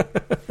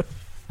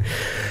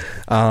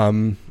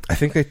 I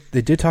think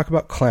they did talk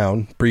about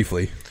Clown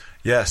briefly.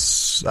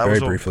 Yes, that Very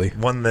was briefly.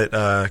 One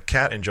that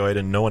Kat enjoyed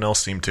and no one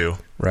else seemed to.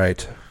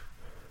 Right.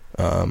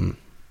 What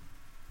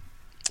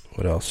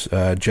else?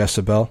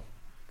 Jezebel.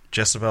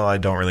 Jezebel, I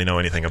don't really know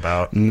anything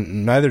about.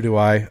 Neither do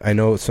I. I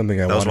know it's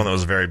something I That was one that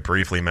was very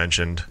briefly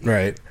mentioned.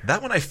 Right.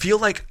 That one, I feel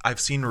like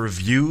I've seen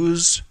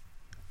reviews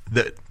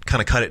that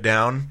kind of cut it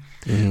down,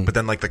 but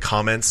then like the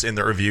comments in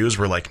the reviews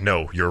were like,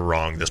 "No, you're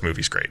wrong. This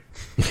movie's great."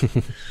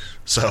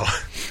 So,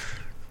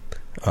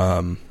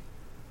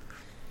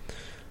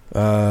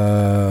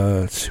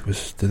 let's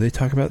see, did they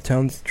talk about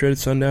Town's Dreaded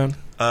Sundown?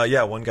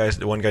 yeah, one guy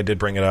did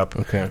bring it up.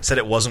 Okay. Said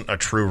it wasn't a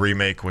true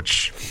remake,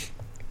 which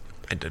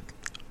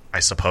I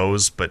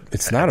suppose, but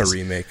it's not a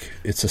remake.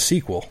 It's a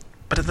sequel.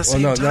 But at the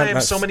same time,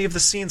 so many of the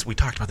scenes, we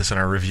talked about this in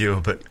our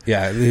review, but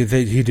yeah,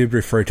 he did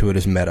refer to it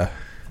as meta.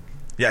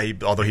 Yeah,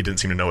 although he didn't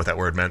seem to know what that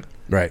word meant.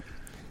 Right.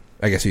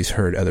 I guess he's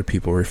heard other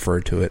people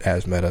refer to it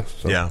as meta.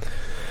 So. Yeah.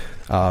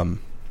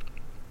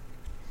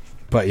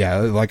 But yeah,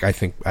 like I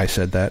think I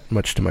said that,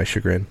 much to my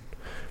chagrin.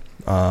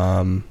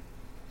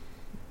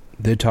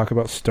 Did talk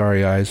about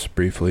Starry Eyes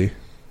briefly,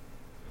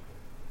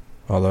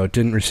 although it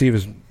didn't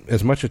receive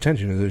as much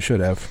attention as it should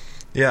have.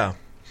 Yeah.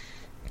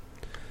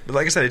 But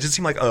like I said, it did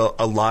seem like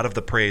a lot of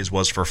the praise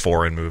was for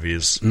foreign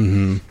movies.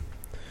 Mm-hmm.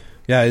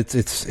 Yeah,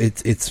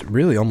 it's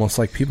really almost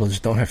like people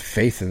just don't have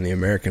faith in the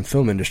American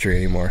film industry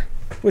anymore,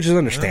 which is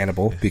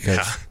understandable because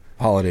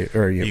holiday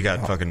or you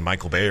got fucking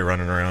Michael Bay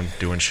running around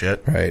doing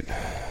shit, right?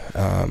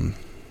 I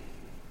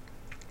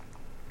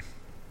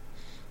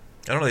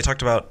don't know. They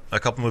talked about a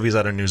couple movies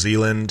out of New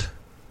Zealand.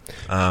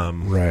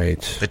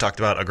 Right. They talked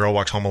about A Girl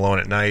Walks Home Alone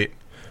at Night,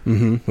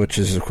 which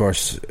is, of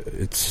course,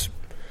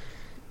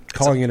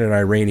 calling it an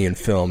Iranian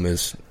film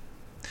is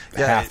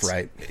half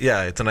right.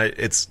 Yeah,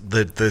 it's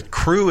the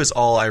crew is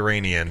all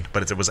Iranian,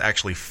 but it was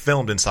actually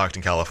filmed in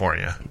Stockton,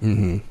 California,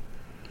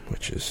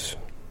 which is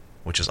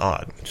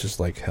odd. Which is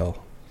like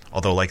hell.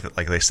 Although, like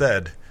they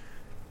said,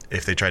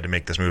 if they tried to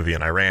make this movie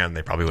in Iran,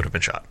 they probably would have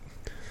been shot.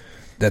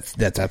 That's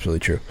absolutely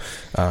true.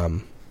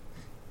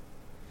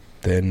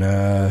 Then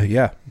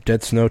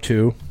Dead Snow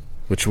 2,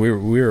 which we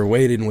were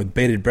waiting with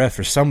bated breath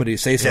for somebody to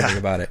say something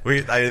about it.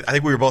 I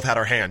think we both had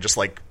our hand just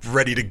like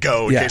ready to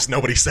go in case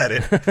nobody said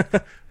it.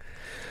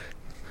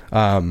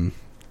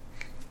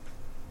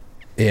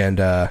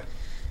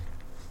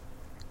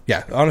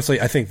 Honestly,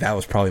 I think that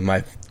was probably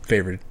my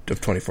favorite of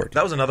 2014.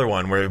 That was another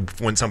one where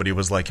when somebody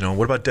was like,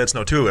 what about Dead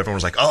Snow 2? Everyone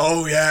was like,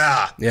 oh,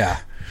 yeah.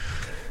 Yeah.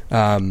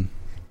 Like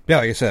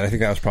I said, I think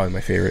that was probably my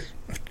favorite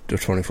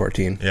of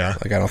 2014. Yeah.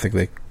 Like, I don't think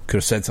they could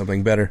have said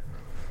something better.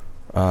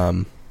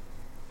 What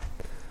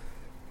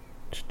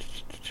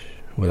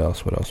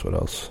else?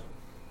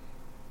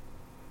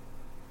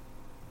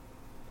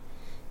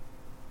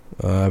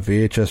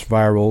 VHS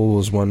Viral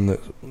was one that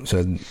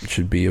said it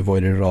should be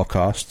avoided at all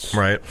costs.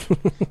 Right.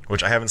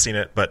 Which I haven't seen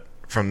it, but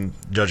from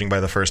judging by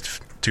the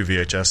first 2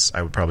 VHS,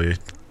 I would probably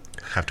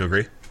have to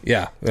agree.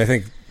 Yeah. I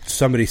think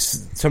somebody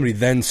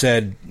then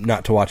said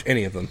not to watch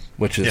any of them,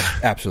 which is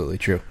absolutely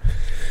true.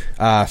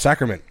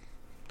 Sacrament.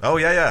 Oh,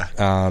 yeah.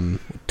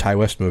 Ty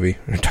West movie.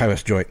 Or Ty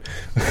West joint.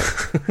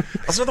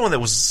 That's another one that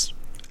was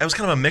was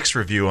kind of a mixed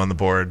review on the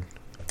board.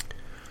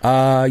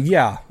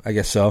 Yeah, I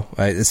guess so.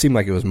 It seemed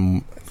like it was,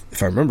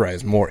 if I remember, I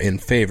was more in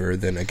favor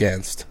than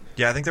against.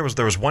 Yeah, I think there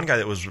was one guy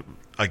that was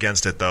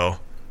against it though,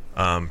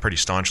 pretty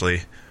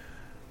staunchly.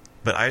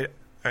 But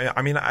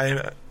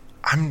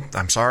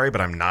I'm sorry,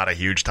 but I'm not a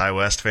huge Ty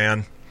West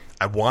fan.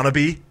 I want to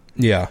be.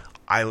 Yeah.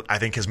 I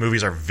think his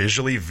movies are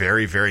visually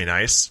very, very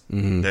nice.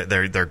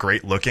 Mm-hmm. They're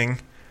great looking.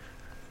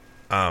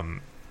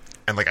 And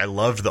like I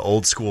loved the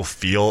old school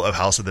feel of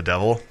House of the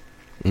Devil.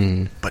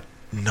 But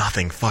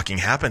nothing fucking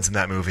happens in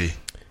that movie.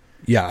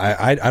 Yeah,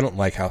 I don't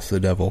like House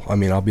of the Devil. I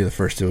mean, I'll be the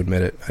first to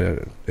admit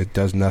it. It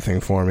does nothing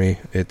for me.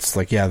 It's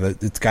like, yeah,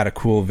 it's got a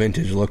cool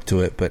vintage look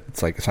to it, but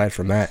it's like, aside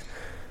from that,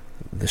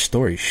 the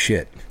story's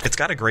shit. It's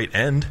got a great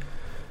end.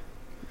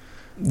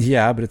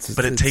 Yeah, but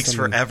it takes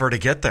forever to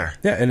get there.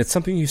 Yeah, and it's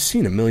something you've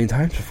seen a million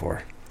times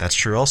before. That's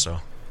true also.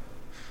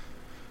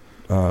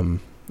 I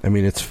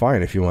mean, it's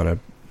fine if you want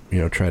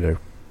to, try to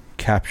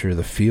capture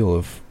the feel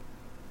of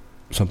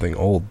something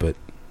old, but,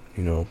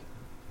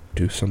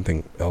 do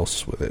something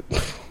else with it.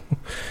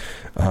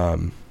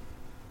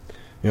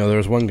 There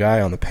was one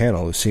guy on the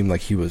panel who seemed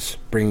like he was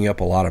bringing up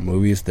a lot of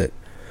movies that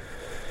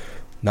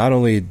not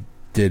only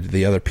did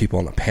the other people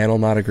on the panel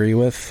not agree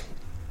with,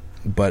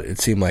 but it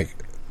seemed like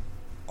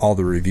all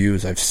the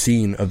reviews I've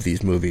seen of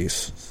these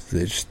movies,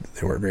 they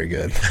weren't very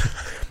good.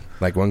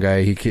 Like one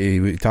guy,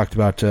 he talked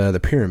about The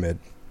Pyramid.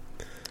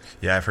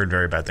 Yeah, I've heard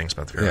very bad things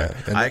about The Pyramid.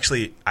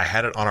 Yeah, I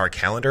had it on our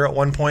calendar at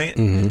one point,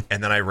 and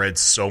then I read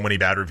so many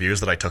bad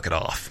reviews that I took it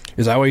off.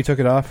 Is that why you took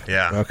it off?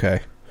 Yeah.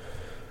 Okay.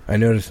 I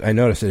noticed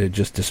it had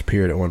just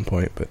disappeared at one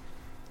point, but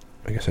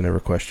I guess I never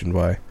questioned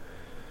why.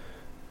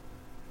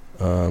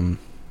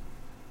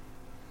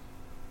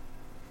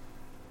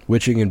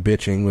 Witching and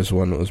Bitching was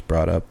one that was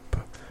brought up.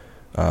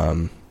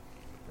 It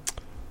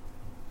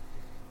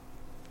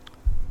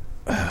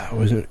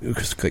was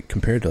like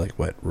compared to like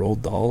what,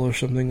 Roald Dahl or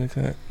something like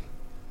that?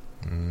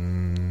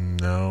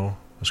 No,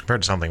 it was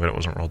compared to something, but it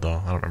wasn't Roald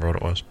Dahl. I don't remember what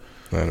it was.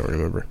 I don't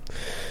remember.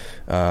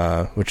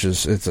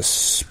 It's a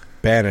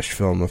Spanish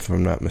film, if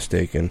I'm not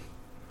mistaken.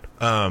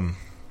 What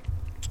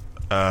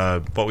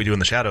We Do in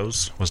the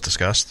Shadows was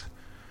discussed.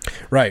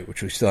 Right,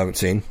 which we still haven't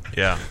seen.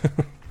 Yeah.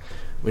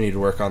 We need to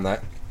work on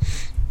that.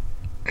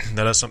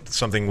 That is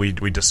something we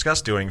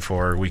discussed doing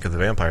for Week of the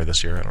Vampire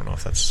this year. I don't know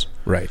if that's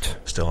right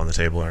still on the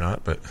table or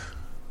not, but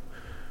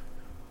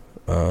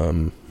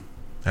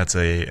that's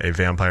a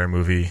vampire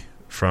movie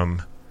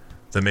from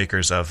the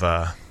makers of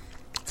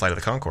Flight of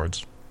the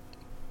Conchords.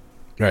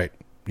 Right.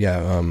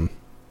 Yeah.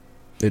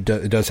 It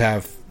does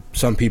have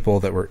some people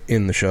that were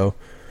in the show.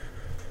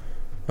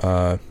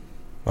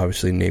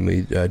 Obviously,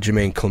 namely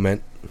Jermaine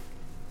Clement,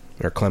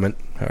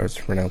 how it's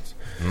pronounced.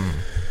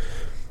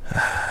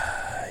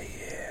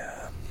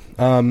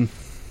 I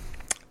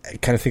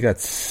kind of think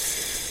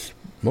that's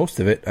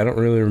most of it. I don't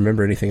really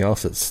remember anything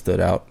else that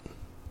stood out.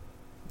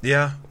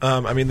 Yeah,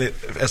 I mean,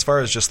 as far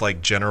as just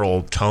like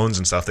general tones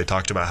and stuff, they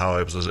talked about how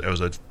it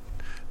was a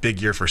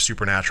big year for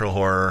supernatural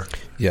horror.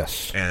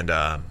 Yes, and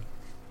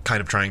kind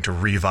of trying to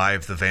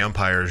revive the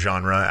vampire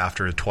genre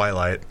after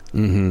Twilight.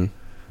 Mm-hmm.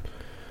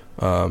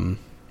 I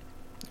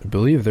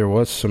believe there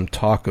was some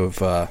talk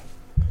of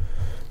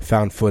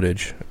found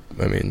footage.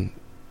 I mean,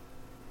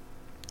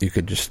 you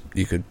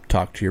could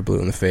talk to your blue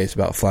in the face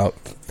about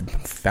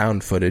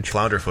found footage.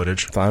 Flounder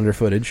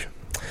footage.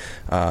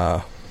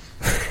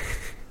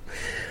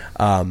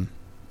 I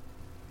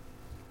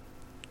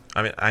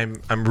mean,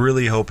 I'm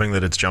really hoping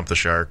that it's jumped the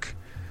shark.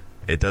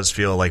 It does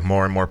feel like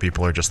more and more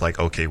people are just like,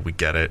 okay, we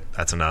get it.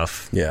 That's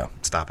enough. Yeah.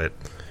 Stop it.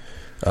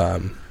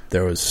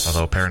 There was...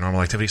 Although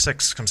Paranormal Activity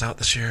 6 comes out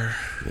this year.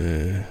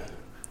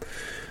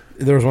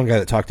 There was one guy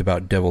that talked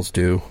about Devil's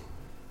Due.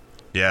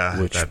 Yeah,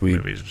 that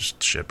movie's just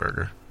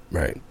shitburger.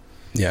 Right.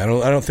 Yeah, I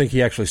don't think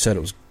he actually said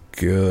it was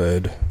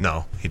good.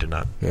 No, he did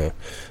not. Yeah.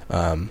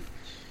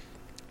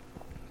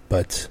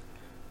 But,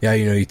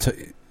 yeah,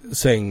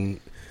 saying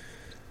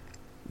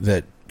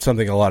that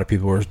something a lot of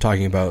people were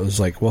talking about was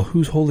like, well,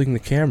 who's holding the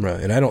camera?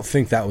 And I don't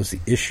think that was the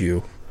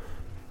issue.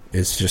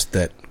 It's just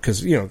that,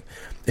 because,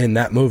 in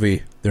that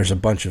movie, there's a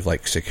bunch of,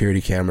 like, security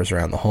cameras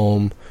around the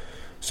home.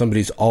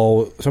 Somebody's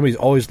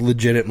always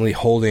legitimately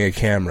holding a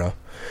camera.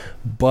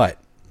 But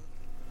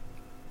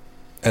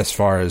as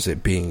far as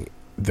it being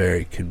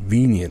very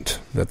convenient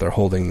that they're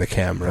holding the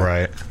camera.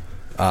 Right.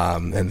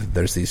 And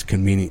there's these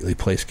conveniently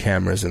placed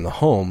cameras in the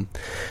home.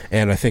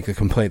 And I think the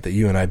complaint that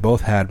you and I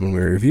both had when we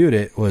reviewed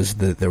it was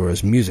that there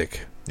was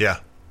music. Yeah.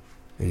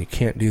 And you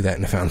can't do that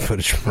in a found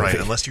footage movie. Right,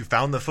 unless you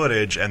found the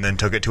footage and then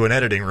took it to an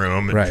editing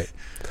room. Right.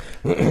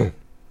 But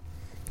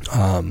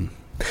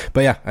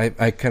yeah,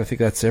 I kind of think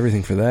that's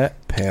everything for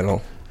that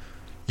panel.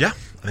 Yeah,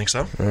 I think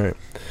so. All right.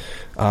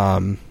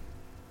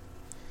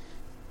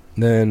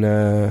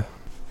 Then,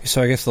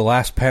 so I guess the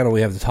last panel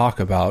we have to talk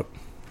about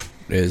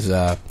is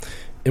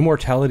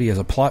immortality as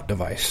a plot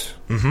device,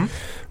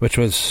 which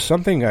was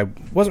something I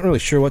wasn't really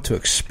sure what to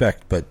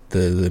expect, but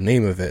the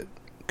name of it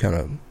kind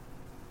of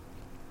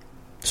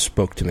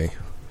spoke to me.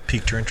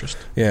 Piqued your interest?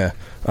 Yeah.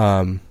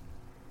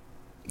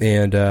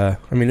 And I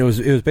mean, it was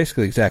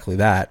basically exactly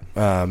that.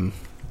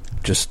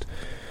 Just,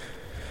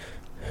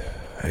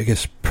 I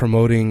guess,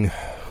 promoting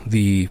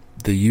the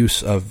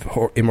use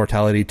of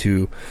immortality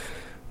to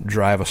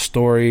drive a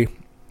story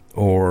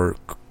or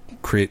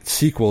create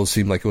sequels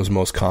seemed like it was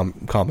most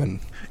common.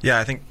 Yeah,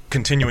 I think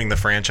continuing the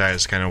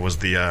franchise kind of was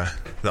the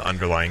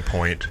underlying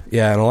point.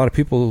 Yeah, and a lot of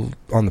people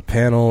on the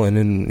panel and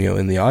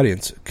in the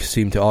audience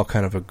seemed to all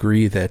kind of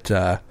agree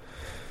that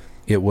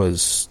it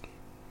was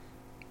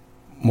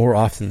more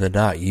often than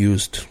not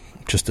used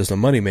just as a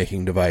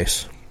money-making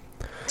device.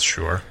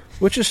 Sure.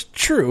 Which is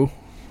true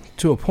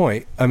to a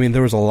point. I mean,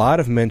 there was a lot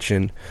of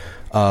mention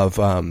of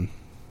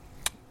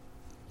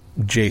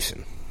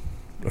Jason.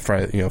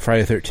 Friday the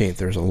 13th.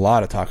 There's a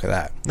lot of talk of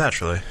that.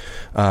 Naturally.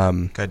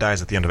 Guy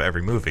dies at the end of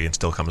every movie and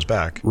still comes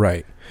back.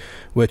 Right.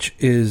 Which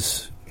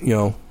is,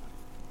 a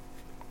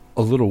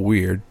little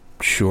weird,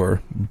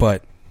 sure.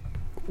 But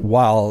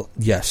while,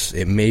 yes,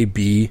 it may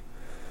be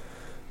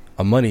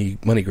a money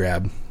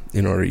grab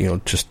in order,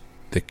 just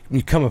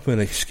you come up with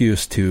an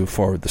excuse to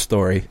forward the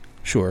story,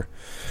 sure.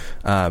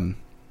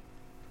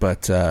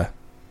 But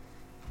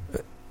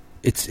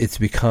it's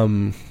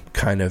become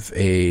kind of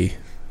a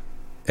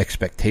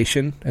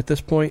expectation at this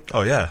point.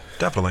 Oh yeah,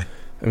 definitely.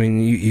 I mean,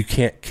 you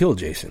can't kill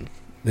Jason.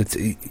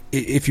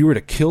 If you were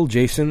to kill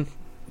Jason,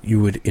 you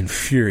would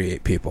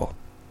infuriate people.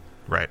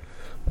 Right.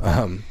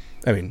 I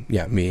mean,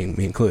 yeah, me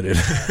included.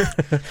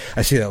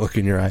 I see that look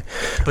in your eye.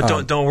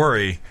 But don't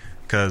worry,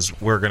 because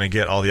we're going to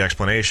get all the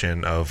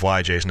explanation of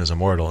why Jason is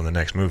immortal in the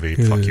next movie.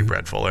 Fuck you,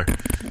 Brad Fuller.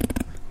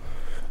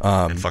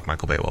 And fuck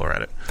Michael Bay while we're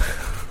at it.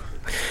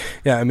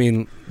 Yeah, I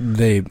mean,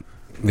 they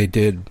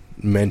did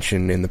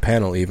mention in the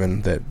panel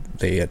even that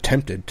they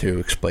attempted to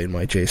explain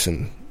why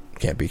Jason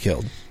can't be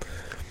killed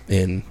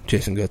in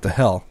Jason Goes to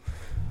Hell,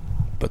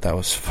 but that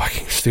was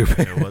fucking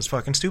stupid. It was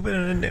fucking stupid,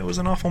 and it was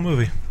an awful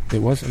movie.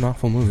 It was an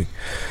awful movie.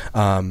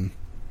 But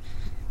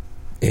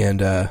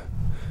yeah,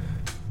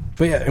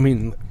 I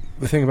mean,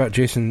 the thing about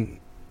Jason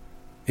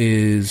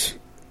is,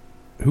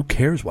 who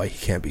cares why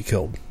he can't be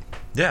killed?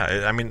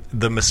 Yeah, I mean,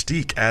 the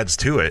mystique adds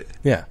to it.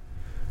 Yeah.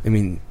 I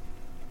mean,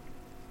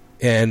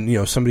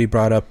 and, somebody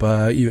brought up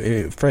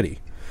Freddy.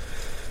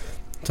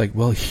 It's like,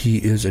 well, he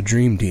is a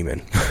dream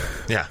demon.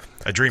 Yeah,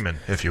 a dreamin',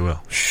 if you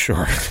will.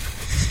 Sure.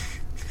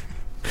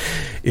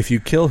 If you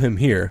kill him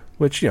here,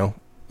 which,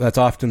 that's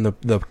often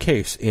the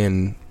case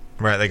in...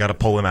 Right, they got to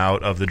pull him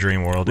out of the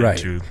dream world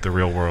into the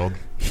real world.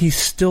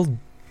 He's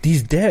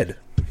dead.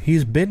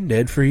 He's been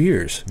dead for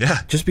years.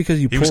 Yeah. Just because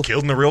he was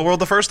killed in the real world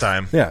the first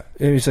time. Yeah.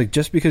 And it's like,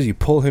 just because you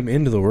pull him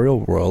into the real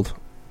world,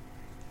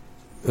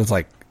 it's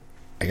like,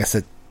 I guess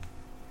it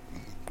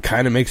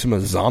kind of makes him a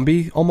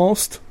zombie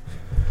almost.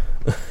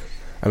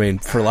 I mean,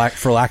 for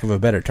lack of a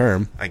better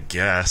term. I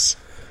guess.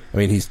 I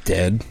mean, he's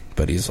dead,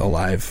 but he's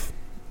alive.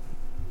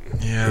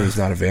 Yeah. He's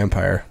not a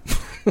vampire.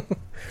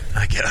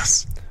 I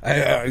guess.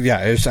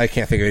 I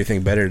can't think of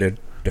anything better to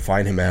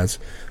define him as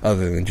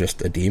other than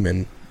just a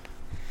demon.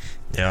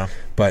 Yeah.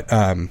 But,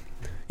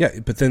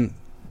 but then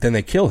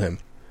they kill him.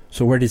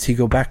 So where does he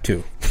go back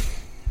to?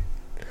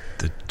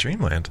 The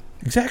Dreamland.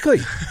 Exactly.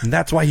 And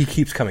that's why he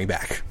keeps coming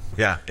back.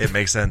 Yeah, it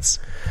makes sense.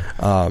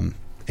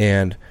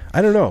 And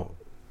I don't know,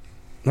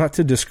 not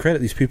to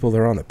discredit these people that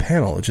are on the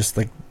panel, it just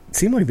it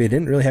seemed like they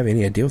didn't really have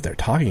any idea what they're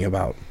talking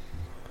about.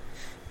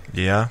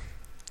 Yeah.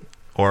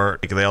 Or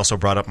they also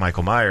brought up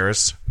Michael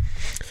Myers.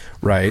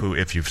 Right. Who,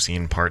 if you've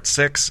seen part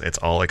 6, it's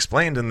all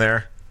explained in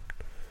there.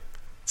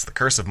 It's the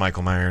curse of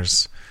Michael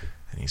Myers.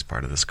 And he's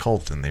part of this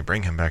cult, and they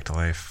bring him back to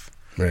life.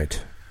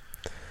 Right.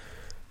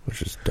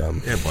 Which is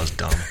dumb. It was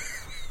dumb.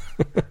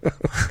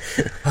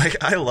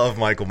 I love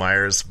Michael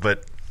Myers,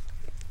 but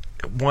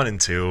 1 and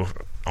 2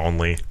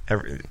 only.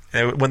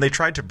 When they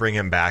tried to bring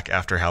him back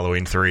after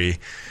Halloween 3,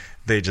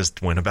 they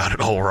just went about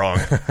it all wrong.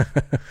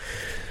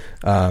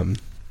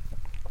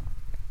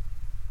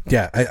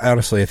 Yeah, I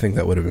honestly think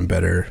that would have been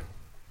better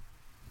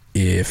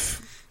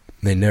if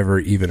they never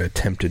even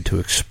attempted to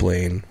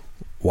explain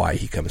why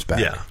he comes back.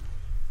 Yeah.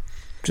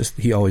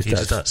 He always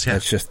does. Just does, yeah.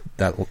 That's just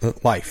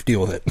that life.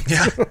 Deal with it.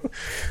 Yeah.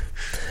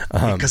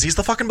 Because he's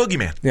the fucking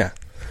boogeyman. Yeah.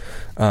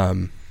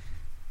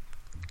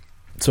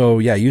 So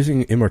yeah,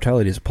 using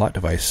immortality as a plot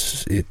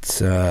device,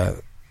 it's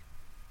not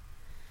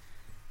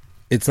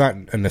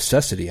a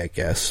necessity, I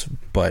guess,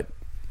 but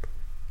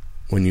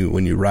when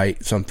you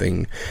write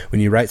something,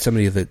 when you write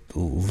somebody that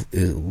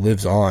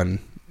lives on,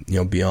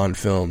 beyond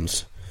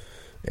films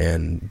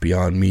and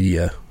beyond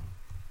media,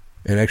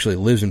 and actually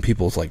lives in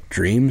people's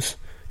dreams.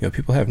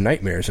 People have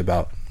nightmares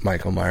about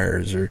Michael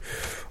Myers or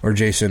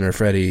Jason or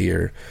Freddy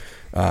or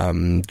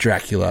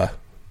Dracula.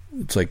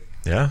 It's like,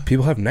 yeah,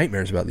 people have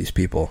nightmares about these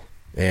people.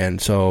 And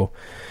so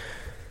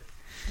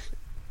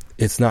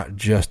it's not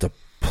just a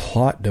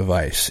plot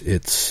device.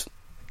 It's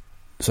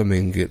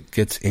something that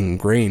gets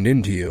ingrained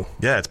into you.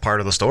 Yeah, it's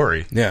part of the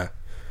story. Yeah.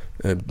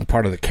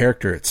 Part of the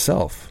character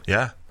itself.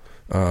 Yeah.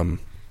 And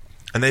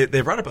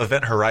they brought up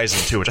Event Horizon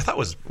too, which I thought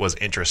was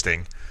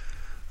interesting.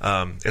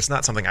 It's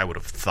not something I would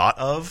have thought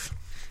of,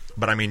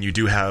 but I mean, you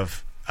do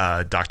have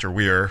Dr.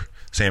 Weir,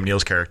 Sam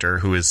Neill's character,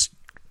 who is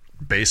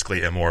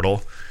basically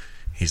immortal.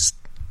 He's,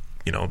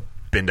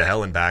 been to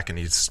hell and back, and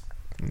he's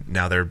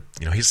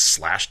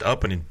slashed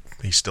up, and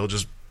he's still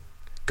just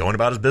going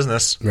about his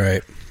business.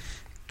 Right.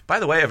 By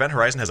the way, Event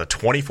Horizon has a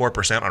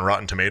 24% on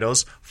Rotten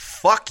Tomatoes.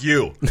 Fuck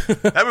you.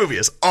 That movie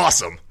is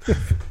awesome.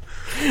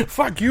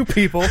 Fuck you,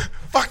 people.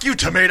 Fuck you,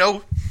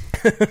 tomato.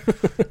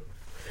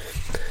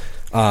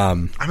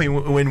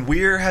 When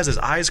Weir has his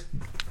eyes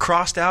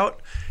crossed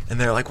out, and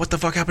they're like, what the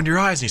fuck happened to your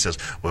eyes? And he says,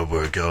 where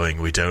we're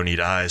going, we don't need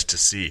eyes to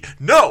see.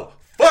 No!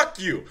 Fuck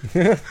you!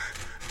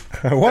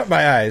 I want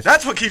my eyes.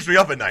 That's what keeps me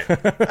up at night.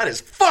 That is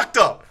fucked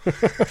up.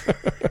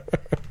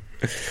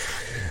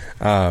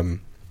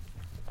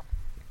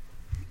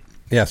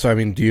 Yeah, so,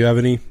 do you have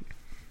any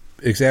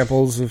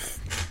examples of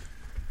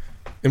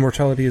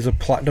immortality as a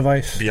plot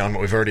device? Beyond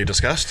what we've already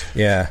discussed?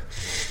 Yeah.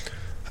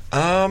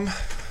 Well,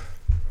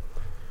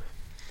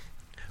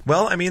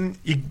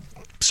 you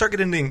start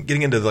getting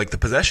into like the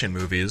possession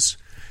movies.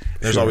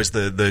 There's always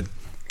the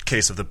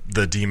case of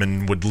the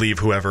demon would leave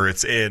whoever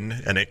it's in,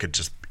 and it could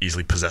just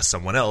easily possess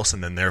someone else,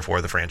 and then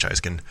therefore the franchise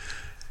can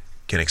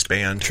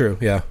expand. True,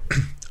 yeah.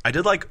 I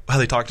did like how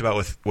they talked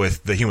about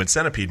with the Human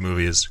Centipede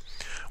movies,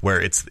 where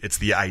it's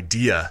the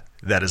idea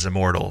that is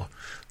immortal.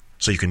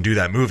 So you can do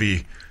that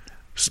movie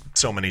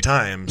so many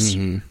times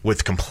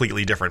with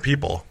completely different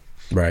people.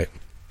 Right.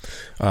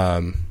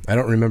 I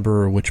don't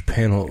remember which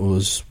panel it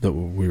was that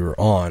we were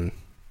on,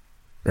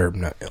 or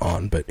not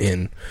on, but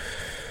in,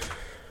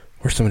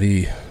 where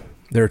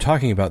they were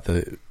talking about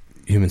the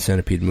Human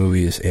Centipede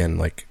movies, and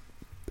like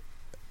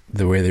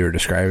the way they were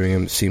describing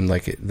them seemed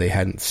like they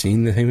hadn't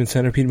seen the Human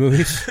Centipede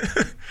movies.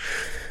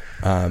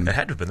 It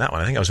had to have been that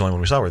one. I think that was the only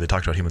one we saw where they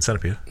talked about Human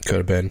Centipede. Could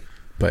have been.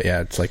 But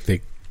yeah, it's like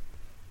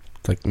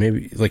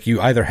maybe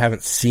you either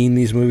haven't seen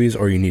these movies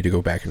or you need to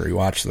go back and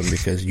rewatch them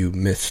because you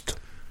missed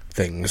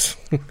things.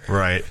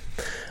 Right.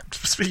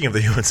 Speaking of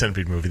the Human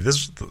Centipede movie,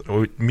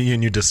 me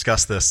and you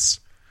discussed this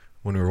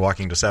when we were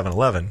walking to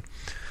 7-Eleven,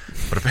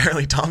 but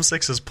apparently Tom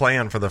Six's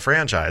plan for the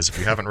franchise, if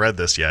you haven't read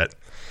this yet,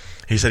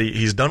 he said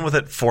he's done with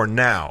it for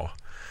now,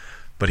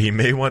 but he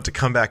may want to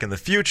come back in the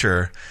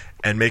future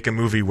and make a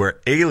movie where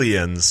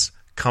aliens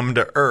come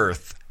to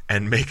Earth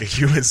and make a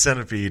human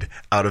centipede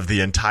out of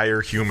the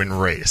entire human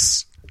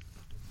race.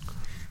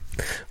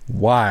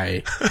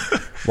 Why?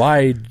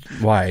 Why?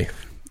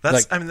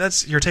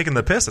 That's you're taking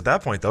the piss at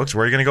that point, though, because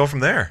where are you going to go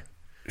from there?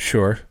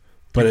 Sure.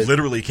 But you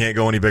literally can't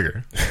go any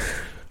bigger.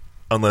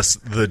 Unless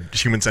the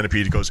human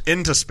centipede goes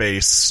into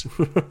space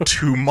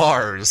to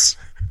Mars.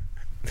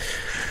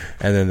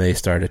 And then they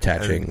start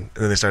attaching...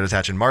 And then they start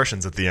attaching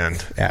Martians at the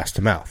end. Ass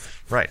to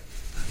mouth. Right.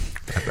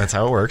 That's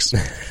how it works.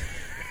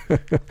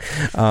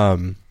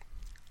 I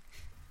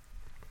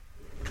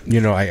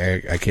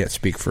can't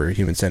speak for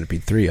Human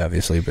Centipede 3,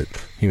 obviously, but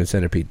Human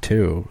Centipede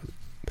 2...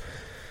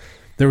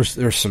 There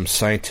was some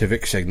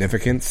scientific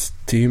significance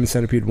to Human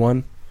Centipede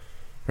 1,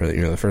 or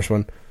the first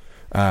one,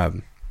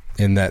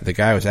 in that the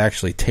guy was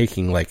actually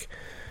taking like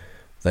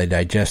the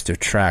digestive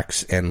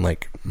tracts and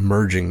like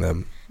merging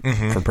them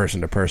from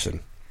person to person.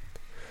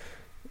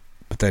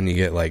 But then you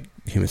get like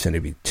Human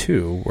Centipede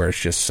 2, where it's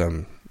just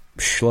some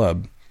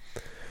schlub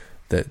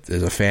that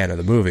is a fan of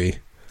the movie.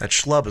 That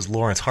schlub is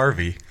Lawrence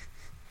Harvey.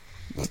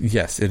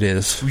 Yes, it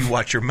is. You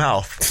watch your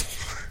mouth.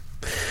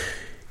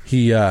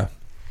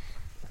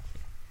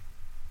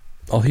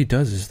 All he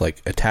does is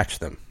like attach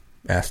them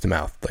ass to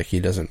mouth. Like he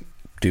doesn't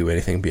do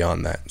anything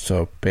beyond that.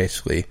 So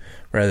basically,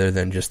 rather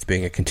than just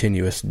being a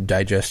continuous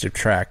digestive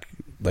tract,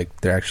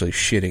 like they're actually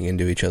shitting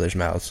into each other's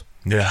mouths.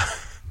 Yeah.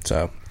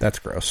 So that's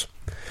gross.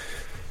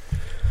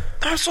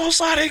 I'm so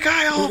sorry,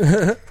 Kyle.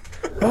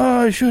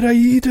 Should I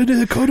eat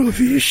the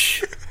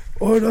cuttlefish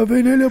or the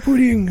vanilla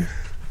pudding?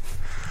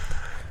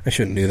 I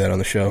shouldn't do that on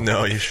the show.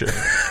 No, you shouldn't.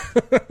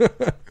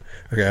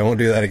 Okay, I won't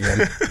do that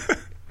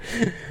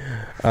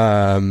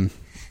again.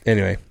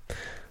 Anyway,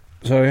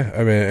 so yeah,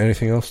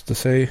 anything else to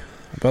say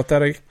about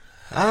that?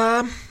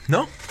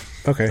 No.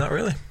 Okay. Not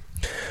really.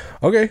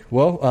 Okay,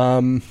 well,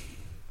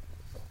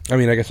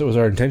 I guess it was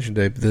our intention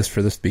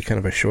for this to be kind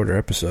of a shorter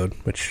episode,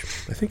 which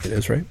I think it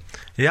is, right?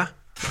 Yeah.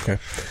 Okay.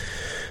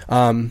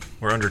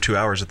 We're under 2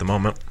 hours at the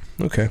moment.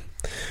 Okay.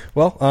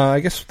 Well, I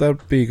guess that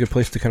would be a good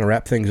place to kind of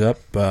wrap things up.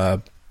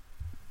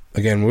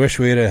 Again, we wish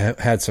we had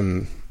had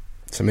some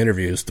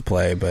interviews to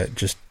play, but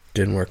just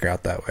didn't work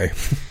out that way.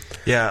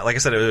 Yeah, like I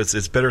said,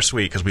 it's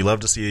bittersweet because we love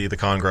to see the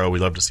con grow. We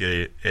love to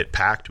see it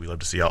packed. We love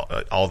to see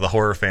all the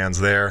horror fans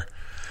there.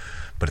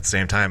 But at the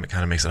same time, it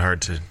kind of makes it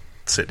hard to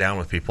sit down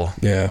with people.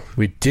 Yeah,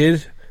 we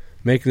did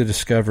make the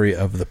discovery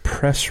of the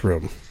press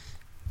room.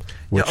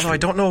 Yeah, although I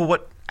don't know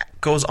what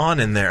goes on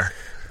in there.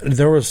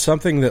 There was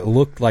something that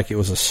looked like it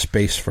was a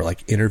space for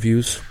like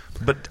interviews.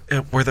 But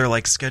were there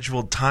like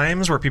scheduled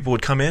times where people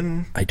would come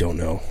in? I don't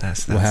know.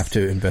 We'll have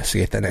to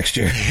investigate that next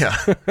year.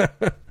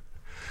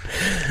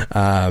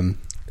 Yeah.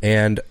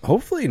 And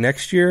hopefully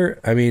next year,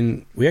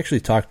 we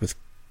actually talked with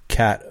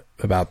Kat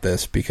about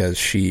this because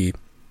she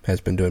has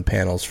been doing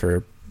panels for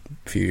a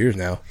few years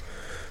now.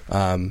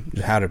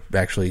 How to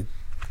actually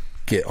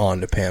get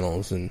on to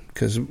panels, and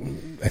because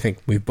I think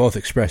we've both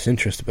expressed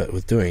interest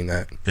with doing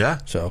that. Yeah.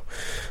 So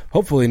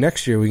hopefully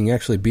next year we can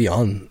actually be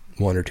on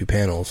 1 or 2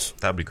 panels.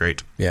 That'd be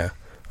great. Yeah.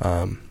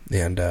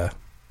 And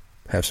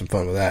have some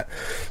fun with that.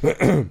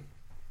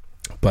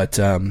 But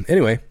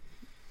anyway,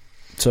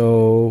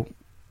 so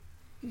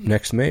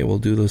next May we'll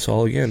do this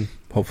all again.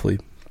 Hopefully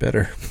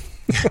better.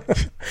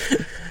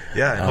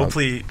 Yeah, and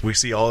hopefully we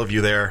see all of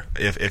you there.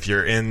 If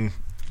you're in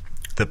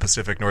the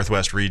Pacific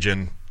Northwest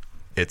region,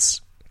 it's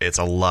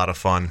a lot of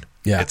fun.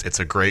 Yeah. It's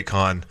a great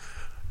con.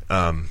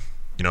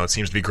 It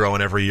seems to be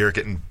growing every year,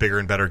 getting bigger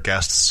and better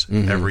guests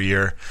every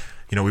year.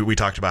 We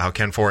talked about how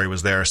Ken Foree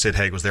was there, Sid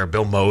Haig was there,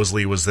 Bill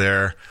Moseley was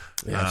there.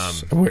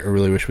 Yes. I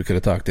really wish we could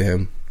have talked to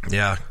him.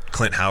 Yeah,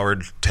 Clint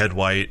Howard, Ted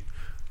White,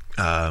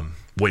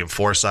 William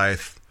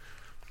Forsythe,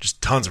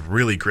 just tons of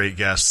really great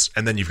guests.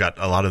 And then you've got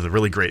a lot of the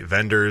really great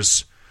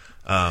vendors.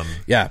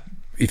 Yeah,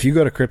 if you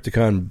go to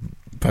Crypticon,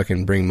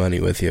 fucking bring money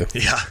with you.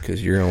 Yeah.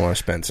 Because you're going to want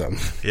to spend some.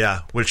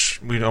 Yeah,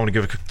 which we want to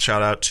give a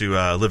shout out to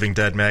Living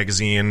Dead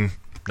Magazine,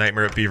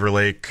 Nightmare at Beaver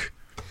Lake,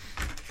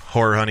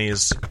 Horror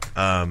Honeys,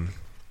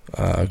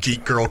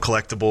 Geek Girl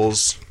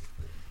Collectibles.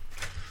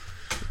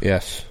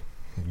 Yes.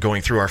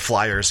 Going through our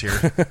flyers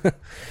here.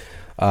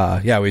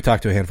 Yeah, we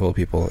talked to a handful of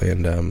people,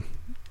 and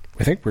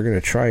I think we're going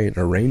to try and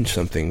arrange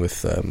something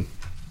with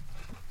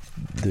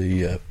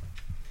the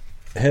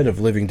head of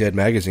Living Dead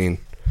Magazine,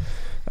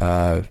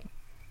 Deanna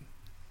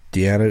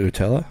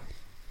Utella.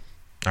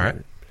 All right.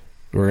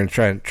 We're going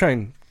to try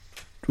and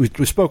we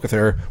spoke with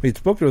her. We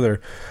spoke with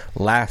her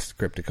last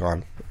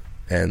Crypticon,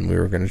 and we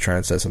were going to try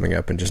and set something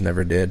up and just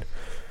never did.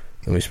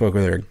 And we spoke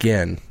with her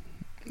again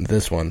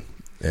this one,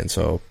 and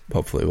so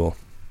hopefully we'll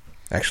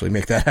actually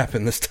make that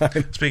happen this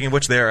time. Speaking of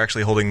which, they are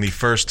actually holding the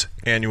first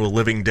annual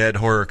Living Dead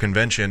Horror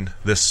Convention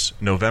this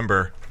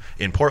November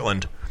in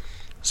Portland.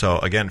 So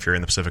again, if you're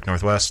in the Pacific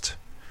Northwest,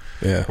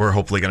 yeah, we're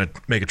hopefully going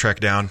to make a trek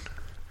down.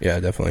 Yeah,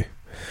 definitely.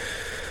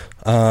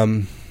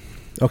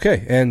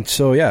 Okay, and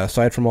so yeah,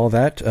 aside from all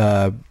that,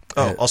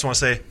 also want to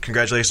say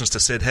congratulations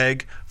to Sid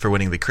Haig for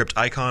winning the Crypt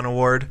Icon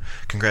Award.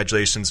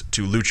 Congratulations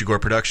to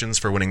Luchigore Productions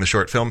for winning the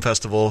Short Film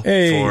Festival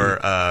for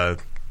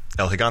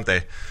El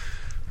Gigante.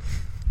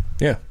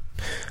 Yeah.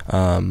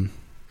 Yeah,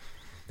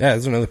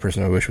 there's another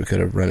person I wish we could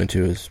have run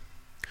into is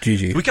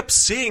Gigi. We kept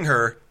seeing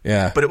her,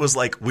 yeah, but it was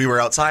like we were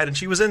outside and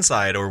she was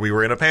inside, or we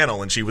were in a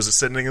panel and she was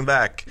sitting in the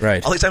back.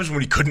 Right. All these times when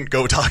we couldn't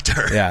go talk to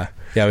her. Yeah.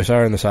 Yeah, we saw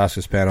her in the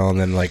Soska's panel, and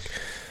then, like,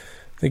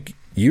 I think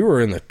you were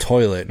in the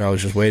toilet, and I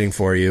was just waiting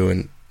for you,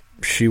 and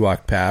she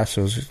walked past.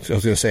 I was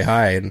going to say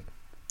hi, and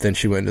then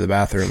she went into the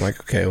bathroom.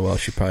 Like, okay, well,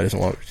 she probably doesn't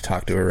want to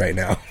talk to her right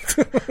now.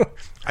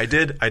 I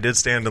did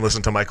stand and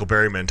listen to Michael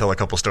Berryman tell a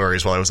couple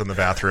stories while I was in the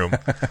bathroom.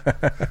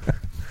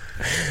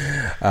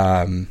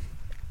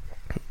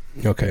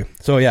 Okay,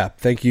 so yeah,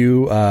 thank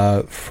you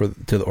to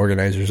the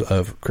organizers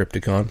of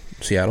Crypticon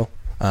Seattle.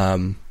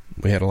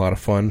 We had a lot of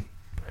fun,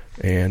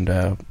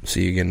 and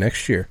see you again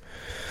next year.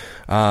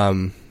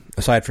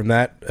 Aside from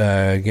that,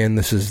 again,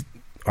 this is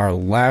our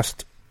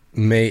last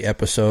May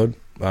episode.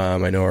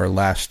 I know our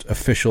last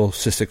official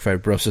Cystic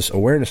Fibrosis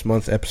Awareness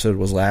Month episode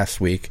was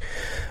last week,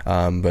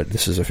 but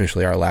this is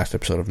officially our last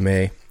episode of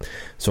May.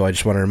 So I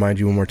just want to remind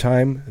you one more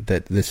time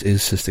that this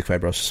is Cystic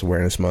Fibrosis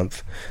Awareness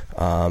Month,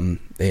 and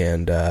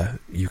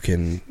you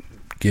can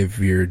give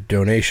your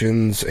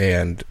donations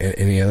and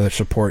any other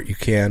support you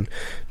can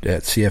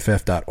at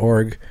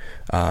cff.org.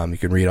 You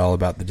can read all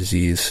about the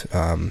disease.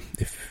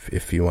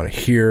 If you want to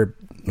hear,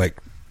 like,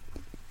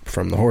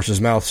 from the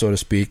horse's mouth, so to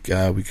speak,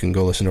 we can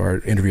go listen to our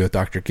interview with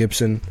Dr.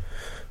 Gibson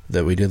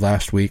that we did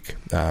last week.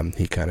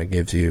 He kind of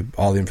gives you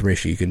all the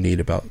information you can need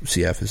about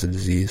CF as a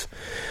disease.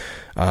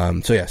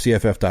 So yeah,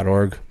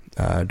 cff.org,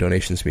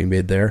 donations being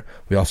made there.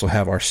 We also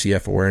have our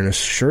CF awareness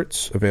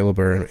shirts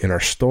available in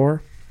our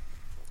store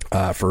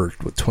for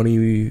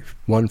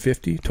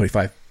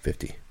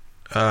 $25.50.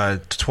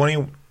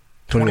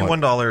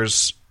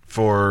 $21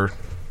 for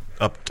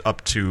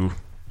up to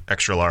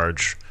extra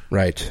large.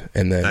 Right,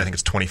 and then I think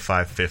it's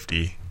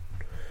 $25.50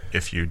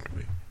 if you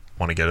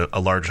want to get a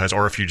large size,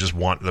 or if you just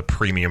want the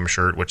premium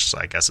shirt, which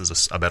I guess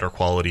is a better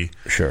quality.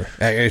 Sure.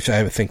 Actually,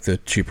 I think the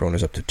cheaper one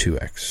is up to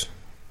 2X.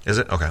 Is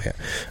it? Okay.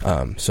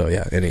 Yeah. So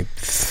yeah, any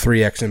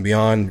 3X and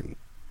beyond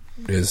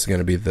is going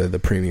to be the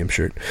premium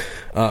shirt.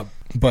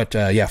 But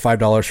yeah,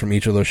 $5 from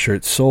each of those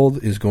shirts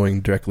sold is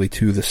going directly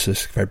to the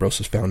Cystic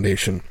Fibrosis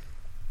Foundation.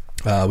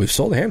 We've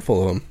sold a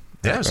handful of them.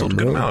 Yeah, sold a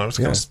good amount.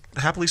 I was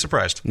happily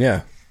surprised.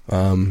 Yeah.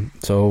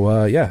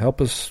 So yeah, help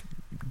us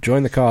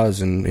join the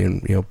cause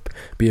and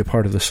be a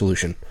part of the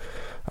solution.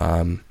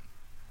 And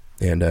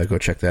go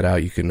check that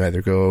out. You can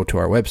either go to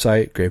our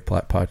website,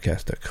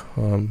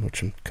 graveplotpodcast.com,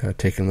 which I'm kind of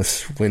taking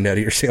this wind out of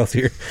your sails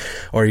here,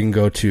 or you can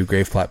go to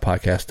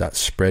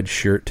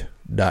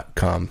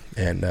graveplotpodcast.spreadshirt.com.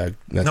 And that's...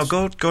 No,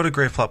 go to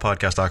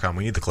graveplotpodcast.com.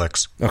 We need the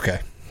clicks. Okay,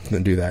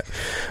 then do that.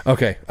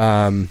 Okay,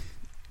 and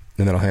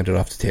then I'll hand it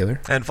off to Taylor.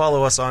 And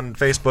follow us on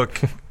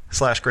Facebook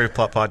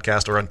 /GravePlot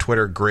Podcast, or on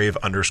Twitter,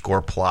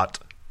 _plot,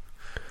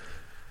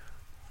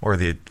 or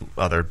the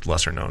other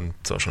lesser known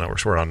social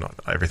networks. We're on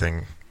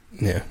everything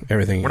Yeah,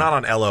 everything. We're not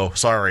on Ello.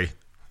 Sorry.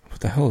 What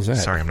the hell is that?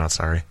 Sorry, I'm not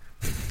sorry.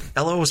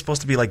 Ello was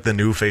supposed to be like the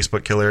new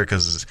Facebook killer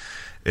because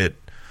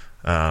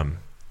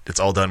it's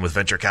all done with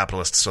venture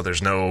capitalists, so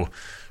there's no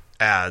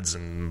ads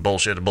and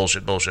bullshit,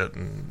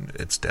 and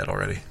it's dead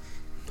already.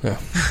 Oh,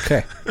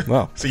 okay.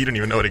 Well. So you didn't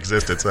even know it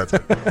existed, so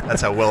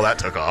that's how well that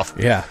took off.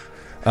 Yeah.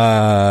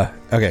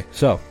 Okay,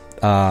 so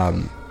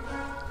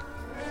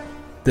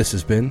this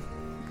has been...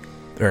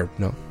 Or,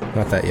 no,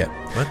 not that yet.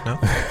 What? No?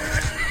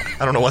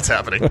 I don't know what's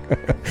happening.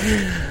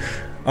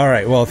 All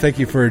right, well, thank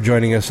you for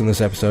joining us in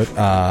this episode.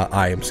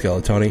 I am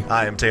Skeletoni.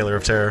 I am Taylor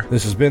of Terror.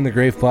 This has been the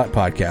Grave Plot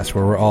Podcast,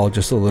 where we're all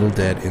just a little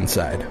dead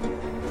inside.